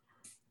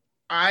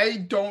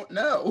 I don't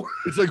know.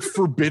 It's like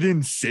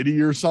Forbidden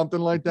City or something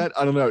like that.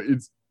 I don't know.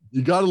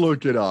 You got to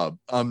look it up.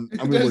 I'm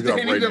gonna look it up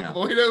right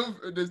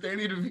now. Does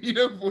Danny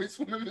DeVito voice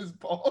one of his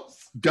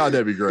balls? God,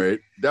 that'd be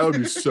great. That would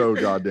be so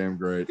goddamn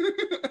great.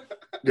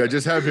 Yeah,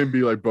 just have him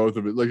be like both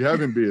of it. Like, have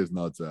him be his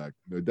nutsack.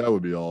 That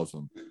would be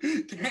awesome.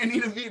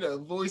 Danny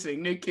DeVito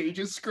voicing Nick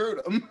Cage's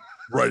scrotum.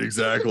 Right,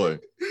 exactly.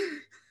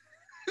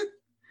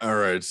 All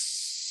right,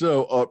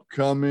 so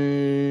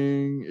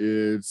upcoming,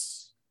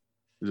 is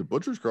it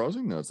Butcher's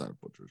Crossing? No, it's not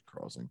Butcher's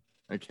Crossing.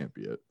 That can't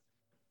be it.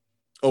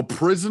 Oh,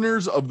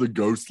 Prisoners of the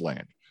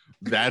Ghostland.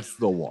 That's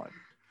the one.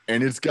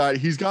 And he's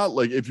got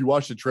like, if you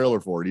watch the trailer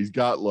for it, he's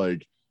got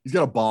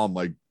a bomb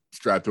like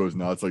strapped to his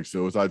nuts, like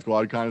Suicide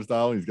Squad kind of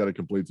style. He's got to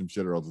complete some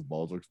shit or else his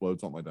balls will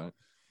explode, something like that.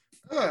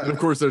 And of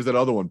course, there's that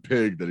other one,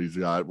 Pig, that he's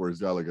got, where he's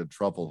got like a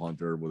truffle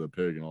hunter with a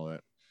pig and all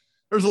that.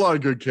 There's a lot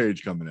of good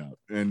Cage coming out.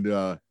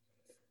 And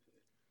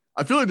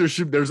I feel like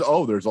there's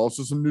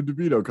also some new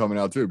DeVito coming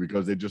out too,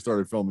 because they just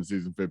started filming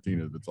season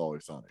 15 of It's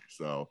Always Sunny.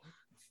 So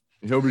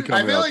he'll be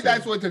coming out. I feel like soon.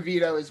 that's what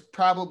DeVito is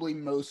probably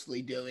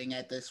mostly doing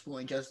at this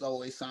point, just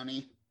Always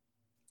Sunny.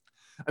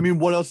 I mean,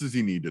 what else does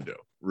he need to do?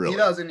 Really? He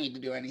doesn't need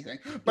to do anything.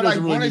 But I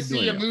want to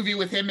see a movie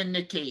with him and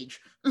Nick Cage.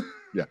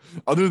 Yeah.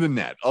 Other than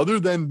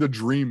the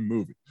dream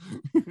movie.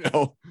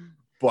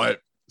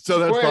 But so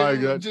that's probably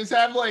good. Just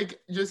have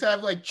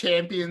like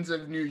Champions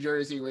of New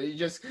Jersey, where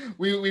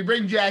we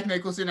bring Jack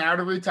Nicholson out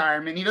of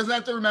retirement. He doesn't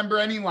have to remember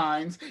any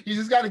lines. He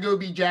just got to go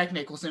be Jack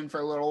Nicholson for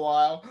a little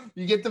while.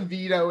 You get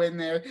DeVito in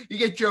there. You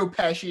get Joe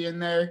Pesci in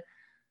there.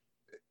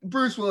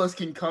 Bruce Willis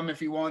can come if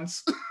he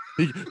wants.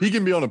 He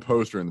can be on a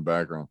poster in the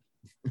background.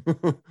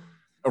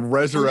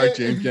 Resurrect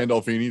James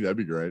Gandolfini. That'd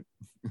be great.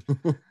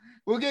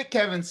 We'll get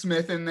Kevin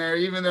Smith in there,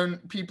 even though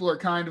people are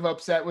kind of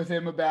upset with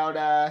him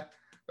about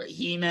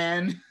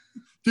He-Man.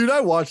 Dude,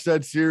 I watched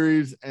that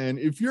series, and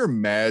if you're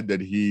mad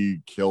that he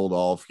killed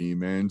off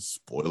He-Man,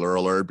 spoiler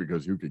alert,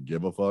 because who could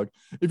give a fuck?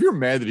 If you're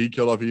mad that he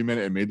killed off He-Man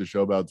and made the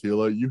show about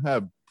Tila,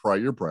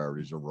 your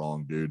priorities are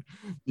wrong, dude.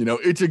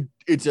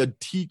 It's a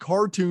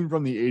cartoon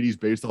from the 80s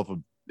based off of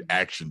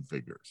action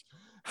figures.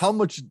 How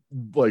much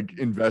like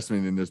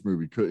investment in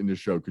this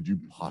show could you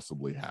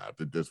possibly have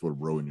that this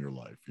would ruin your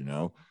life,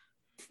 And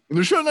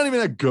the show's not even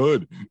that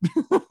good.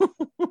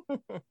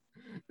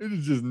 It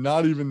is just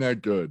not even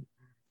that good.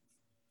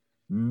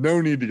 No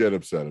need to get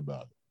upset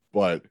about it.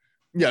 But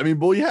yeah, I mean,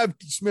 will you have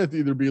Smith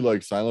either be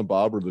like Silent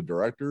Bob or the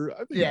director?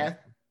 I think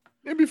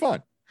it'd be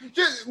fun.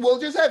 We'll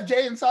just have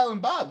Jay and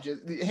Silent Bob.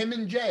 Just him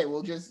and Jay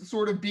will just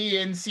sort of be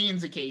in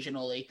scenes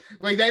occasionally.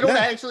 Like, they don't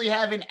actually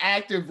have an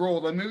active role.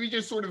 The movie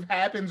just sort of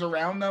happens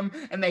around them,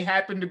 and they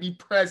happen to be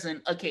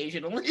present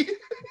occasionally.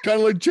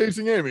 Kind of like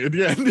Chasing Amy at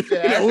the end.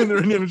 Yeah. When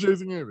they're in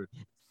Chasing Amy.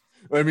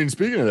 I mean,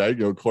 speaking of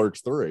that,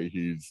 Clerks 3,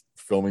 he's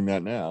filming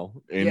that now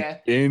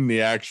in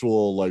the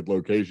actual like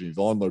location. He's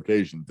on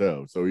location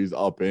too, so he's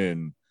up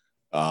in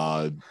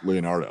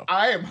Leonardo.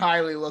 I am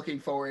highly looking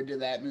forward to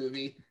that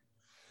movie.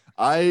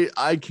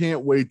 I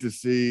can't wait to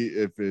see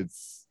if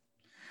it's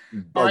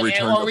are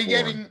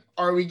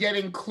we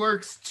getting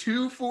Clerks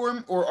 2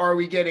 form, or are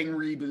we getting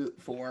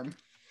reboot form?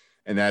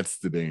 And that's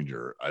the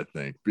danger, I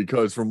think,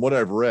 because from what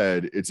I've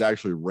read, it's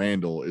actually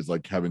Randall is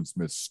like Kevin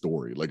Smith's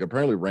story. Like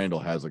apparently Randall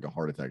has like a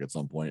heart attack at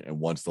some point and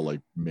wants to like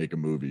make a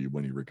movie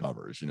when he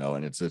recovers,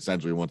 and it's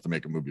essentially wants to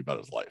make a movie about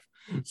his life.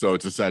 So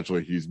it's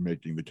essentially he's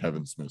making the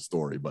Kevin Smith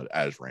story, but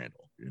as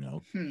Randall,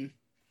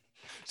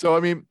 So I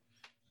mean,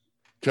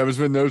 Kevin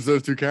Smith knows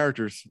those two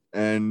characters,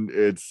 and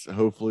it's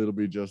hopefully it'll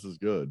be just as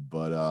good.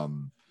 But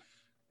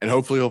and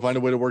hopefully he'll find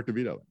a way to work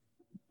DeVito.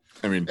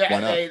 I mean,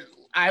 why not?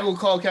 I will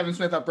call Kevin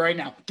Smith up right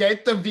now.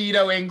 Get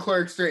DeVito in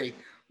Clerks 3.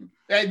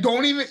 You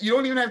don't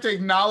even have to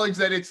acknowledge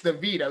that it's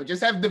DeVito.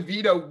 Just have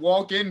DeVito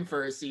walk in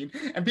for a scene,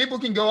 and people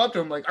can go up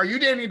to him like, "Are you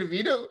Danny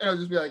DeVito?" And I'll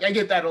just be like, "I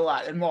get that a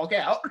lot," and walk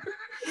out.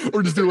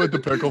 Or just do like the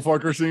pickle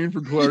fucker scene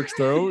from Clerks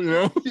 2,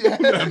 Yeah.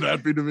 Have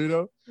that be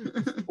DeVito.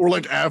 Or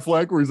like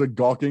Affleck, where he's a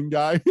gawking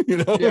guy,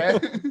 Yeah.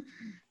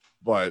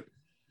 But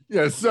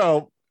yeah,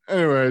 so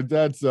anyway,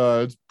 that's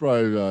it's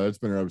probably it's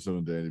been our episode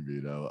on Danny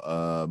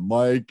DeVito.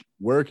 Mike,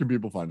 where can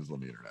people find us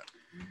on the internet?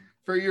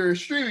 For your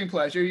streaming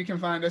pleasure, you can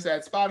find us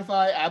at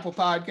Spotify, Apple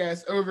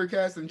Podcasts,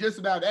 Overcast, and just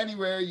about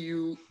anywhere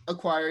you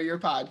acquire your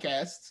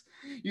podcasts.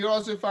 You can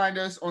also find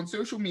us on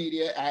social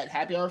media at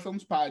Happy Hour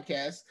Films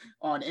Podcast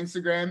on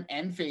Instagram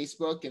and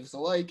Facebook. Give us a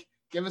like,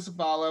 give us a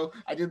follow.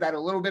 I did that a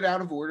little bit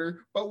out of order,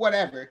 but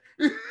whatever.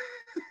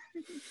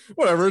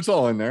 Whatever, it's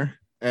all in there.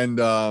 And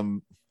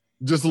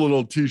just a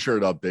little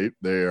t-shirt update.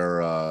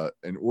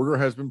 An order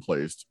has been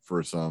placed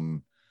for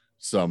some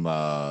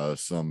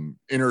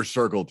inner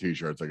circle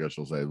t-shirts, I guess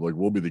you'll say. Like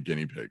we'll be the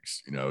guinea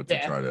pigs,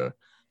 to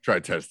try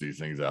to test these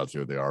things out, see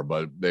what they are.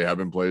 But they have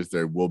been placed.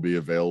 They will be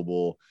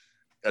available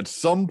at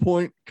some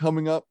point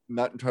coming up.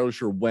 Not entirely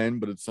sure when,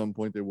 but at some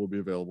point they will be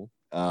available.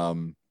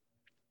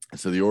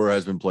 So the order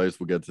has been placed.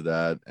 We'll get to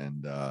that.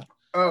 And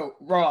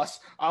Ross,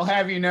 I'll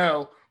have you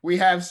know, we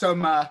have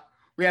some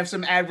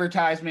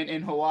advertisement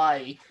in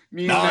Hawaii.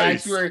 Me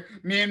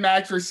and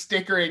Max were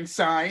stickering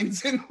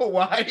signs in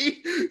Hawaii.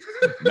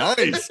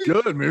 Nice,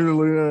 good. Maybe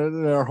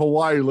our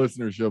Hawaii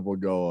listenership will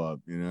go up.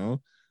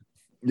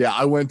 Yeah,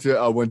 I went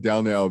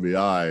down to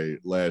LVI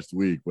last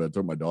week when I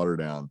took my daughter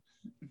down,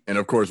 and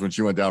of course when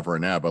she went down for a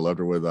nap, I left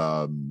her with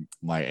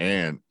my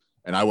aunt,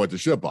 and I went to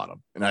Ship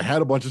Bottom, and I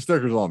had a bunch of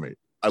stickers on me.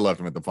 I left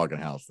them at the fucking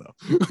house though.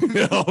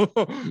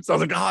 So I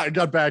was like, I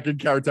got back and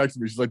Kara texted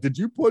me. She's like, "Did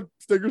you put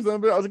stickers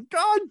on it?" I was like,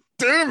 "God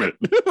damn it."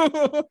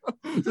 I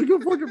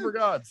fucking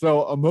forgot.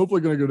 So I'm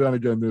hopefully going to go down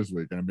again this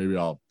week, and maybe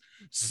I'll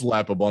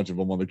slap a bunch of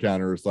them on the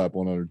counter or slap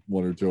one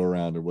or two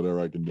around or whatever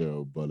I can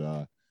do.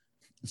 But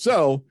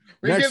so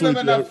we give them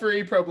enough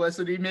free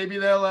publicity. Maybe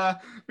they'll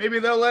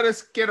let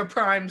us get a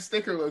prime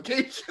sticker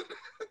location.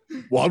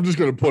 Well, I'm just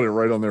going to put it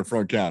right on their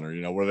front counter,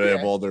 where they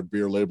have all their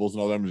beer labels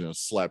and all that. I'm just going to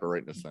slap it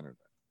right in the center.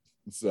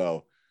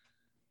 So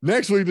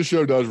next week the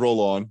show does roll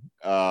on.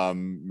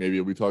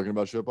 Maybe we'll be talking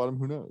about Ship Bottom,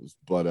 who knows?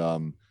 But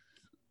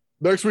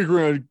next week we're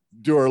going to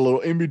do our little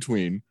in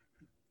between,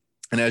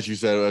 and as we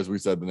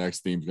said, the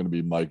next theme is going to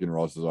be Mike and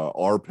Ross's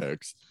our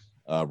picks.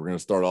 We're going to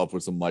start off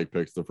with some Mike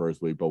picks the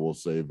first week, but we'll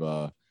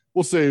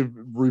save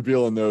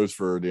revealing those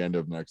for the end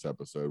of next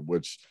episode.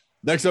 Which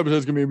next episode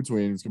is going to be in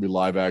between. It's going to be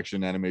live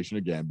action animation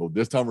again, but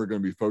this time we're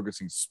going to be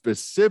focusing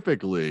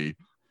specifically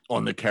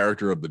on the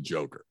character of the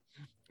Joker.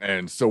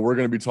 And so we're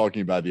going to be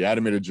talking about the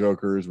animated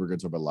Jokers. We're going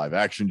to talk about live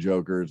action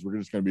Jokers. We're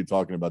just going to be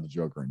talking about the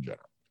Joker in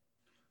general.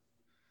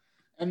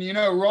 And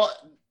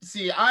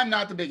see, I'm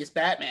not the biggest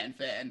Batman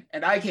fan,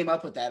 and I came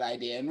up with that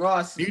idea. And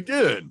Ross, you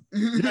did,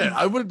 yeah.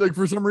 I would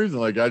for some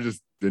reason, I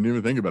just didn't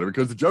even think about it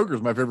because the Joker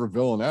is my favorite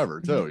villain ever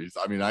too.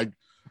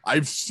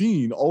 I've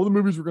seen all the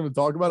movies we're going to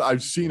talk about.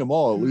 I've seen them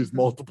all at least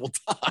multiple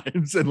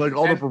times, and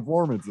all the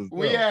performances.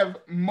 We have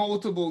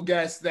multiple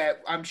guests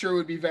that I'm sure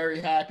would be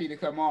very happy to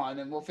come on,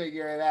 and we'll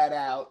figure that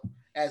out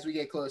as we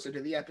get closer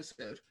to the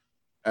episode.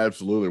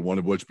 Absolutely, one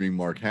of which being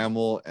Mark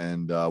Hamill,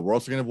 and we're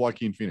also going to have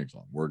Joaquin Phoenix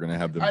on. We're going to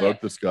have them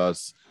both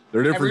discuss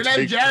their different. And we're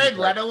going to have Jared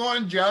Leto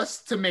on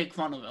just to make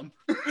fun of him,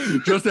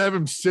 just to have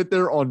him sit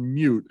there on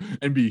mute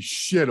and be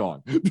shit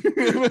on.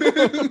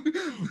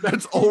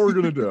 That's all we're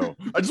going to do.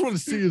 I just want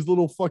to see his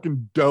little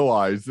fucking doe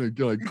eyes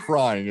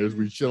crying as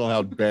we shit on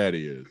how bad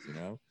he is,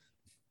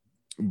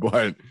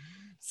 But.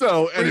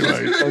 So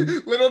anyway,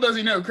 little does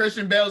he know,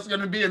 Christian Bale's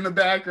going to be in the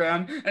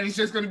background, and he's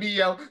just going to be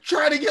yelling,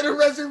 "Try to get a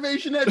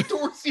reservation at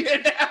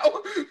Dorsia now."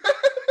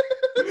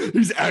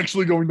 He's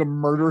actually going to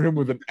murder him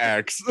with an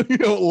axe,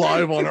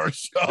 live on our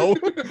show,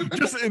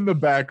 just in the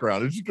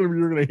background. It's just going to be,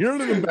 you're going to hear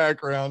it in the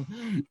background.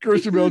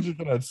 Christian Bale's just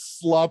going to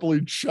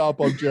sloppily chop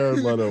up Jared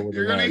Leto.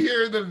 You're going to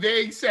hear the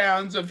vague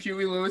sounds of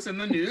Huey Lewis in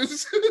the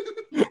news.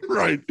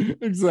 Right,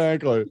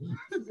 exactly.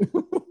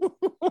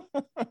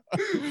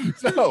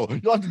 So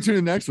you'll have to tune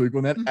in next week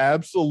when that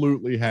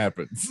absolutely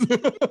happens.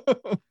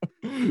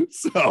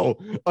 So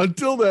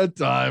until that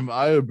time,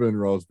 I have been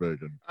Roast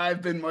Bacon.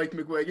 I've been Mike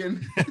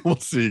McWigan. We'll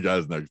see you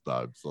guys next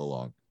time. So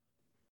long.